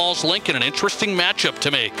Sioux Falls Lincoln. An interesting matchup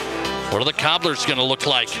to me. What are the Cobblers going to look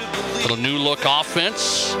like? Little new look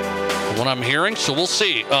offense. what I'm hearing. So we'll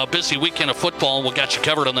see. Busy weekend of football. We'll got you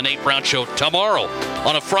covered on the Nate Brown Show tomorrow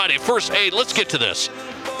on a Friday. First, hey, let's get to this.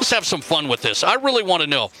 Let's have some fun with this. I really want to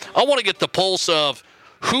know. I want to get the pulse of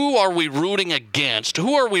who are we rooting against?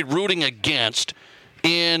 Who are we rooting against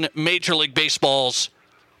in Major League Baseball's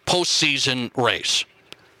postseason race?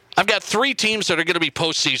 I've got 3 teams that are going to be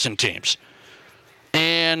postseason teams.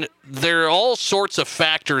 And there are all sorts of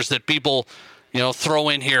factors that people, throw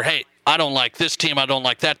in here. Hey, I don't like this team. I don't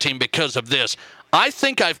like that team because of this. I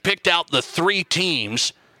think I've picked out the 3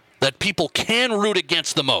 teams that people can root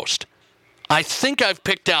against the most. I think I've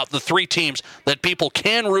picked out the 3 teams that people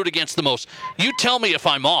can root against the most. You tell me if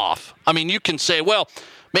I'm off. I mean, you can say, well,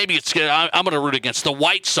 maybe I'm going to root against the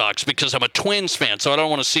White Sox because I'm a Twins fan, so I don't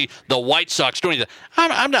want to see the White Sox do anything.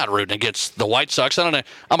 I'm not rooting against the White Sox. I don't know.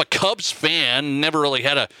 I'm a Cubs fan. Never really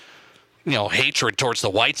had a hatred towards the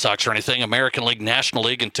White Sox or anything, American League, National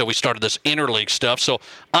League, until we started this interleague stuff. So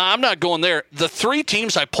I'm not going there. The 3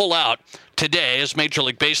 teams I pull out today as Major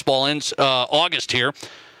League Baseball ends August here,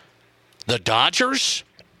 the Dodgers,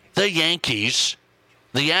 the Yankees,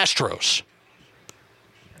 the Astros.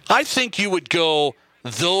 I think you would go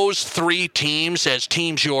those 3 teams as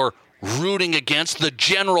teams you're rooting against. The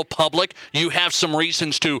general public, you have some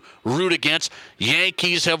reasons to root against.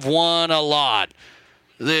 Yankees have won a lot.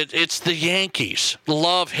 It's the Yankees.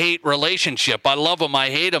 Love-hate relationship. I love them.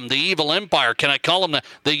 I hate them. The evil empire. Can I call them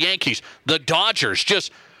the Yankees? The Dodgers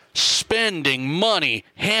just spending money,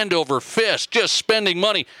 hand over fist, just spending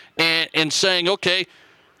money and saying, okay,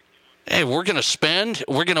 hey, we're going to spend.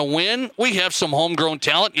 We're going to win. We have some homegrown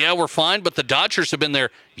talent. Yeah, we're fine. But the Dodgers have been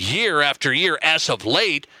there year after year as of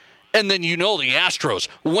late. And then the Astros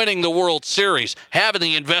winning the World Series, having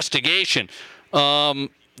the investigation.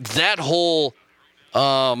 That whole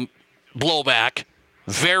blowback,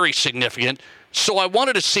 very significant. So I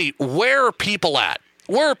wanted to see, where are people at?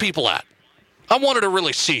 Where are people at? I wanted to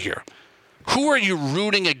really see here. Who are you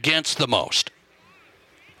rooting against the most?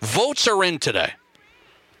 Votes are in today.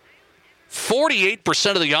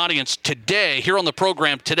 48% of the audience today, here on the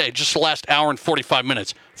program today, just the last hour and 45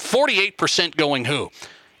 minutes, 48% going who?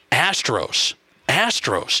 Astros.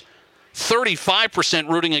 35%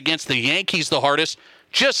 rooting against the Yankees the hardest.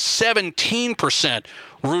 Just 17%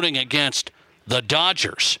 rooting against the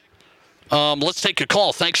Dodgers. Let's take a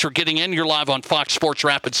call. Thanks for getting in. You're live on Fox Sports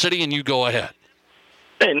Rapid City, and you go ahead.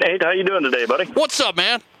 Hey, Nate, how you doing today, buddy? What's up,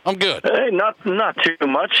 man? I'm good. Hey, not too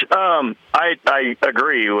much. I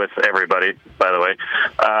agree with everybody, by the way.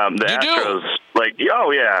 The Astros,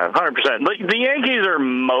 oh yeah, 100%. The Yankees are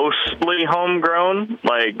mostly homegrown.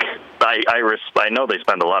 I know they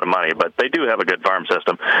spend a lot of money, but they do have a good farm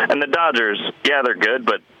system. And the Dodgers, yeah, they're good,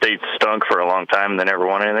 but they stunk for a long time and they never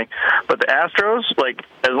won anything. But the Astros,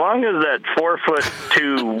 as long as that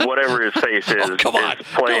 4'2", whatever his face is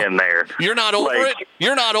playing there. You're not over it?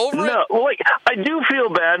 You're not over it? No, I do feel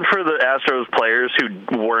bad for the Astros players who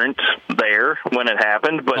weren't there when it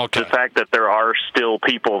happened, but the fact that there are still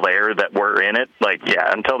people there that were in it,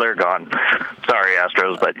 until they're gone. Sorry,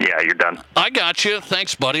 Astros, but yeah, you're done. I got you.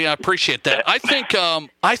 Thanks, buddy. I appreciate that. I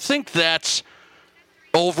think that's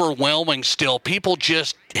overwhelming still. People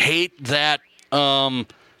just hate that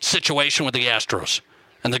situation with the Astros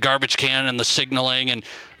and the garbage can and the signaling, and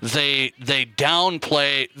they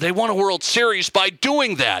downplay. They won a World Series by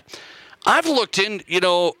doing that. I've looked in,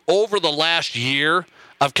 over the last year,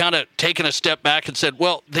 I've kind of taken a step back and said,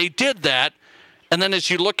 well, they did that. And then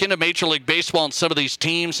as you look into Major League Baseball and some of these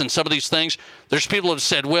teams and some of these things, there's people who have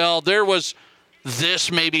said, well, there was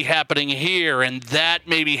this may be happening here and that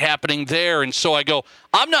may be happening there. And so I go,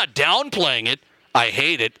 I'm not downplaying it. I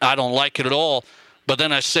hate it. I don't like it at all. But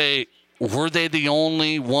then I say, were they the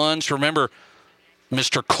only ones? Remember,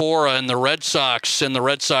 Mr. Cora and the Red Sox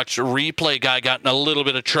replay guy got in a little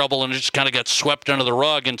bit of trouble and it just kind of got swept under the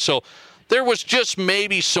rug. And so there was just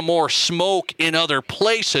maybe some more smoke in other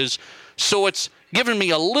places. So it's given me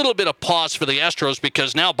a little bit of pause for the Astros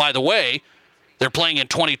because now, by the way, they're playing in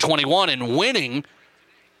 2021 and winning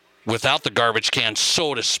without the garbage can,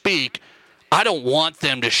 so to speak. I don't want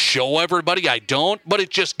them to show everybody. I don't. But it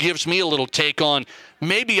just gives me a little take on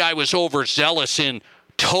maybe I was overzealous in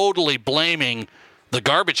totally blaming the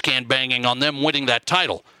garbage can banging on them winning that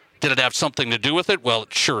title. Did it have something to do with it? Well,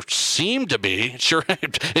 it sure seemed to be. Sure,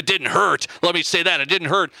 it didn't hurt. Let me say that. It didn't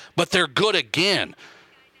hurt. But they're good again.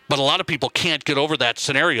 But a lot of people can't get over that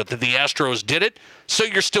scenario that the Astros did it, so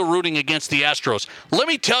you're still rooting against the Astros. Let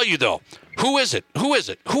me tell you, though, who is it?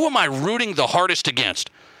 Who am I rooting the hardest against?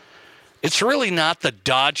 It's really not the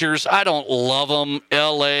Dodgers. I don't love them.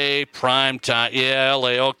 L.A., prime time. Yeah,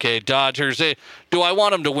 L.A., okay, Dodgers. Do I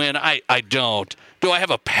want them to win? I don't. Do I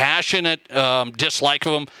have a passionate dislike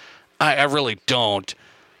of them? I really don't.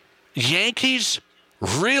 Yankees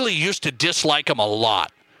really used to dislike them a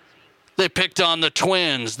lot. They picked on the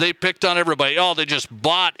Twins. They picked on everybody. Oh, they just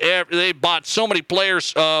bought so many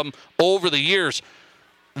players over the years.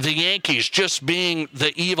 The Yankees just being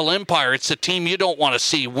the evil empire. It's a team you don't want to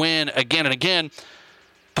see win again and again.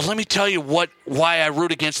 But let me tell you why I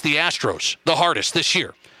root against the Astros the hardest this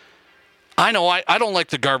year. I know I don't like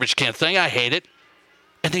the garbage can thing. I hate it.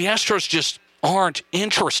 And the Astros just aren't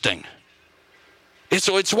interesting.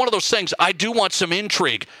 It's one of those things. I do want some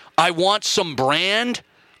intrigue. I want some brand.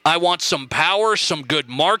 I want some power, some good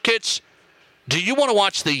markets. Do you want to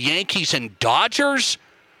watch the Yankees and Dodgers?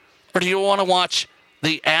 Or do you want to watch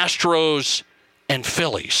the Astros and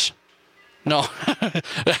Phillies? No.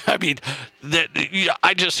 I mean,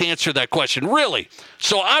 I just answered that question. Really?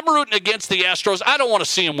 So I'm rooting against the Astros. I don't want to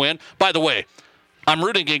see them win. By the way, I'm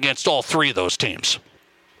rooting against all three of those teams.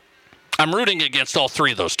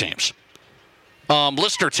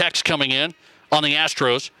 Listener text coming in on the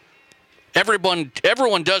Astros.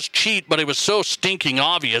 Everyone does cheat, but it was so stinking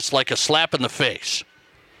obvious, like a slap in the face.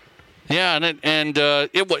 Yeah, and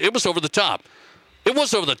it was over the top. It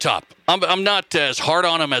was over the top. I'm not as hard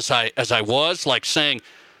on him as I was, like saying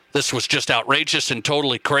this was just outrageous and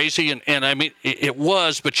totally crazy. And I mean, it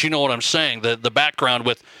was, but you know what I'm saying. The background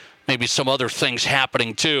with maybe some other things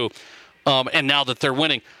happening too. And now that they're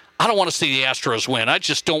winning, I don't want to see the Astros win. I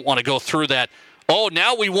just don't want to go through that. Oh,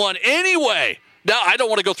 now we won anyway. No, I don't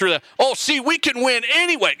want to go through that. Oh, see, we can win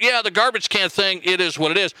anyway. Yeah, the garbage can thing, it is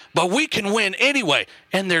what it is. But we can win anyway.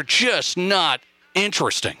 And they're just not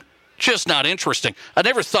interesting. Just not interesting. I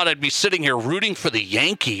never thought I'd be sitting here rooting for the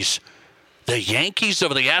Yankees. The Yankees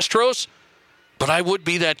over the Astros? But I would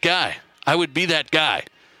be that guy.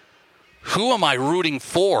 Who am I rooting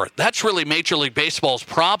for? That's really Major League Baseball's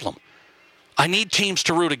problem. I need teams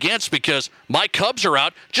to root against because my Cubs are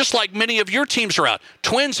out, just like many of your teams are out.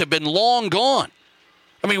 Twins have been long gone.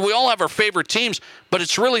 I mean, we all have our favorite teams, but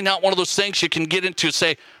it's really not one of those things you can get into and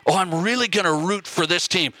say, oh, I'm really going to root for this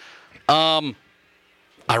team. I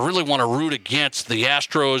really want to root against the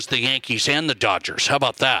Astros, the Yankees, and the Dodgers. How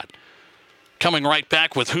about that? Coming right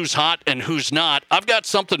back with who's hot and who's not. I've got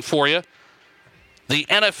something for you. The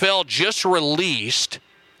NFL just released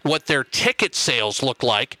what their ticket sales look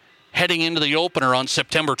like heading into the opener on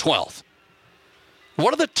September 12th.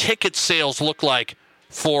 What do the ticket sales look like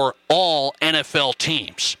for all NFL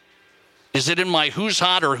teams? Is it in my who's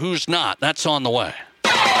hot or who's not? That's on the way.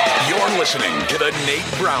 You're listening to The Nate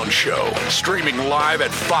Brown Show, streaming live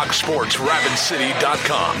at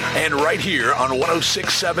FoxSportsRapidCity.com and right here on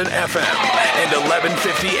 106.7 FM and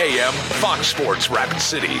 1150 AM Fox Sports Rapid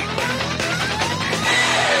City.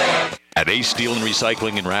 At Ace Steel and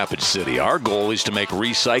Recycling in Rapid City, our goal is to make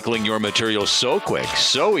recycling your materials so quick,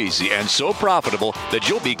 so easy, and so profitable that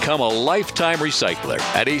you'll become a lifetime recycler.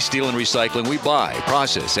 At Ace Steel and Recycling, we buy,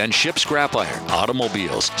 process, and ship scrap iron,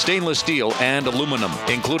 automobiles, stainless steel, and aluminum,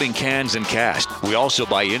 including cans and cast. We also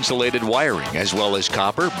buy insulated wiring, as well as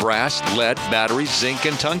copper, brass, lead, batteries, zinc,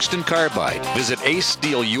 and tungsten carbide. Visit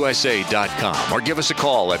acesteelusa.com or give us a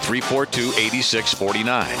call at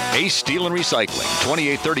 342-8649. Ace Steel and Recycling,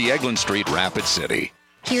 2830 Eglin Street, Rapid City.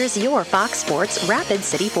 Here's your Fox Sports Rapid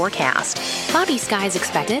City forecast. Cloudy skies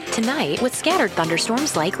expected tonight with scattered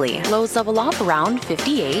thunderstorms likely. Lows level off around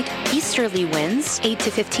 58. Easterly winds 8 to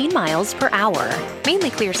 15 miles per hour. Mainly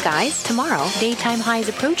clear skies tomorrow. Daytime highs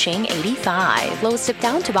approaching 85. Lows dip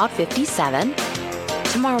down to about 57.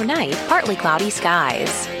 Tomorrow night, partly cloudy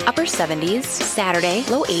skies. Upper 70s, Saturday,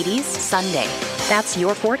 low 80s, Sunday. That's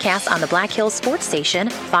your forecast on the Black Hills Sports Station,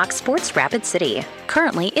 Fox Sports Rapid City.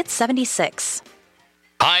 Currently, it's 76.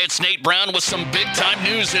 Hi, it's Nate Brown with some big-time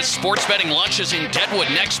news as sports betting launches in Deadwood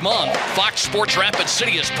next month. Fox Sports Rapid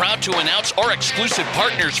City is proud to announce our exclusive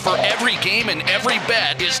partners for every game and every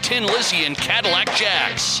bet is Tin Lizzy and Cadillac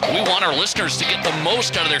Jacks. We want our listeners to get the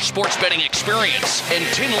most out of their sports betting experience, and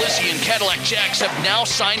Tin Lizzy and Cadillac Jacks have now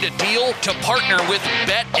signed a deal to partner with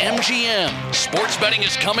BetMGM. Sports betting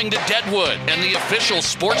is coming to Deadwood, and the official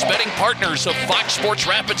sports betting partners of Fox Sports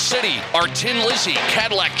Rapid City are Tin Lizzy,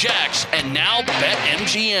 Cadillac Jacks, and now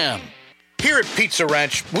BetMGM. Here at Pizza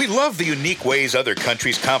Ranch, we love the unique ways other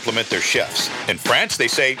countries compliment their chefs. In France, they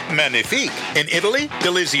say magnifique. In Italy,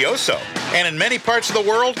 delizioso. And in many parts of the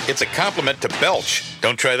world, it's a compliment to belch.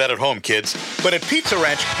 Don't try that at home, kids. But at Pizza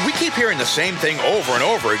Ranch, we keep hearing the same thing over and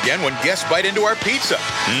over again when guests bite into our pizza.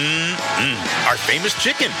 Our famous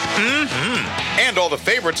chicken. And all the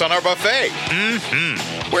favorites on our buffet.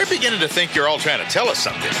 We're beginning to think you're all trying to tell us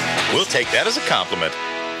something. We'll take that as a compliment.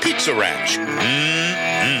 Pizza Ranch.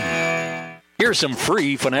 Here's some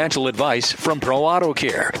free financial advice from Pro Auto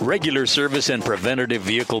Care. Regular service and preventative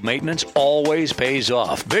vehicle maintenance always pays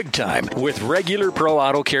off big time. With regular Pro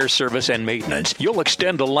Auto Care service and maintenance, you'll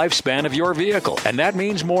extend the lifespan of your vehicle, and that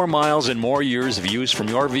means more miles and more years of use from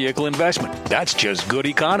your vehicle investment. That's just good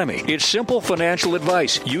economy. It's simple financial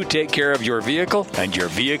advice. You take care of your vehicle, and your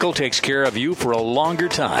vehicle takes care of you for a longer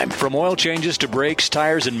time. From oil changes to brakes,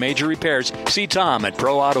 tires, and major repairs, see Tom at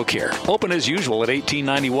Pro Auto Care. Open as usual at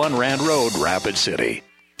 1891 Rand Road, Rapid City.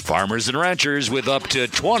 Farmers and ranchers with up to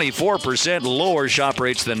 24% lower shop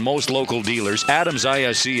rates than most local dealers. Adams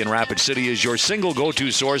ISC in Rapid City is your single go-to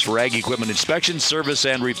source for ag equipment inspection, service,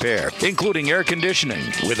 and repair, including air conditioning.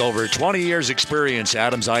 With over 20 years experience,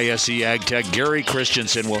 Adams ISC Ag Tech Gary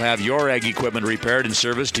Christensen will have your ag equipment repaired and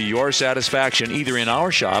serviced to your satisfaction, either in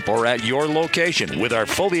our shop or at your location with our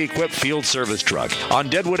fully equipped field service truck on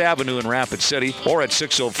Deadwood Avenue in Rapid City or at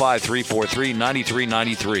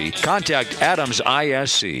 605-343-9393. Contact Adams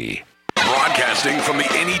ISC. Broadcasting from the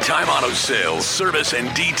Anytime Auto Sales, Service,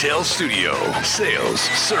 and Detail Studio. Sales,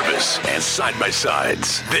 service, and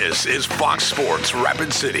side-by-sides. This is Fox Sports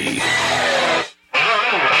Rapid City.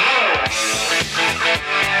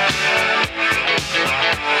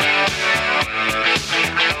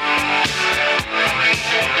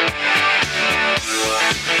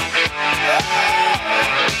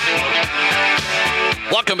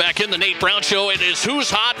 Welcome back in the Nate Brown Show. It is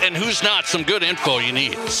Who's Hot and Who's Not. Some good info you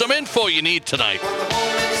need. Some info you need tonight.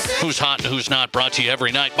 Who's Hot and Who's Not brought to you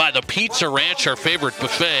every night by the Pizza Ranch, our favorite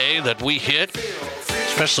buffet that we hit,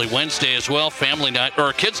 especially Wednesday as well. Family night,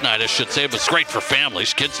 or kids night, I should say, but it's great for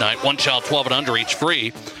families. Kids night, one child 12 and under, each free.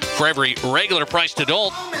 For every regular priced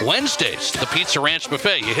adult, Wednesdays, the Pizza Ranch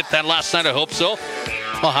buffet. You hit that last night, I hope so.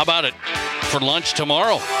 Well, how about it for lunch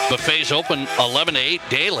tomorrow? Buffet's open 11 to 8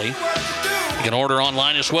 daily. You can order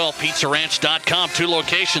online as well, pizzaranch.com. 2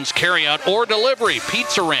 locations, carry out or delivery.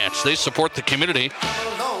 Pizza Ranch, they support the community.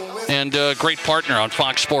 And a great partner on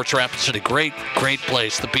Fox Sports Rapid City. Great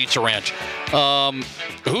place, the Pizza Ranch.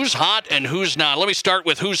 Who's hot and who's not? Let me start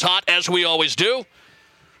with who's hot, as we always do.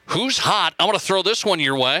 Who's hot? I want to throw this one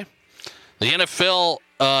your way. The NFL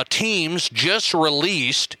teams just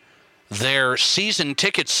released their season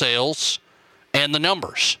ticket sales and the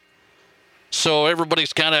numbers. So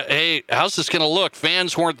everybody's kind of, hey, how's this going to look?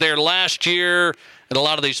 Fans weren't there last year at a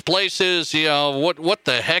lot of these places. You know, what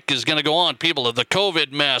the heck is going to go on? People of the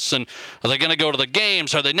COVID mess, and are they going to go to the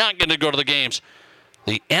games? Are they not going to go to the games?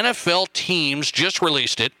 The NFL teams just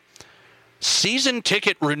released it. Season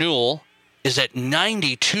ticket renewal is at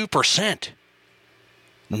 92%.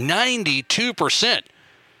 92%.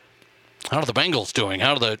 How are the Bengals doing?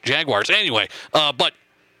 How are the Jaguars? Anyway, but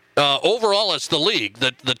overall, as the league,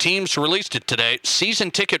 the teams released it today,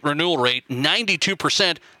 season ticket renewal rate,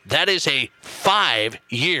 92%. That is a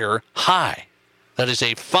 5-year high. That is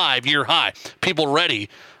a 5-year high. People ready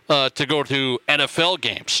to go to NFL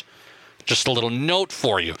games. Just a little note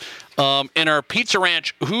for you. In our Pizza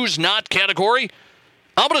Ranch Who's Not category,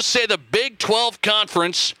 I'm going to say the Big 12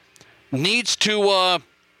 Conference needs to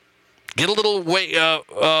get a little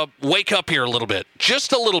wake up here a little bit.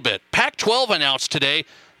 Just a little bit. Pac-12 announced today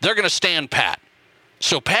they're going to stand pat.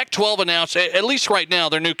 So Pac-12 announced, at least right now,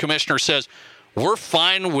 their new commissioner says, we're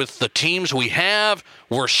fine with the teams we have.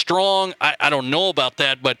 We're strong. I don't know about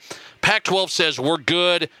that, but Pac-12 says we're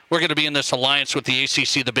good. We're going to be in this alliance with the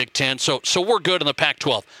ACC, the Big Ten. So we're good in the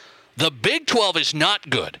Pac-12. The Big 12 is not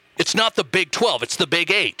good. It's not the Big 12. It's the Big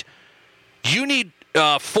 8. You need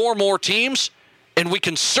 4 more teams, and we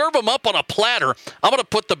can serve them up on a platter. I'm going to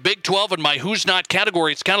put the Big 12 in my Who's Not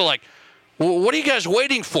category. It's kind of like, what are you guys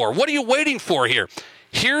waiting for? What are you waiting for here?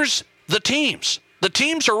 Here's the teams. The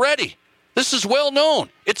teams are ready. This is well known.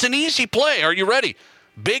 It's an easy play. Are you ready?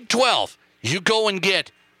 Big 12. You go and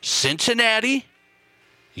get Cincinnati,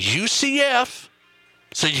 UCF.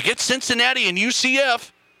 So you get Cincinnati and UCF.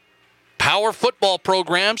 Power football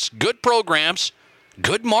programs, good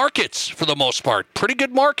markets for the most part. Pretty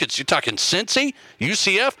good markets. You're talking Cincy,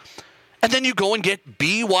 UCF. And then you go and get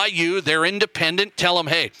BYU. They're independent. Tell them,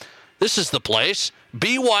 hey, this is the place.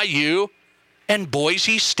 BYU and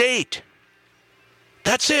Boise State.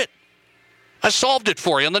 That's it. I solved it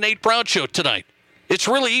for you on the Nate Brown Show tonight. It's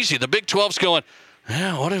really easy. The Big 12's going,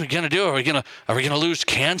 what are we going to do? Are we going to lose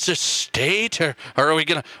Kansas State, or are we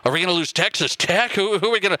going to lose Texas Tech? Who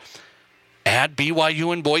are we going to add?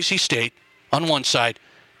 BYU and Boise State on one side,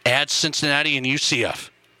 add Cincinnati and UCF.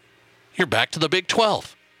 You're back to the Big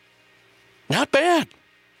 12. Not bad.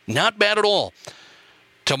 Not bad at all.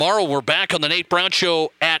 Tomorrow we're back on the Nate Brown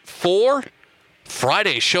Show at 4.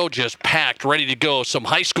 Friday show just packed, ready to go. Some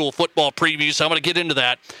high school football previews. I'm going to get into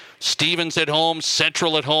that. Stevens at home,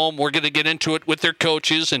 Central at home. We're going to get into it with their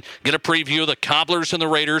coaches and get a preview of the Cobblers and the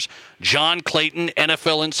Raiders. John Clayton,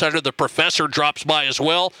 NFL Insider, the Professor, drops by as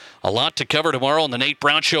well. A lot to cover tomorrow on the Nate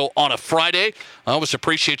Brown Show on a Friday. I always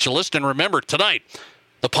appreciate you listening. Remember, tonight,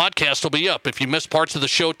 the podcast will be up. If you missed parts of the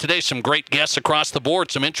show today, some great guests across the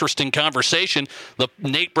board, some interesting conversation. The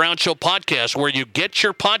Nate Brown Show podcast, where you get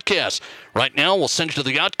your podcasts. Right now, we'll send you to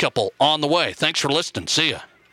The Odd Couple on the way. Thanks for listening. See ya.